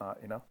 It's not,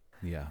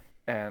 Yeah.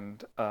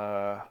 And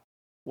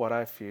what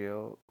I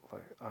feel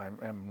like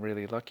I'm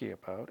really lucky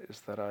about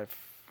is that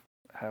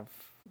have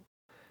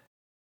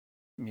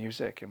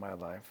music in my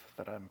life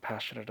that I'm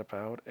passionate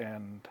about,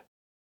 and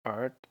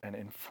art, and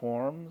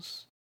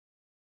informs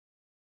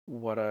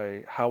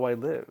how I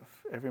live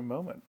every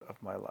moment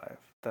of my life.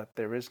 That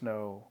there is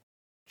no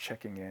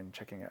checking in,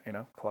 checking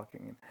out,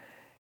 clocking in.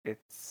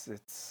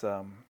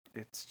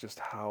 It's just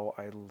how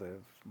I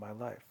live my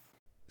life.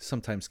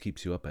 Sometimes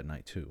keeps you up at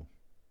night too,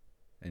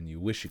 and you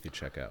wish you could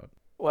check out.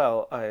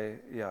 Well, I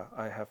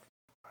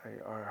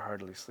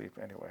hardly sleep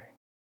anyway.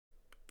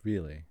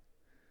 Really?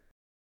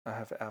 I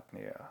have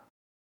apnea.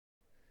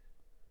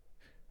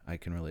 I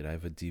can relate. I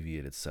have a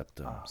deviated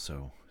septum, Ah,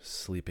 so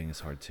sleeping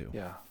is hard too.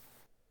 yeah.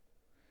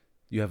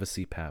 You have a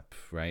CPAP,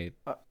 right?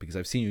 Uh, Because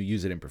I've seen you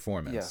use it in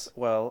yes. performance.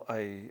 Well,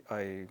 I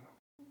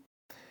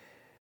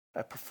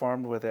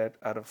performed with it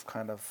out of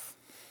kind of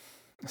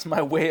it's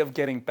my way of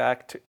getting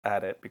back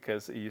at it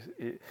because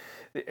the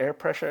air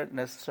pressure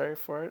necessary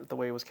for it, the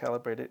way it was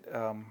calibrated,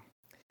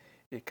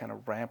 it kind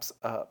of ramps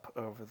up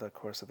over the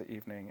course of the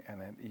evening,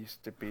 and it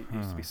used to be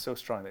Huh. so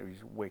strong that it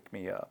used to wake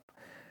me up.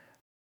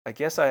 I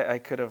guess I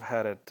could have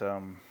had it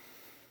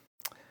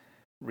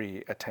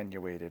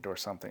re-attenuated or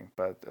something,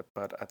 but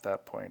at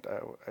that point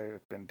I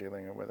had been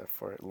dealing with it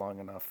for long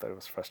enough that it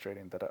was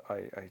frustrating that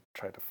I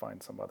tried to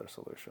find some other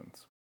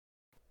solutions.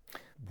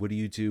 What do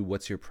you do?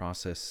 What's your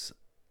process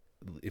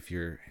if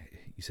you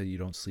said you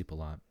don't sleep a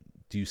lot?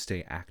 Do you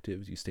stay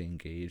active? Do you stay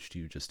engaged? Do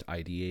you just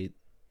ideate?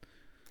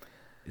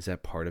 Is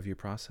that part of your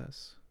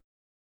process?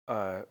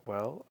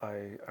 Well,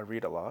 I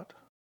read a lot,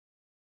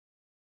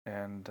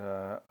 and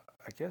I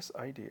guess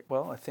I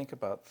think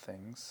about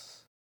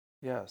things.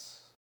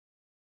 Yes.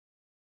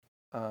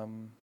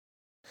 Um,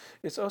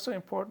 it's also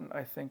important,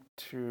 I think,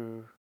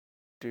 to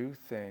do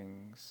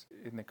things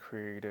in the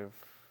creative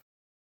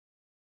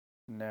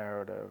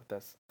narrative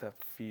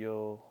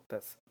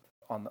that's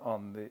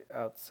on the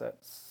outset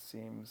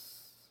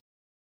seems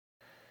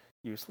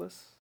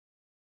useless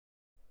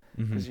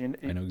Mm-hmm. because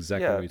I know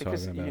exactly what yeah, you're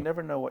because talking you about.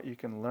 never know what you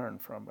can learn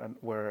from and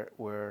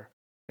where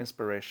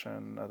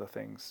inspiration, other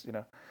things,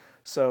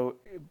 so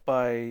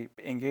by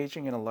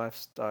engaging in a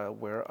lifestyle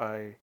where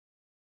I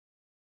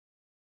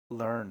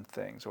learn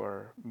things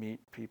or meet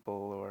people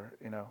or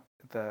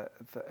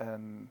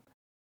and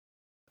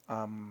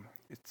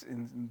it's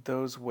in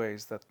those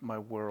ways that my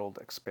world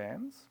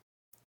expands,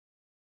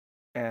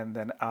 and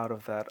then out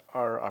of that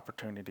are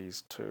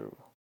opportunities to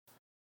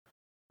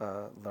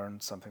learn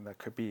something that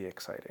could be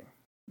exciting.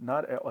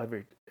 Not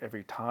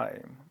every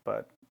time,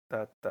 but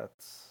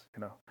that's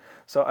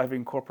So I've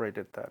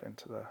incorporated that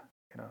into the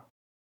you know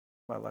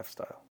my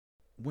lifestyle.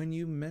 When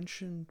you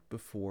mentioned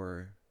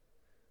before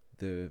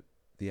the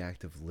the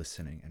act of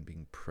listening and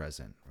being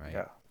present, right?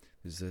 Yeah.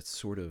 Is that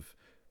sort of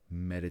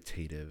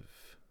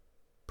meditative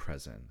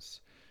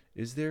presence.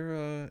 Is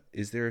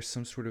there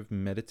some sort of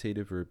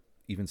meditative or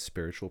even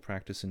spiritual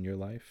practice in your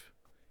life?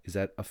 Is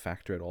that a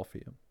factor at all for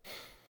you?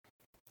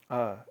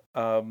 Uh,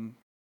 um,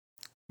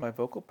 my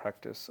vocal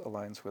practice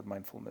aligns with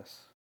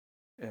mindfulness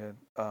and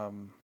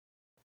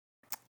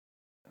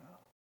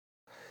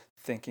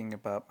thinking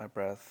about my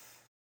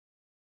breath,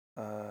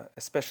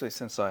 especially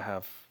since I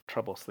have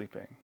trouble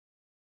sleeping,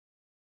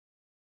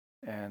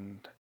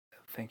 and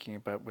thinking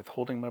about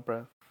withholding my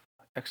breath,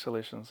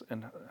 exhalations,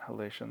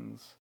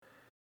 inhalations,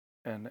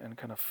 and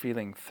kind of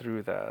feeling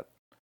through that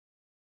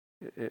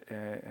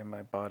in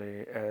my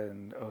body,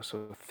 and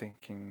also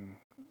thinking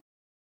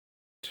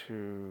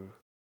to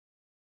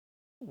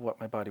what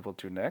my body will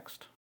do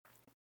next.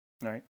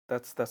 Right?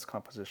 That's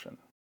composition.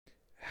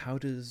 How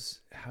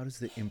does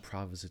the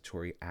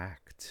improvisatory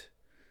act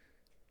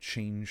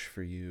change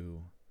for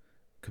you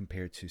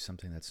compared to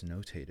something that's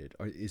notated?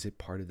 Or is it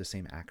part of the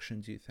same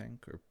action, do you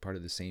think, or part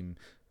of the same,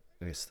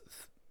 I guess,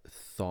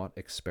 thought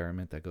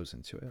experiment that goes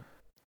into it?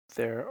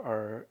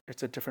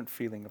 It's a different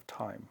feeling of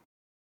time.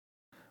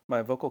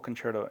 My vocal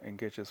concerto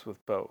engages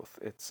with both.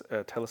 It's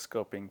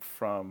telescoping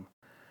from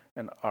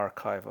an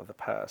archive of the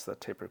past,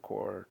 that tape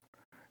recording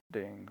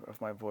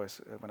of my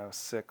voice when I was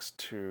 6,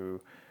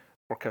 to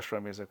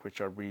orchestral music,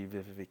 which are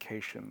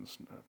revivifications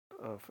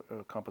of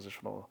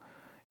compositional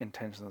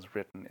intentions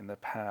written in the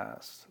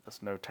past, that's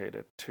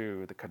notated,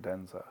 to the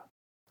cadenza,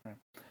 right?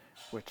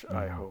 Which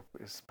I Mm-hmm. hope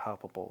is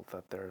palpable,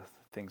 that there are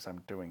things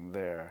I'm doing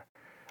there.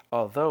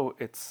 Although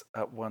it's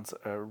at once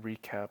a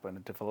recap and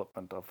a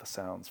development of the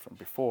sounds from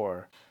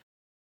before,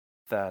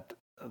 that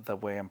the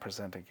way I'm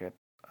presenting it,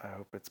 I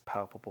hope it's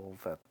palpable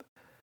that,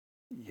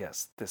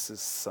 yes, this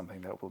is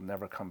something that will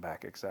never come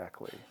back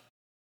exactly.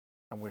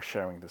 And we're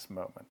sharing this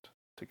moment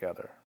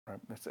together, right?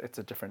 It's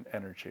a different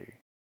energy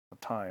of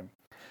time.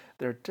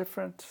 There are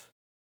different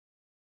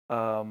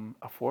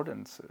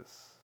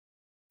affordances,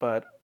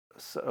 but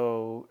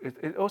so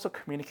it also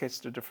communicates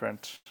to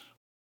different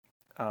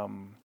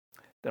um,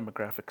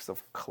 demographics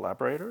of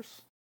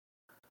collaborators,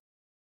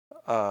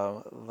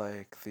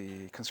 like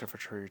the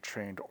conservatory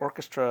trained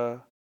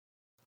orchestra.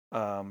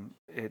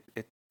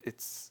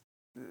 It's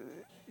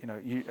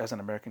you, as an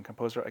American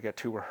composer, I get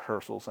 2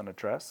 rehearsals and a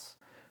dress,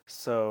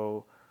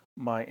 so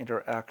my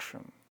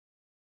interaction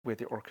with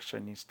the orchestra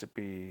needs to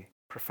be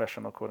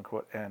professional, quote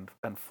unquote, and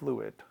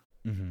fluid,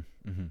 Mm-hmm.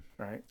 Mm-hmm.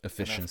 right?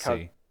 And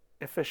Efficiency.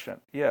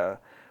 efficient, yeah.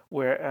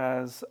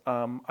 Whereas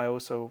I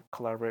also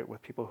collaborate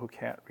with people who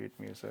can't read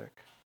music,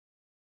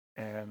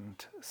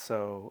 And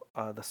so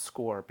the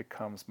score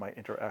becomes my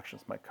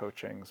interactions, my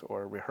coachings,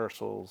 or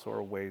rehearsals,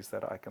 or ways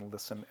that I can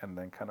listen and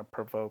then kind of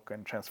provoke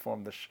and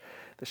transform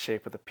the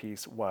shape of the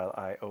piece while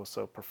I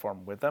also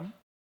perform with them.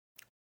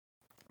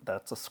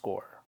 That's a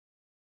score,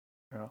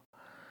 you know,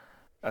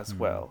 as Hmm.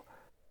 well.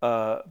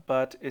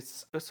 But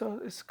it's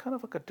kind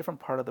of like a different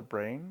part of the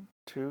brain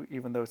too,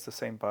 even though it's the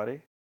same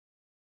body,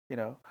 you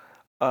know.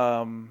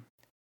 Um,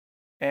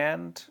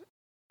 and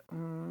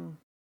mm,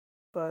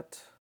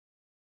 but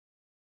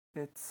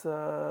it's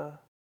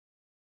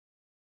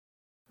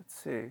let's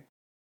see.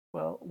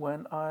 Well,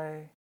 when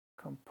I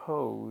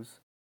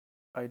compose,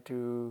 I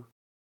do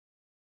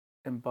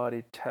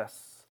embodied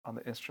tests on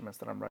the instruments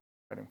that I'm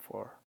writing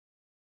for.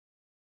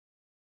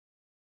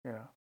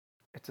 Yeah,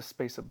 it's a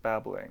space of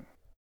babbling.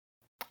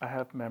 I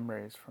have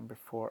memories from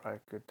before I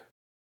could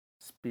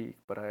speak,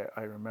 but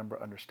I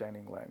remember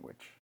understanding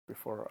language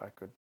before I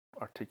could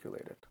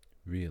articulate it.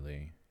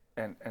 Really?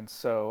 And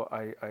so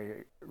I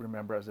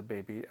remember as a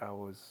baby, I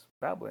was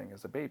babbling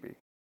as a baby,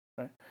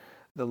 right?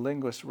 The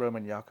linguist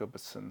Roman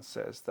Jakobson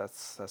says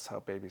that's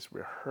how babies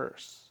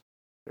rehearse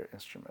their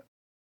instrument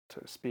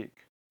to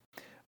speak.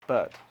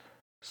 But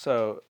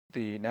so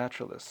the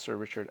naturalist Sir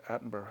Richard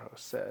Attenborough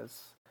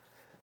says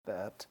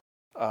that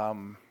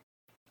um,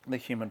 the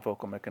human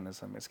vocal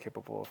mechanism is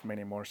capable of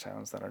many more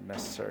sounds than are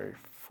necessary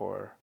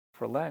for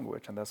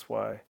language, and that's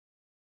why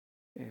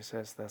he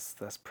says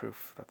that's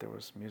proof that there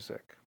was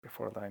music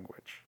before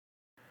language.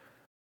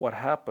 What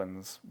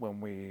happens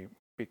when we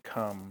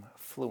become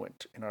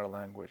fluent in our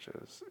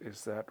languages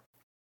is that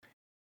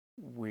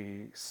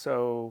we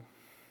so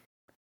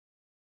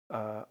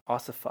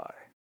ossify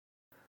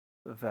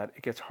that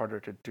it gets harder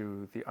to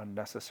do the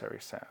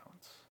unnecessary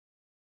sounds.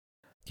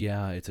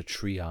 Yeah, it's a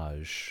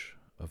triage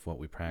of what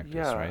we practice,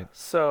 Yeah, right?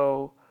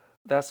 so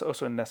that's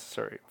also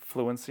necessary.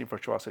 Fluency,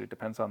 virtuosity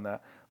depends on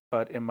that.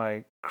 But in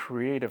my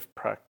creative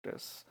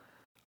practice,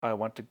 I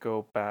want to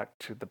go back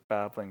to the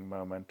babbling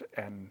moment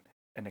and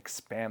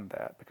expand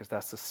that because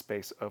that's the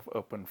space of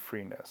open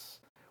freeness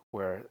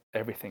where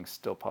everything's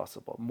still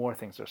possible. More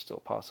things are still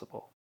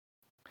possible.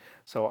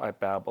 So I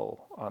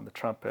babble on the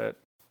trumpet,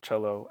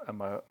 cello, and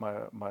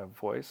my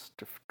voice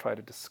to try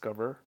to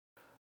discover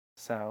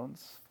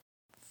sounds,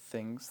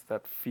 things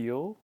that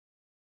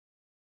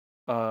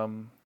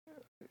um,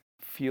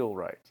 feel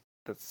right,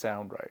 that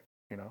sound right,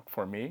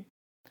 for me.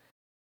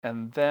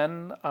 And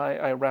then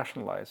I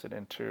rationalize it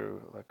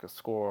into like a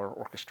score,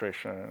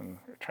 orchestration,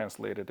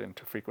 translate it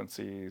into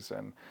frequencies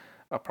and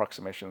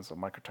approximations of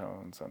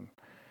microtones and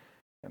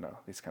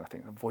these kind of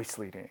things, voice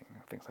leading,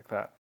 things like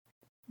that.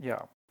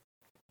 Yeah,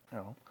 you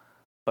know,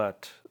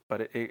 but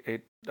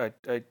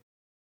I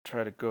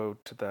try to go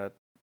to that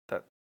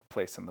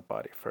place in the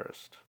body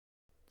 1st.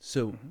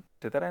 So,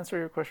 Did that answer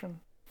your question?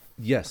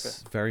 Okay.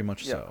 yes, very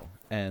much Yeah. so.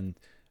 And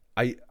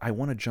I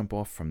want to jump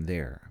off from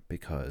there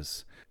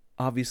because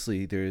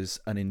obviously there's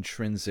an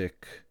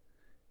intrinsic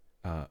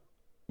uh,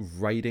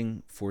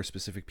 writing for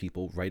specific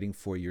people, writing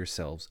for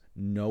yourselves,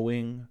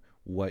 knowing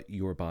what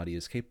your body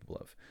is capable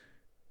of.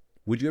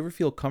 Would you ever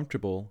feel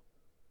comfortable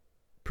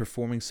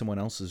performing someone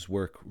else's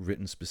work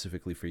written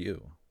specifically for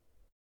you?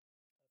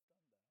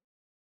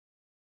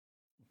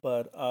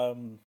 But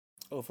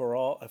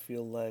overall, I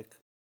feel like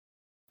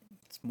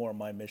it's more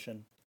my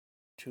mission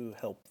to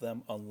help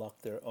them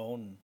unlock their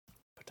own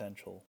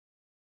potential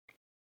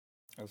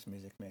as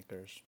music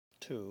makers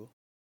too,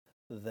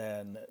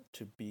 than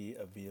to be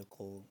a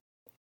vehicle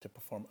to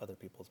perform other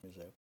people's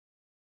music.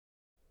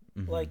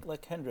 Mm-hmm.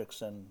 Like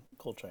Hendrix and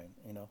Coltrane,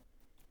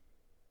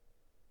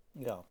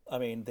 Yeah, I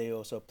mean they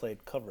also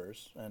played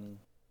covers, and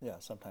yeah,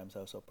 sometimes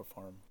I also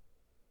perform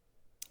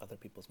other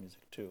people's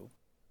music too.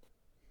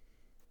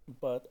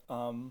 But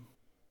um,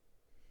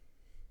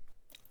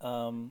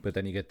 But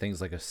then you get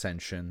things like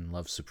Ascension,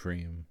 Love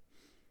Supreme.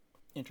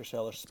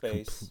 Interstellar Compl-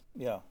 Space,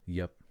 yeah.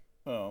 yep,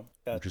 Oh,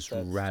 just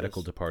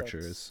radical that's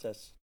departures.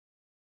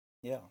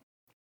 yeah,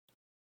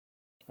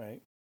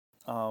 right.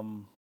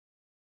 Um,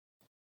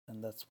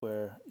 and that's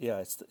where yeah,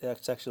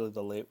 it's actually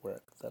the late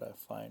work that I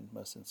find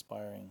most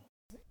inspiring.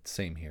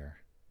 Same here.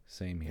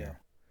 Same Yeah. here.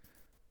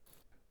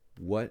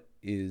 What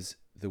is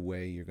the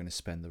way you're going to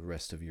spend the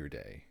rest of your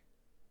day?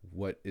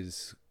 What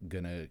is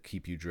going to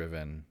keep you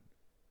driven?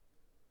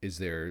 Is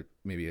there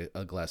maybe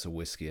a glass of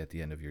whiskey at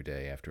the end of your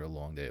day after a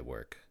long day at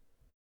work?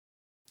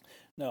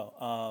 No,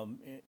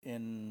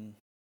 in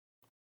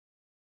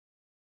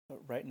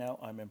right now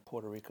I'm in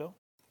Puerto Rico,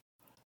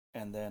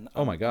 and then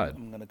Oh my I'm God.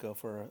 I'm gonna go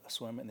for a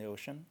swim in the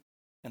ocean,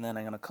 and then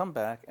I'm gonna come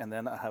back, and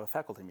then I have a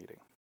faculty meeting.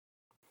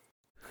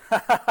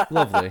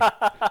 Lovely.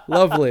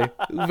 Lovely.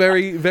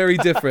 Very, very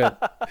different.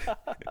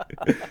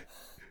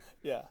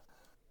 Yeah,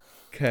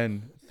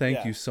 Ken, thank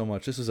yeah, you so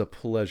much. This was a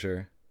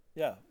pleasure.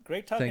 yeah.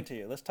 Great talking Thank to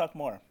you. Let's talk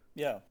more.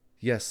 Yeah.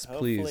 Yes,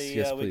 please. Hopefully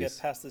Yes, we get please.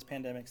 past this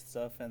pandemic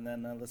stuff, and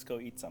then let's go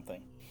eat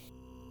something.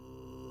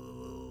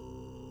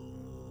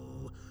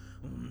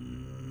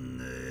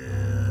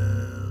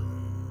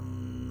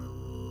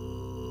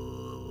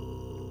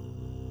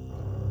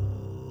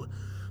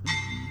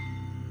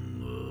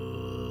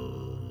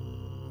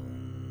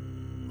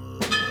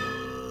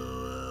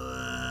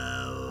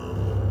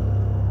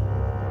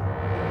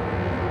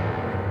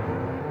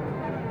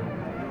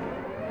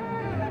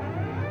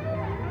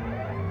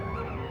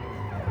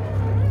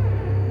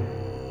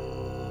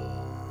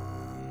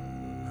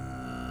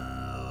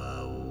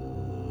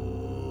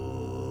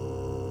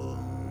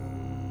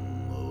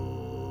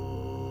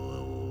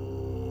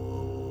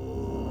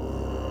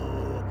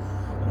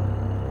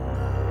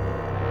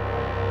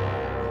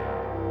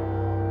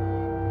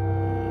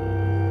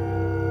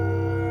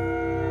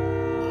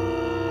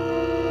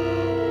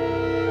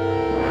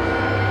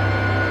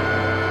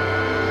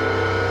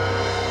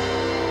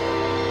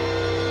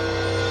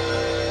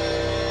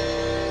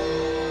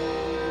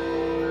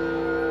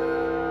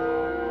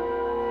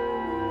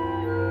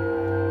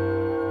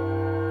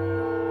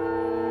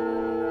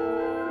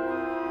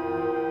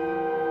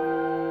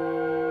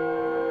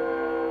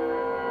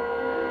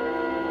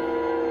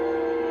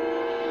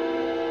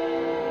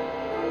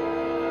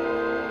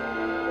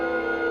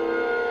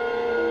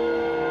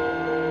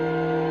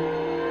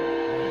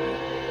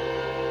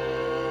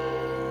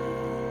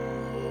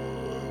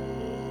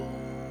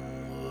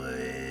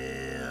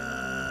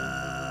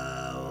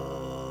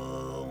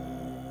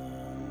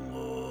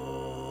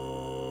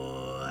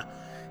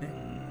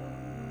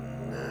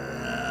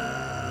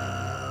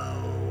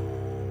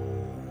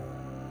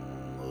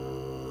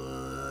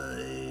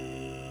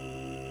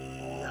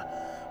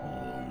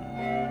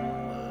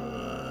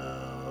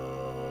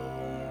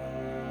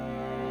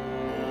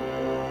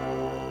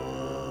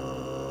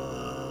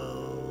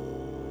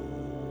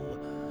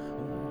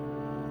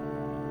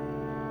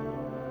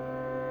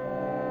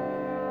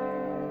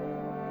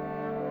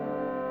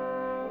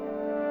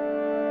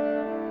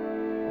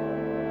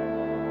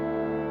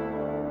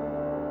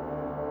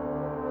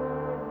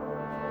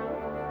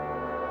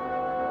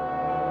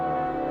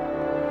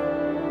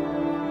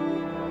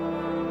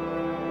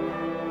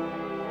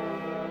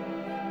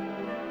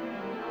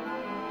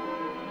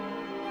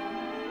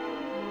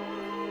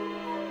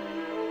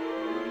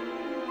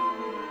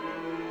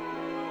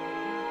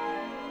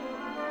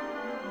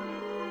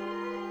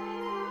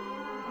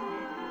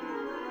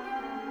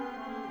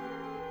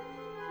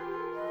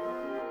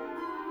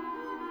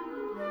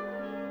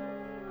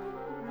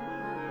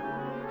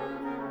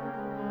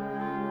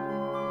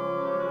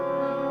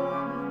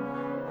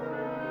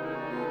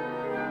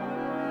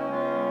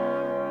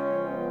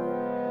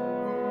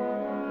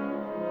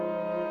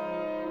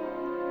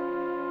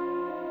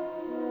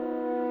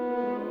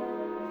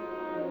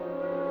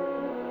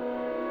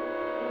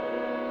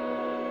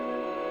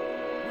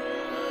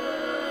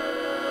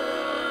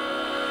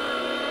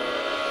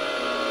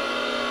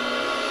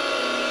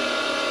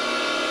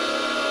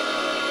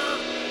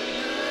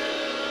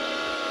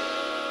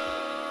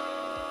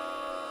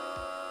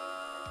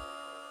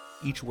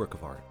 Each work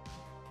of art,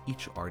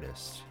 each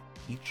artist,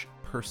 each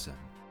person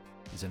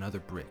is another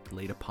brick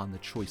laid upon the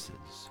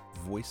choices,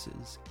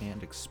 voices,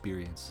 and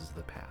experiences of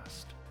the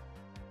past.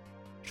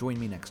 Join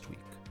me next week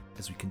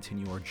as we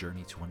continue our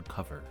journey to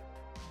uncover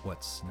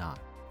what's not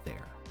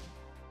there.